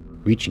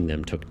 Reaching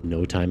them took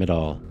no time at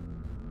all.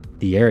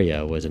 The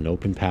area was an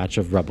open patch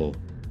of rubble.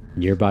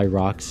 Nearby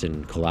rocks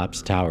and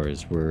collapsed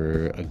towers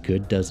were a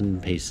good dozen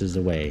paces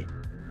away.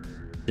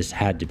 This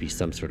had to be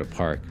some sort of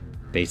park,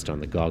 based on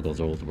the goggle's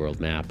old world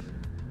map.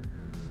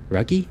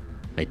 "Ruggie?"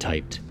 I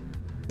typed,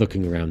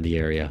 looking around the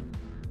area.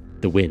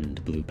 The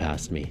wind blew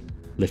past me,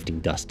 lifting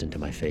dust into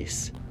my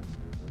face.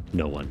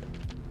 No one.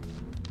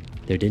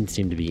 There didn't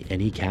seem to be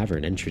any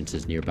cavern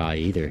entrances nearby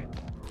either.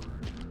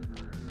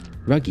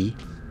 "Ruggie,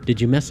 did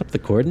you mess up the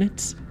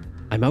coordinates?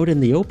 I'm out in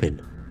the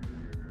open."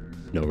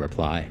 No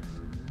reply.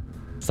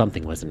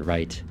 Something wasn't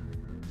right.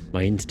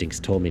 My instincts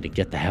told me to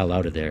get the hell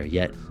out of there,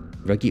 yet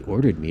Ruggie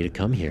ordered me to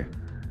come here.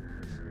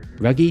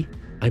 "Ruggie,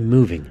 I'm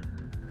moving,"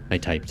 I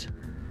typed.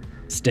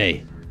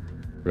 "Stay,"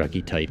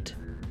 Ruggie typed.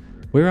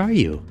 "Where are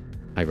you?"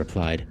 I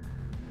replied.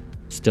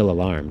 Still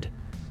alarmed,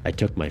 I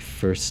took my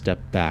first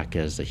step back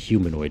as a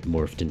humanoid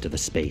morphed into the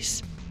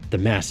space. The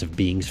massive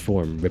being's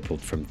form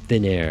rippled from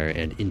thin air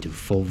and into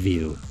full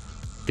view.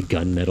 The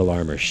gunmetal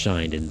armor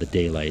shined in the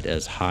daylight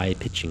as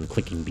high-pitching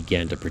clicking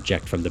began to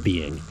project from the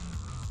being.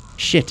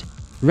 "Shit!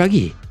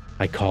 Ruggie!"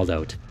 I called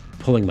out,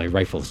 pulling my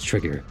rifle's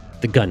trigger.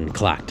 The gun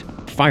clacked,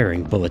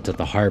 firing bullets at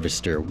the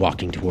Harvester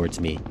walking towards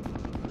me.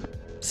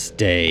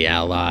 "Stay,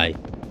 ally,"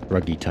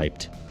 Ruggie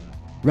typed.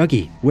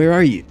 "Ruggie, where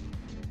are you?"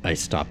 I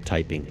stopped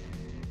typing.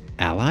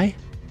 "Ally?"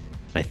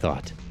 I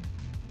thought,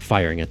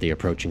 firing at the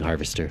approaching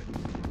Harvester.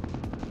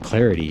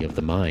 Clarity of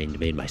the mind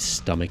made my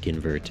stomach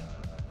invert,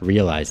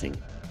 realizing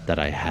that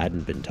I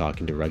hadn't been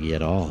talking to Ruggie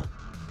at all.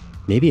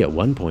 Maybe at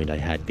one point I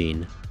had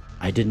been.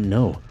 I didn't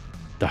know.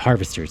 The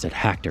Harvesters had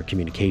hacked our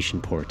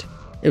communication port.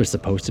 It was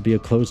supposed to be a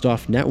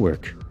closed-off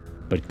network,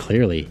 but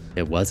clearly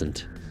it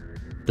wasn't.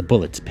 The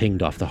bullets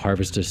pinged off the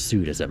Harvester's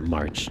suit as it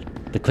marched.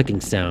 The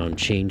clicking sound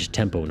changed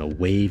tempo in a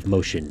wave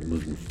motion,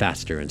 moving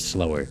faster and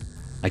slower.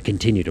 I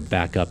continued to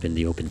back up in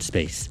the open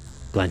space.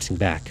 Glancing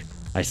back,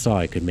 I saw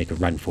I could make a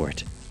run for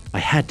it. I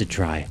had to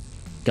try.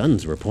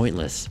 Guns were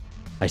pointless.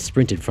 I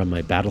sprinted from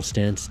my battle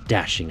stance,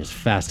 dashing as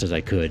fast as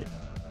I could.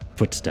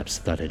 Footsteps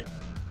thudded.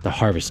 The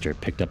Harvester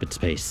picked up its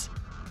pace.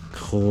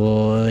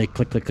 Click,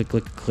 click, click, click,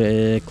 click,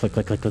 click, click,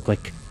 click, click, click,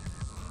 click.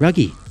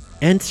 "Ruggie,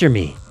 answer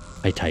me,"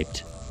 I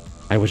typed.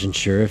 I wasn't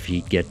sure if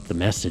he'd get the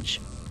message.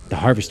 The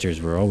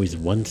Harvesters were always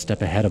one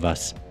step ahead of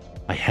us.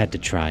 I had to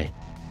try.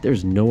 There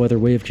was no other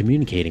way of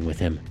communicating with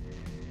him.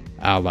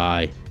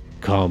 "Ally,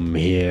 come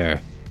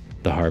here,"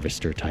 the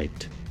Harvester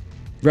typed.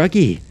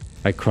 "Ruggie!"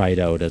 I cried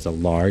out as a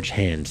large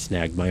hand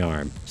snagged my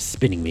arm,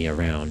 spinning me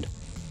around.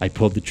 I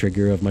pulled the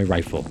trigger of my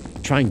rifle,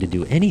 trying to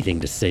do anything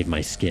to save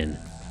my skin.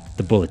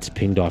 The bullets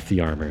pinged off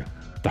the armor.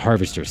 The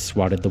Harvester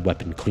swatted the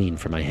weapon clean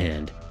from my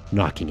hand,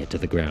 knocking it to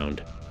the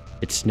ground.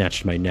 It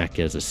snatched my neck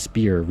as a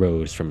spear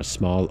rose from a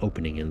small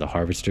opening in the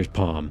Harvester's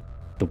palm.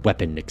 The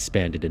weapon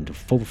expanded into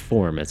full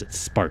form as it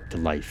sparked to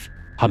life,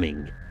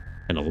 humming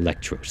an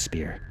electro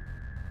spear.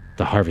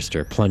 The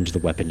harvester plunged the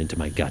weapon into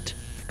my gut,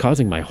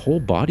 causing my whole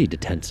body to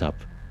tense up.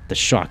 The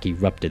shock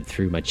erupted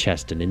through my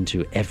chest and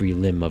into every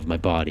limb of my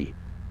body.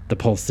 The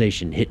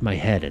pulsation hit my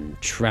head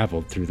and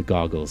traveled through the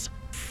goggles,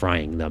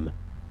 frying them.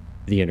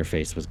 The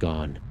interface was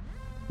gone.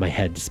 My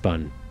head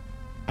spun.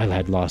 I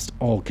had lost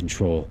all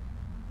control.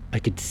 I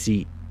could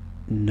see...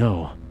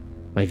 No.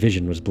 My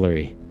vision was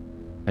blurry.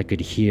 I could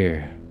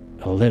hear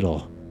a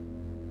little.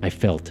 I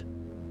felt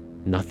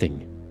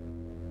nothing.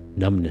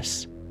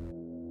 Numbness.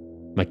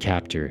 My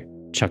captor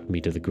chucked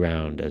me to the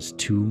ground as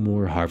two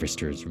more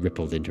harvesters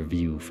rippled into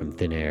view from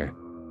thin air.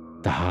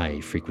 The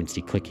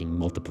high-frequency clicking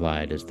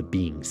multiplied as the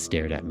beings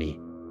stared at me.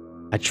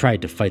 I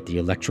tried to fight the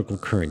electrical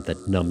current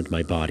that numbed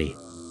my body.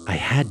 I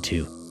had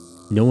to.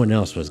 No one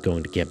else was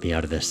going to get me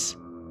out of this.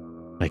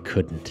 I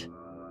couldn't.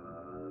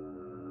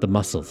 The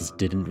muscles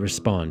didn't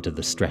respond to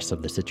the stress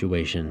of the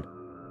situation.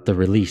 The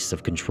release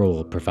of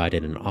control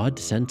provided an odd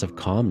sense of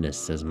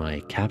calmness as my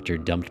captor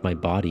dumped my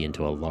body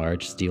into a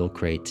large steel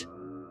crate.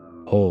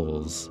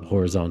 Holes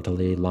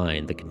horizontally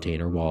lined the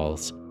container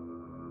walls.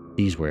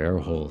 These were air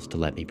holes to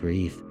let me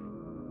breathe.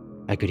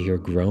 I could hear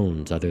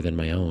groans other than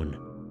my own.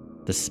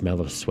 The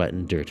smell of sweat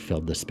and dirt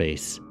filled the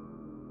space.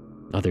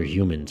 Other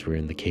humans were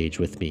in the cage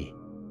with me.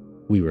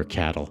 We were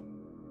cattle.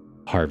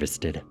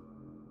 Harvested.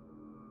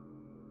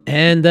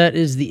 And that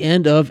is the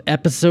end of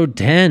episode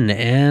 10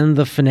 and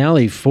the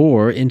finale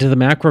for Into the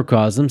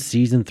Macrocosm,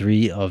 season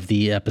 3 of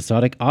the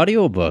episodic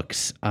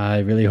audiobooks. I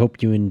really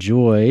hope you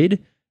enjoyed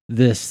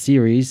this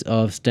series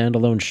of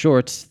standalone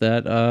shorts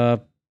that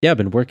I've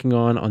been working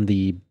on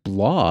the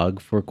blog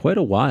for quite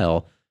a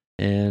while,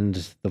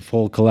 and the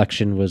full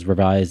collection was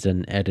revised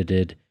and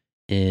edited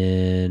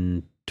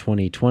in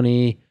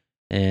 2020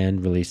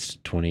 and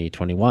released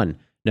 2021.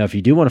 Now, if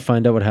you do want to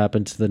find out what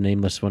happened to the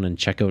Nameless One and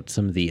check out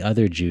some of the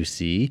other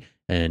juicy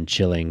and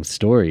chilling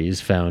stories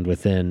found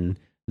within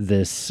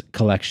this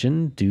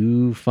collection,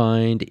 do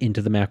find Into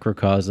the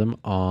Macrocosm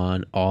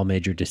on all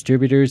major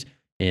distributors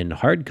in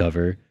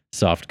hardcover,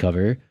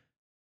 softcover,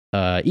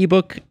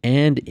 ebook,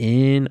 and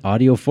in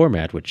audio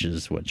format, which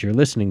is what you're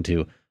listening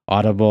to.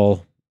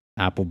 Audible,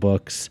 Apple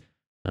Books,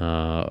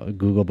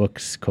 Google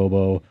Books,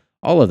 Kobo,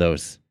 all of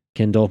those.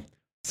 Kindle.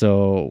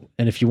 So,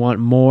 and if you want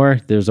more,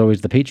 there's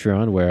always the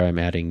Patreon where I'm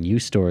adding new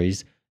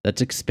stories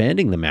that's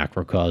expanding the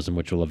macrocosm,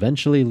 which will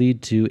eventually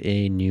lead to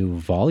a new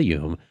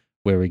volume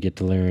where we get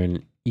to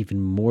learn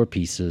even more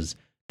pieces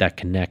that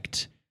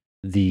connect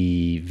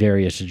the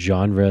various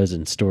genres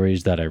and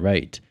stories that I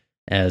write.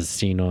 As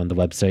seen on the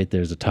website,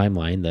 there's a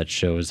timeline that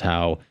shows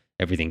how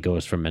everything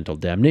goes from Mental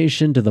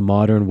Damnation to the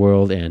modern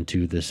world and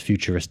to this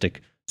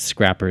futuristic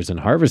Scrappers and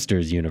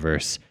Harvesters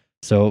universe.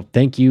 So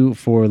thank you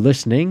for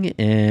listening,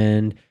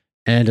 and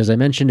as I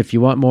mentioned, if you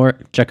want more,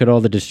 check out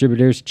all the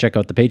distributors, check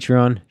out the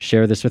Patreon,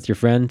 share this with your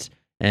friends,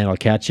 and I'll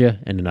catch you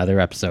in another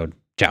episode.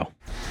 Ciao.